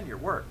can begin your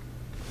work.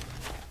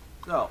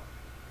 So,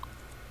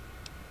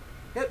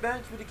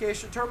 Hitman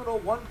Communication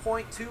Terminal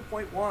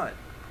 1.2.1.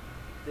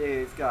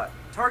 They've got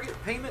target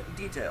payment and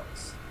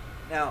details.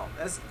 Now,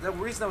 the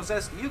reason I was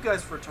asking you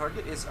guys for a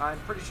target is I'm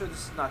pretty sure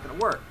this is not going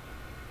to work.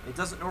 It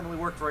doesn't normally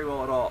work very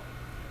well at all.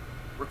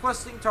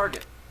 Requesting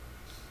target.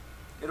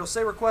 It'll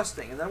say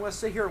requesting, and then I'm going to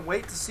sit here and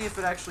wait to see if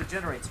it actually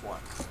generates one.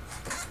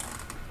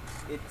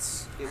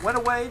 It went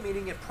away,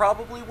 meaning it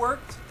probably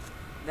worked.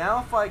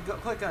 Now if I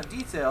click on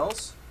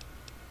details,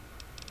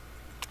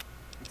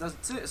 it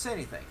doesn't say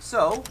anything.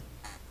 So,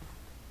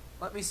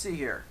 let me see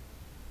here.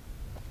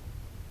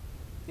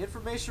 The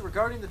information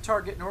regarding the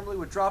target normally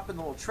would drop in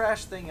the little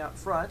trash thing out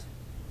front.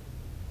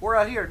 Or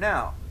out here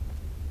now.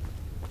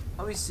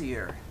 Let me see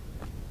here.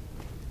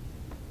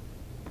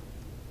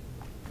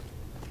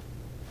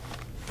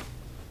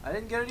 I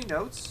didn't get any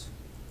notes.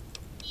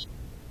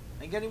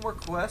 I didn't get any more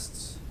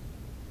quests.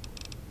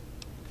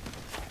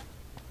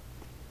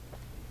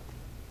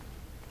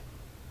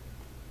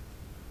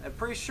 I'm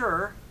pretty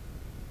sure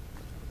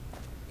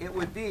it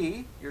would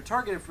be, your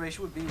target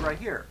information would be right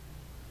here.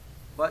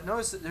 But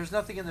notice that there's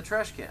nothing in the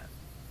trash can.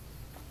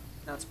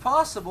 Now it's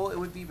possible it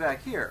would be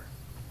back here.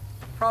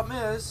 Problem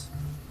is,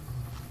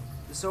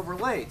 it's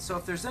overlaid. So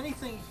if there's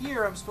anything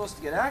here I'm supposed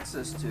to get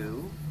access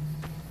to,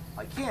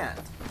 I can't.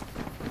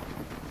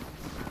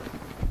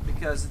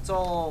 Because it's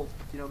all,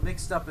 you know,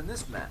 mixed up in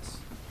this mess.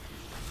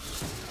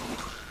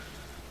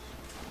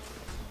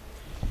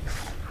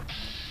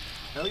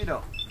 No, you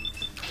don't.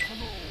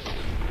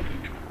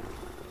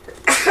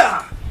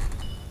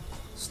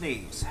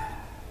 Sneeze.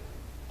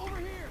 Over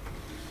here.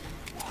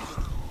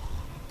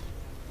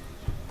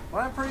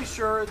 Well, I'm pretty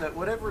sure that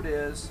whatever it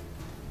is,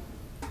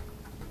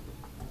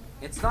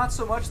 it's not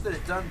so much that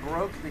it done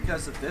broke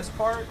because of this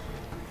part,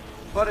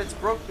 but it's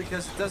broke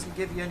because it doesn't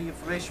give you any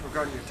information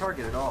regarding your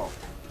target at all.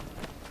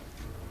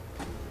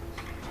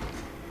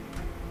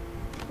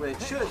 It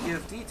should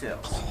give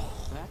details.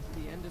 That's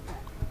the end of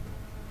that.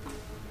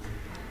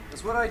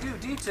 That's what I do.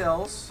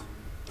 Details.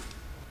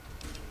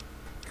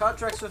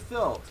 Contracts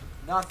fulfilled.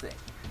 Nothing.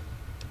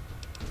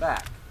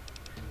 Back.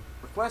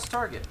 Request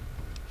target.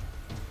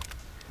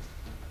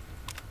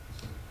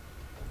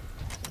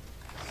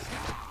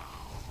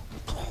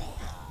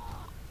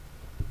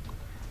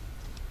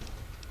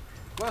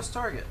 Request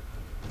target.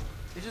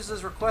 It just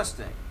says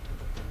requesting.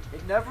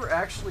 It never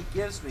actually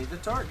gives me the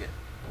target.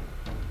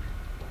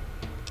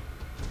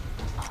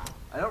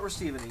 I don't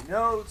receive any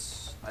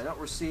notes. I don't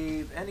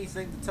receive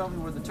anything to tell me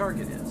where the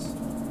target is.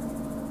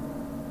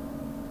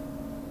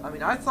 I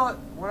mean, I thought,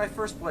 when I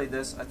first played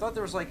this, I thought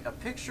there was like a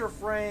picture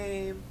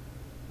frame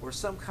or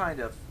some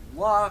kind of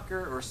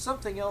locker or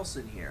something else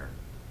in here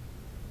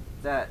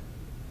that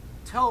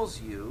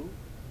tells you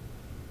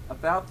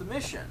about the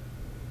mission.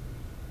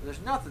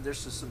 There's nothing.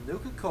 There's just some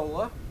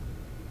Nuka-Cola.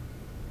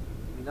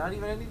 I mean, not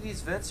even any of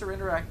these vents are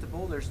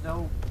interactable. There's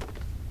no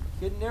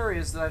hidden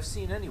areas that I've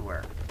seen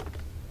anywhere.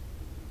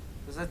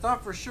 Because I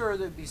thought for sure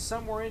there'd be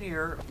somewhere in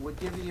here would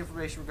give you the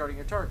information regarding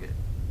your target.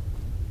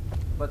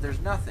 But there's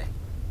nothing.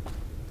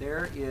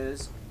 There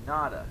is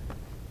nada.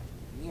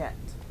 Yet.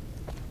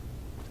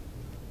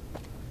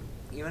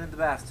 Even in the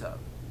bathtub.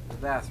 The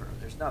bathroom.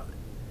 There's nothing.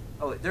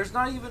 Oh, there's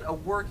not even a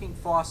working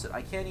faucet.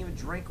 I can't even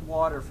drink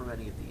water from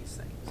any of these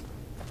things.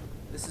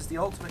 This is the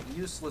ultimate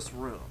useless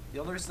room. The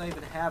only reason I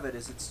even have it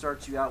is it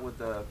starts you out with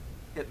the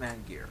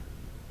Hitman gear.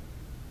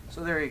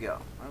 So there you go.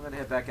 I'm going to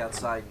head back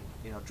outside and,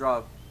 you know,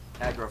 draw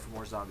aggro for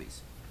more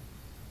zombies.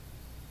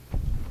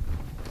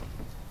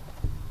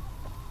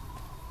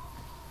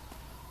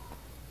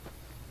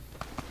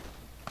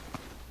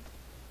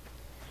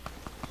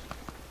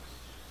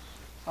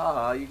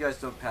 Ah, you guys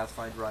don't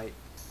pathfind right.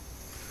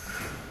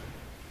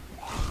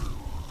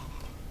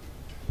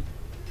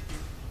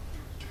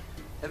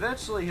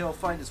 Eventually he'll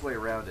find his way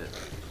around it.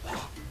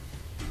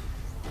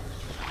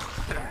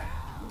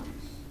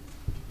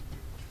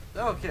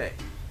 Okay.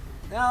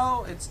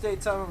 Now it's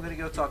daytime. I'm going to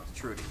go talk to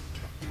Trudy.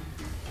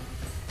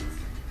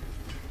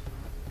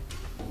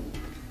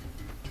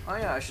 Oh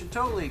yeah, I should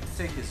totally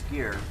take his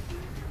gear.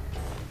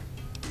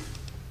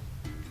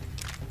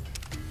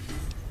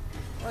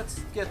 Let's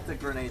get the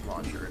grenade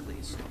launcher at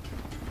least.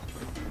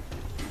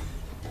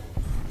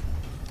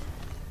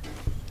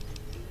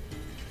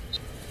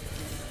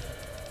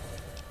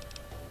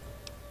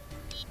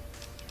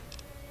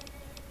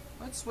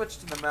 Let's switch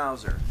to the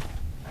Mauser.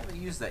 I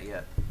haven't used that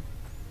yet.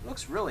 It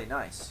looks really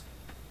nice.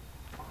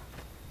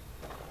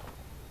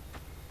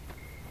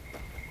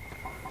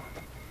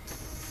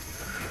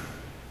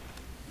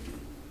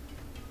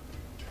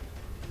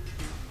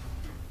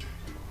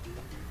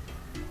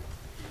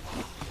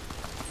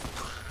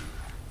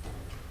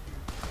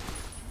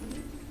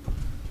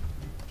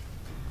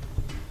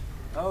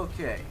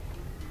 Okay.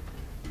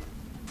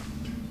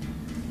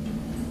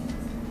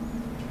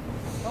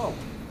 Oh,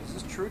 is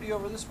this Trudy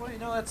over this way?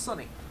 No, that's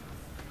Sunny.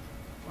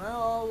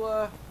 Well,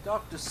 I'll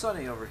talk to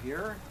Sunny over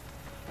here.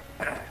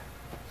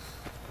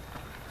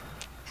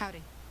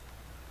 Howdy.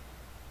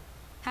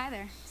 Hi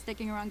there.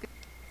 Sticking around.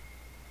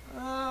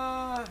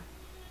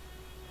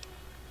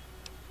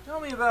 Tell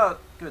me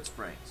about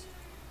Goodsprings.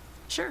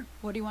 Sure.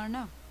 What do you want to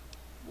know?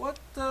 What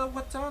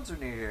towns are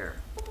near here?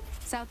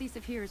 Southeast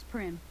of here is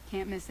Prim.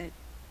 Can't miss it.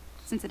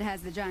 Since it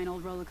has the giant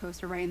old roller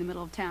coaster right in the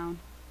middle of town.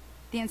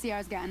 The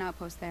NCR's got an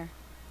outpost there.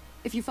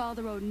 If you follow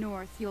the road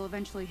north, you'll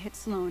eventually hit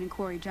Sloan and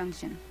Quarry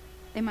Junction.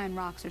 They mine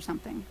rocks or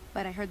something,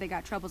 but I heard they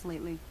got troubles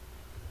lately.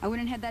 I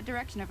wouldn't head that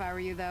direction if I were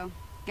you, though.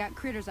 Got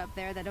critters up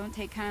there that don't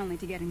take kindly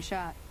to getting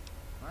shot.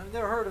 I've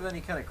never heard of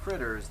any kind of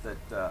critters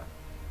that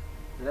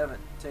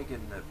haven't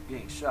taken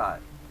being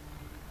shot.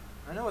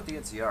 I know what the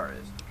NCR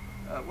is.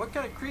 What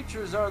kind of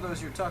creatures are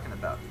those you're talking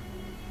about?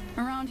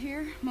 Around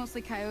here,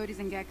 mostly coyotes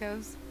and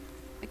geckos.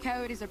 The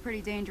coyotes are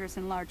pretty dangerous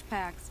in large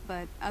packs,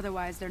 but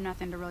otherwise they're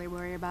nothing to really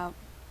worry about.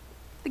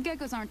 The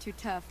geckos aren't too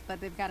tough,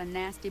 but they've got a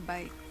nasty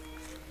bite.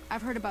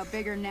 I've heard about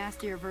bigger,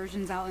 nastier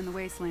versions out in the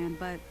wasteland,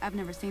 but I've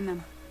never seen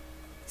them.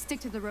 Stick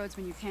to the roads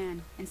when you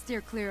can, and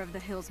steer clear of the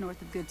hills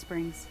north of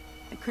Goodsprings.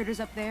 The critters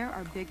up there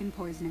are big and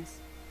poisonous.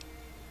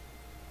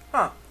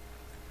 Huh.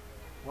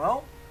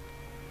 Well,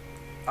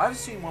 I've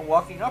seen one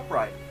walking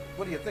upright.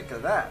 What do you think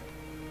of that?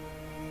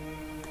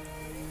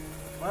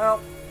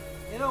 Well,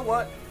 you know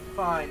what?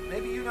 Fine.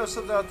 Maybe you know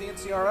something about the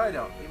NCR I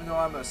don't, even though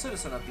I'm a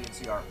citizen of the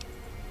NCR.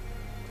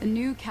 The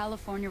new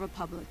California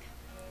Republic.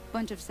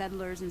 Bunch of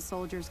settlers and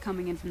soldiers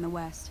coming in from the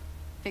west,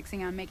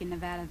 fixing on making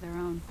Nevada their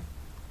own.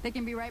 They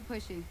can be right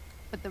pushy,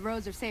 but the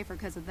roads are safer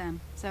because of them,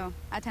 so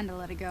I tend to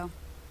let it go.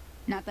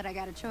 Not that I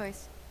got a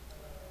choice.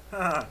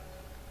 Yeah,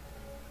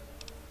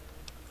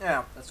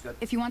 that's good.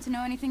 If you want to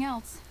know anything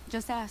else,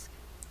 just ask.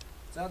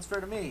 Sounds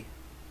fair to me.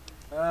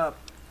 I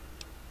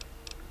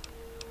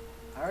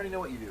already know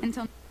what you do.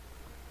 Until...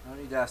 I don't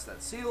need to ask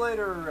that. See you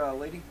later,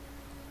 lady.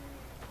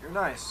 You're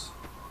nice.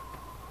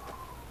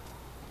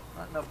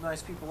 Not enough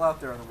nice people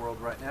out there in the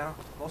world right now.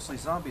 Mostly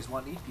zombies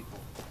want to eat people.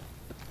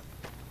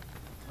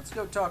 Let's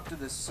go talk to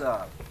this,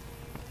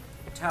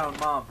 town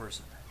mom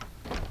person.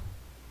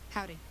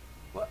 Howdy.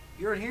 What?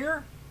 You're in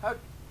here? How...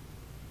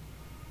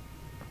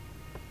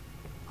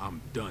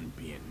 I'm done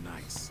being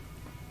nice.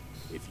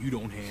 If you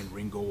don't hand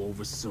Ringo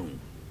over soon,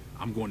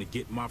 I'm going to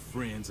get my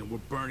friends and we're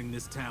burning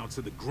this town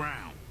to the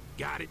ground.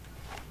 Got it?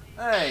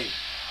 Hey,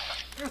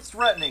 you're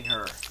threatening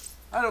her.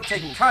 I don't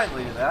take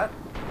kindly to that.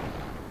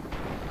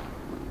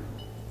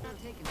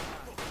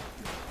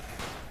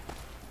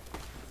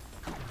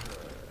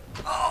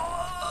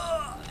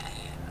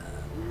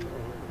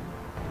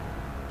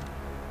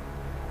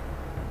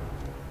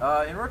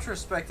 In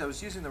retrospect, I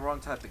was using the wrong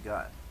type of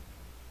gun.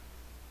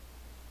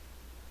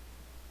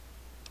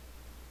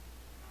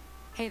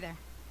 Hey there.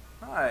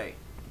 Hi.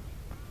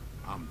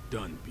 I'm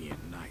done being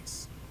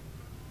nice.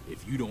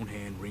 If you don't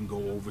hand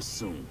Ringo over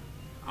soon,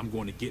 I'm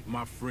going to get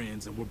my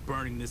friends and we're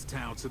burning this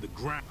town to the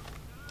ground.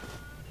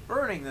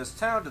 Burning this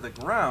town to the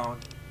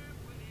ground?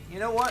 You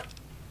know what?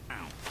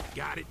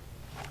 Got it?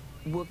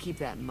 We'll keep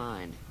that in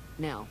mind.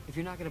 Now, if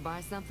you're not gonna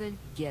buy something,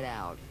 get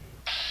out.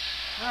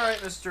 Alright,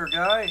 Mr.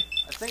 Guy.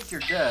 I think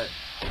you're dead.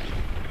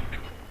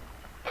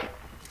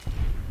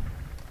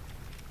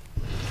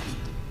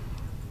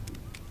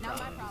 Not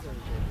my problem.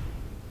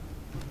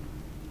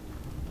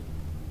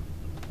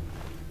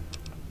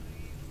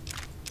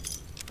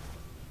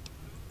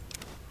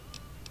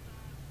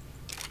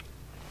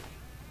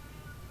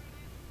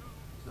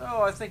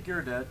 So, I think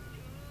you're dead.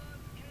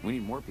 We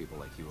need more people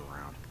like you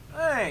around.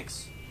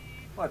 Thanks!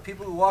 What,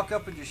 people who walk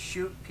up and just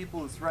shoot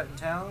people who threaten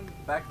town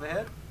back of the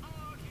head?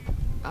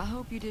 I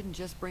hope you didn't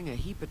just bring a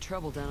heap of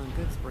trouble down on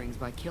Goodsprings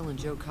by killing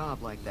Joe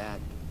Cobb like that.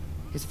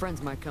 His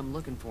friends might come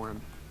looking for him,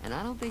 and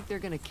I don't think they're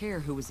gonna care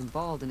who was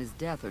involved in his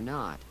death or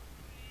not.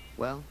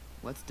 Well,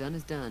 what's done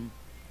is done.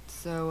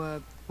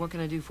 So, what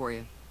can I do for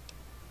you?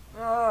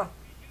 So,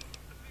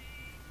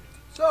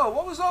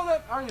 what was all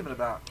that argument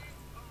about?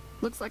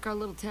 Looks like our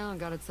little town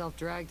got itself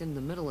dragged into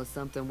the middle of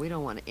something we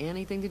don't want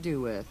anything to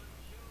do with.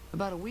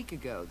 About a week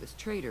ago, this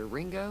traitor,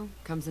 Ringo,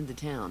 comes into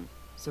town.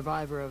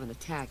 Survivor of an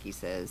attack, he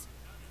says.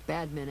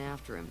 Bad men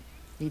after him.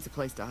 Needs a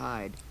place to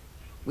hide.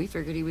 We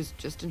figured he was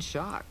just in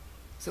shock,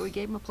 so we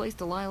gave him a place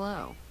to lie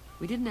low.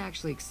 We didn't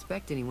actually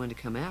expect anyone to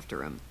come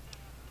after him.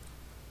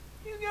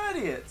 You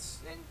idiots.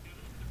 And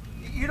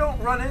you don't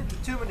run into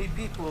too many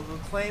people who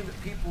claim that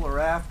people are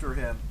after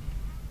him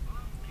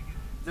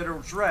that are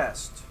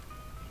dressed,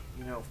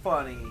 you know,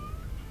 funny.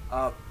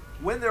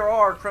 When there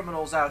are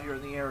criminals out here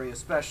in the area,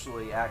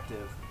 especially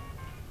active,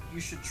 you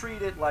should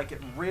treat it like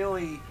it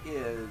really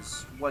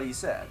is what he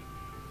said.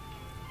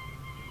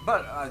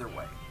 But either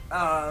way,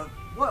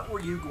 what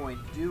were you going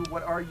to do?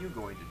 What are you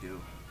going to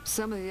do?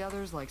 Some of the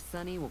others, like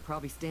Sonny, will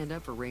probably stand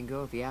up for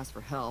Ringo if he asks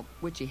for help,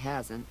 which he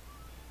hasn't.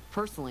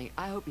 Personally,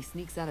 I hope he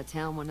sneaks out of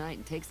town one night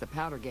and takes the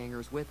powder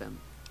gangers with him.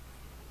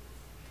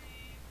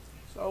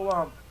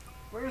 So,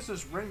 where's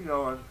this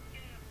Ringo? And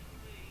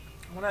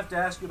I'm gonna have to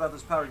ask you about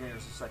this powder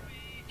gangers in a second.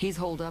 He's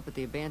holed up at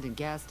the abandoned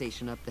gas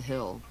station up the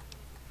hill.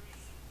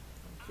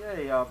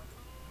 Okay,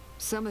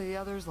 Some of the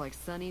others, like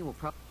Sonny, will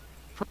probably...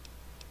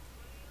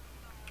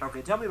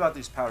 Okay, tell me about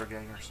these powder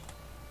gangers.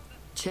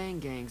 Chain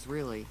gangs,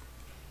 really.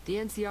 The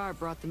NCR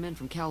brought them in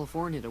from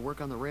California to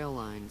work on the rail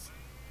lines.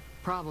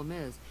 Problem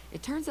is,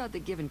 it turns out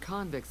that giving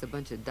convicts a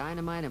bunch of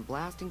dynamite and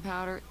blasting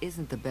powder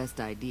isn't the best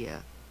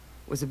idea.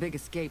 Was a big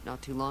escape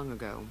not too long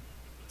ago.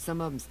 Some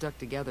of them stuck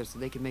together so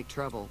they could make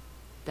trouble.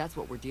 That's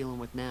what we're dealing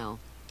with now.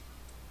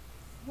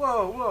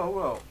 Whoa, whoa,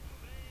 whoa.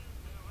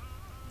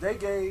 They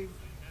gave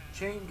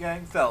chain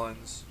gang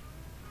felons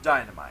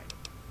dynamite.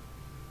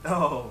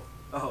 Oh,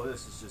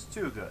 this is just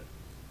too good.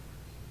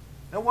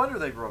 No wonder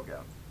they broke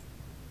out.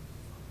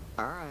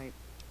 Alright.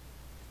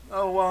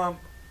 Oh,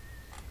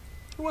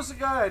 who was the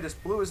guy I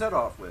just blew his head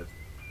off with?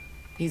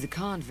 He's a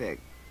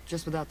convict,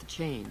 just without the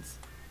chains.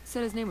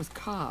 Said his name was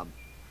Cobb.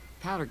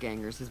 Powder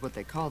gangers is what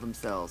they call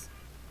themselves.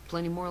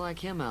 Plenty more like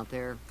him out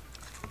there.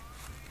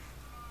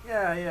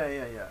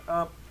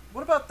 Yeah.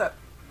 What about that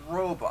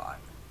robot?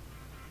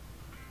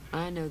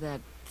 I know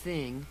that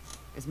thing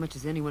as much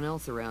as anyone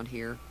else around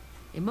here.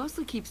 It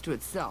mostly keeps to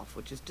itself,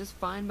 which is just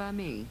fine by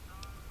me.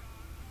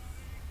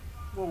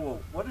 Whoa,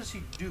 what does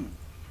he do?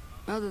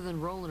 Other than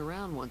rolling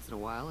around once in a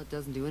while, it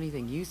doesn't do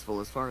anything useful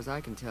as far as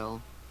I can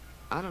tell.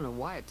 I don't know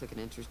why it took an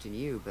interest in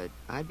you, but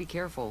I'd be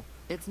careful.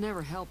 It's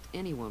never helped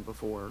anyone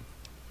before.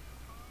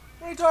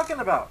 What are you talking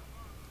about?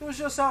 He was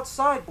just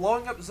outside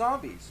blowing up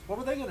zombies. What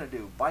were they gonna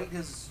do? Bite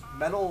his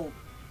metal,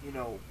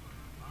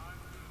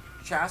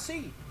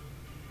 chassis?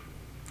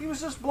 He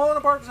was just blowing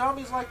apart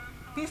zombies like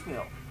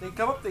piecemeal. They'd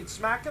come up, they'd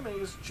smack him, and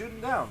he'd just shoot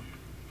them down.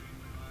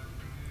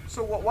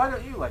 So why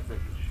don't you like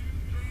Victor?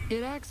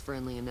 It acts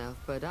friendly enough,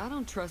 but I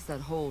don't trust that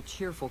whole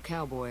cheerful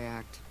cowboy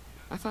act.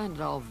 I find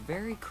it all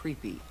very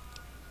creepy.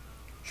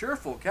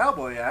 Cheerful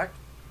cowboy act?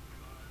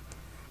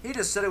 He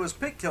just said it was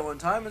pig killing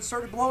time and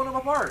started blowing them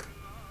apart.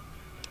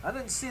 I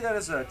didn't see that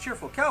as a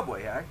cheerful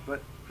cowboy act,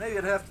 but maybe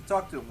I'd have to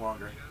talk to him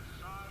longer.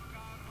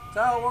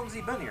 So how long's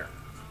he been here?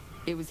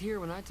 It was here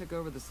when I took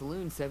over the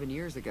saloon 7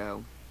 years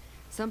ago.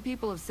 Some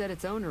people have said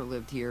its owner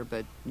lived here,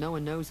 but no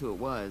one knows who it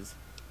was.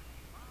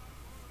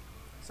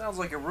 Sounds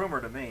like a rumor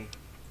to me.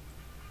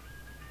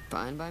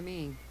 Fine by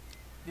me.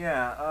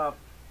 Yeah,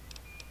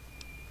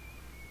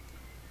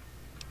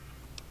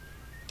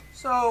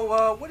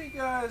 So, what do you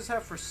guys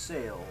have for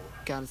sale?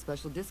 Got a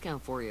special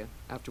discount for you,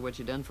 after what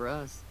you done for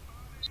us.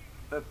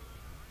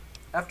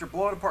 After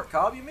blowing apart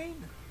Cobb, you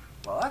mean?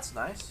 Well, that's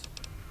nice.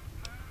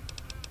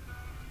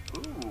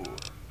 Ooh.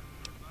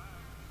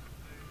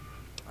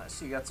 I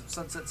see you got some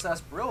Sunset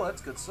Sarsaparilla.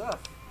 That's good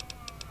stuff.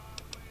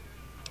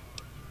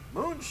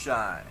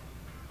 Moonshine.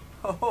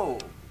 Ho-ho.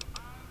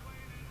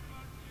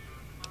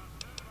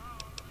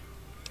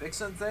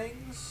 Fixing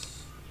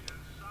things.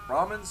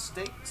 Ramen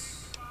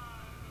steaks.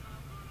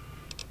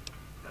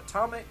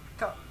 Atomic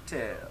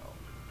cocktail.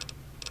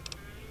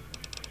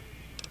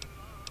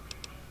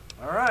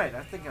 Alright,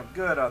 I think I'm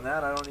good on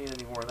that. I don't need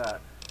any more of that.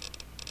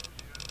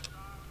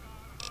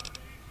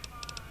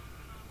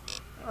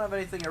 I don't have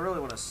anything I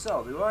really want to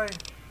sell, do I?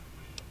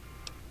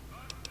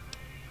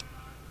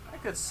 I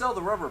could sell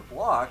the rubber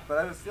block, but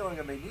I have a feeling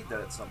I may need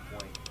that at some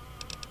point.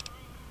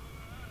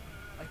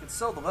 I could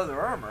sell the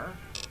leather armor,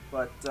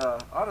 but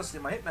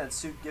honestly, my Hitman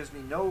suit gives me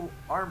no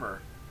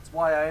armor. That's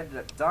why I ended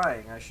up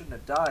dying. I shouldn't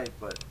have died,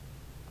 but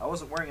I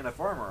wasn't wearing enough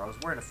armor. I was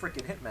wearing a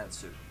freaking Hitman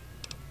suit.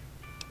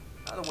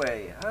 By the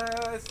way,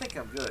 I think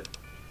I'm good.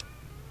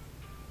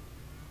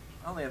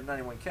 I only have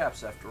 91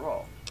 caps after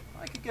all.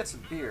 I could get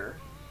some beer.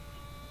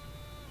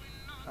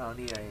 I don't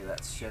need any of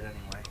that shit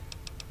anyway.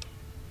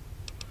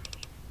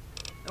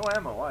 No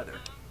ammo either.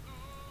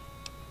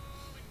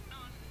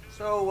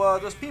 So,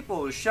 those people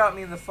who shot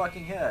me in the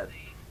fucking head.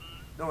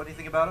 Know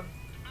anything about them?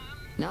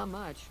 Not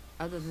much,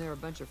 other than they're a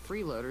bunch of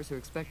freeloaders who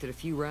expected a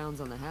few rounds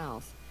on the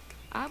house.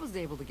 I was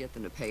able to get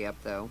them to pay up,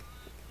 though.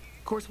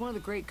 Of course, one of the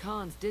great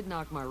cons did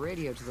knock my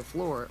radio to the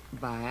floor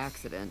by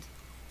accident,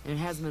 and it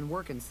hasn't been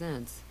working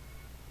since.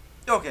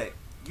 Okay,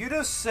 you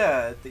just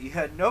said that you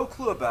had no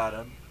clue about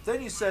him,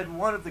 then you said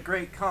one of the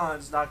great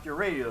cons knocked your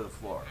radio to the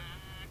floor.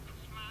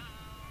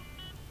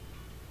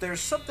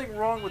 There's something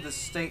wrong with this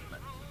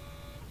statement.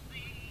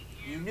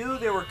 You knew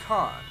there were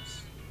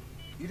cons.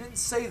 You didn't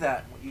say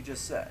that in what you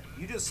just said.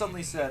 You just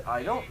suddenly said,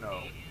 I don't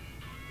know,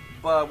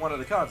 but one of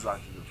the cons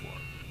knocked you to the floor.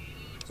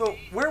 So,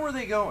 where were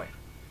they going?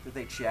 Did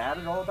they chat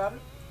at all about it?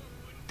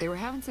 They were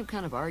having some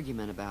kind of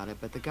argument about it,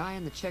 but the guy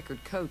in the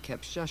checkered coat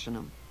kept shushing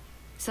them.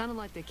 Sounded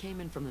like they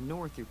came in from the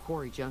north through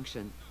Quarry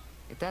Junction.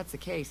 If that's the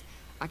case,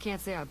 I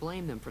can't say I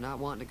blame them for not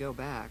wanting to go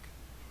back.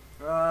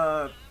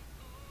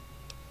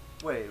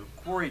 Wait,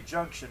 Quarry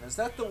Junction, is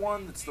that the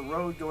one that's the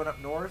road going up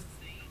north?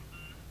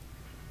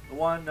 The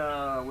one,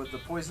 with the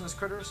poisonous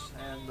critters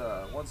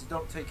and, ones that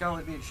don't take out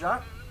like being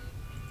shot?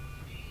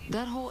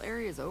 That whole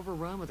area is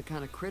overrun with the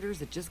kind of critters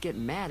that just get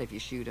mad if you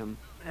shoot them.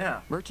 Yeah.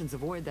 Merchants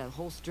avoid that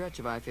whole stretch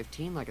of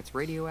I-15 like it's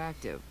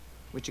radioactive,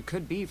 which it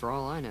could be for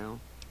all I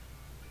know.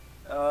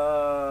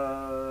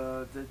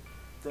 Did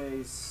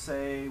they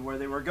say where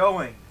they were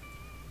going?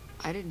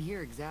 I didn't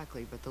hear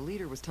exactly, but the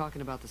leader was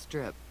talking about the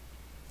strip.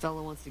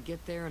 Fellow wants to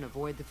get there and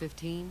avoid the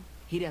 15,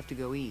 he'd have to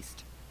go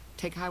east.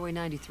 Take Highway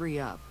 93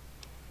 up.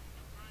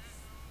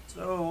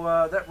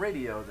 So, that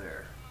radio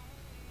there.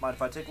 Mind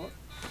if I take a look?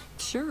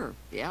 Sure.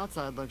 The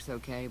outside looks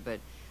okay, but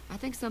I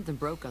think something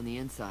broke on the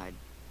inside.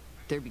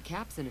 There'd be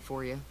caps in it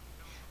for you.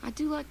 I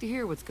do like to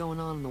hear what's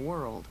going on in the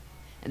world.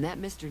 And that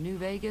Mr. New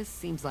Vegas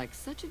seems like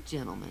such a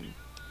gentleman.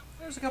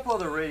 There's a couple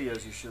other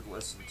radios you should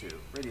listen to.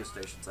 Radio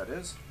stations, that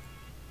is.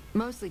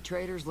 Mostly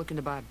traders looking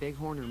to buy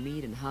bighorn or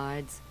meat and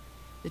hides.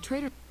 The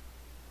trader...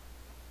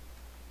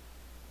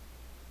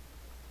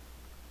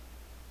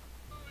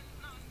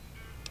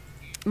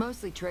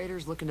 Mostly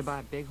traders looking to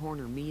buy bighorn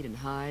or meat and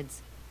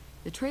hides.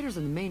 The traders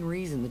are the main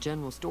reason the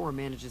general store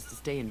manages to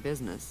stay in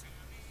business.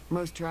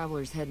 Most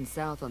travelers heading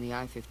south on the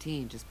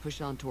I-15 just push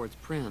on towards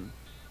Prim,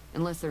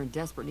 unless they're in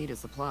desperate need of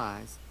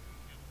supplies.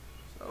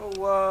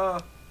 So,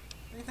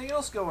 anything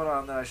else going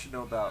on that I should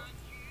know about?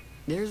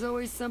 There's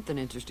always something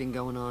interesting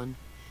going on,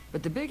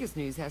 but the biggest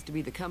news has to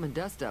be the come and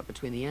dust up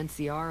between the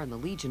NCR and the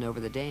Legion over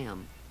the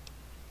dam.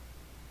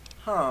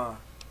 Huh.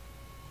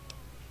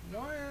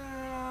 Well,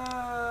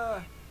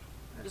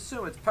 I'd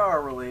assume it's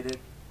power related.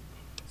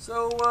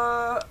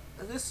 So,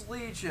 this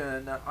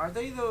Legion, are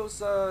they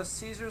those,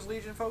 Caesar's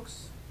Legion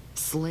folks?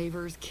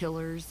 Slavers,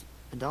 killers,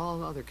 and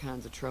all other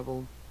kinds of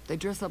trouble. They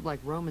dress up like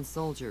Roman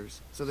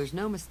soldiers, so there's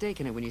no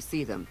mistaking it when you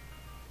see them.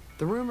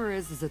 The rumor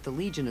is that the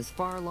Legion is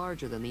far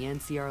larger than the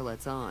NCR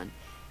lets on,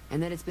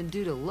 and that it's been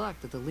due to luck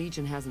that the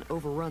Legion hasn't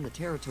overrun the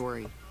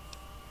territory.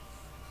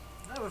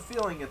 I have a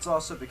feeling it's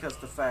also because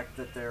of the fact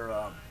that they're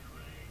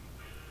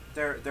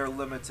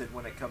limited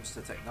when it comes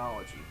to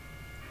technology.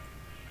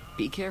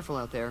 Be careful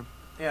out there.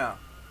 Yeah,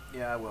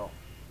 I will.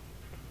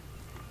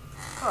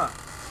 Huh,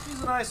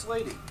 she's a nice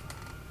lady.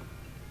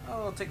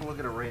 I'll take a look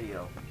at her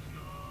radio.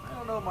 I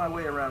don't know my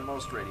way around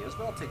most radios,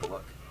 but I'll take a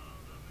look.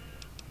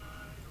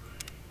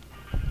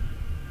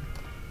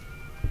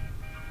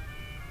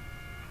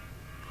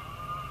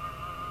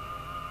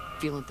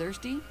 Feeling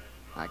thirsty?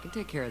 I can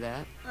take care of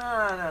that. No,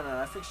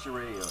 I fixed your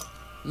radio.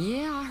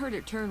 Yeah, I heard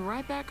it turn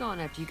right back on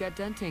after you got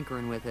done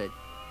tinkering with it.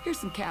 Here's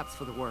some caps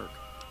for the work.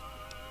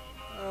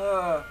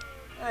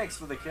 Thanks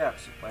for the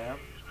caps, ma'am.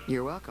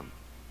 You're welcome.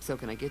 So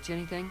can I get you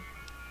anything?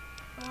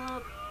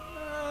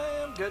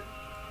 I'm good.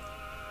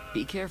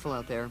 Be careful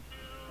out there.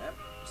 Yep.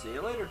 See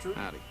you later, Trudy.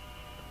 Howdy.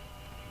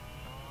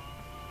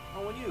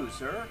 Oh, and you,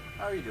 sir.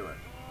 How are you doing?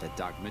 That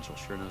Doc Mitchell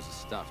sure knows his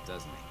stuff,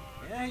 doesn't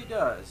he? Yeah, he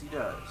does.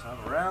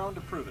 I'm around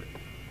to prove it.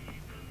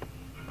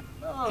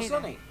 Oh, Hey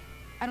Sonny. there.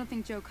 I don't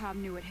think Joe Cobb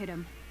knew what hit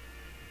him.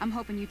 I'm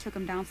hoping you took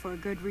him down for a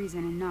good reason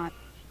and not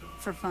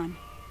for fun.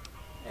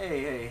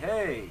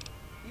 Hey.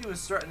 He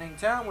was threatening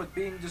town with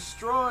being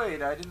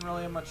destroyed. I didn't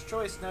really have much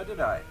choice now, did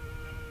I?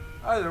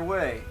 Either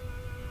way,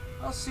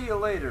 I'll see you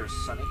later,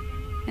 Sonny.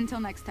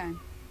 Until next time.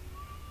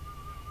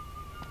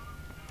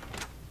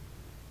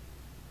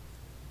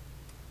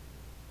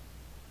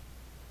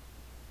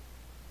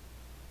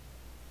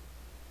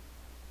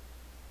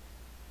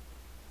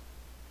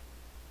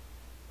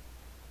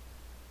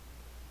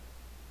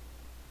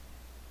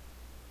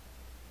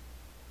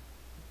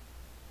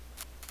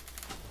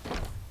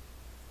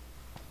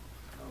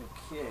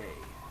 Okay.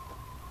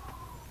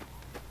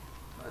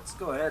 Let's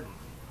go ahead and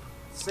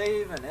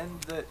save and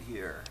end it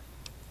here.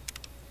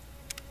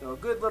 So a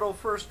good little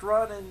first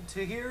run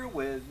into here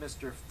with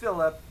Mr.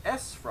 Philip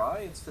S.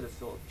 Fry instead of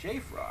Philip J.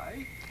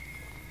 Fry.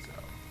 So,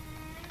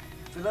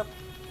 Philip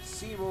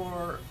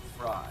Seymour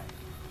Fry.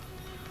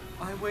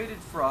 I waited,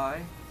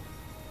 Fry.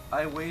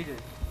 I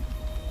waited.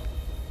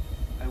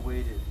 I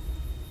waited.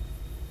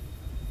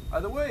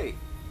 Either way,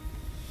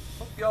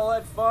 hope y'all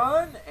had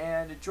fun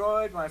and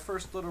enjoyed my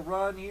first little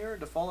run here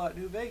to Fallout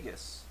New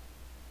Vegas.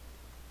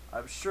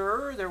 I'm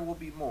sure there will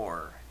be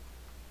more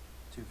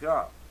to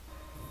come.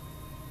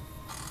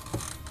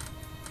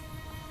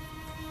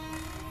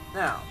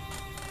 Now,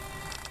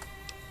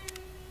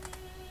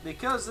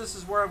 because this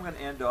is where I'm going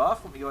to end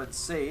off, let me go ahead and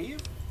save.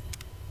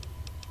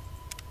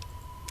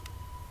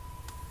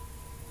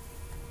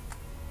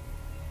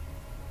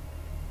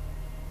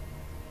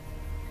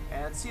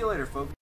 And see you later, folks.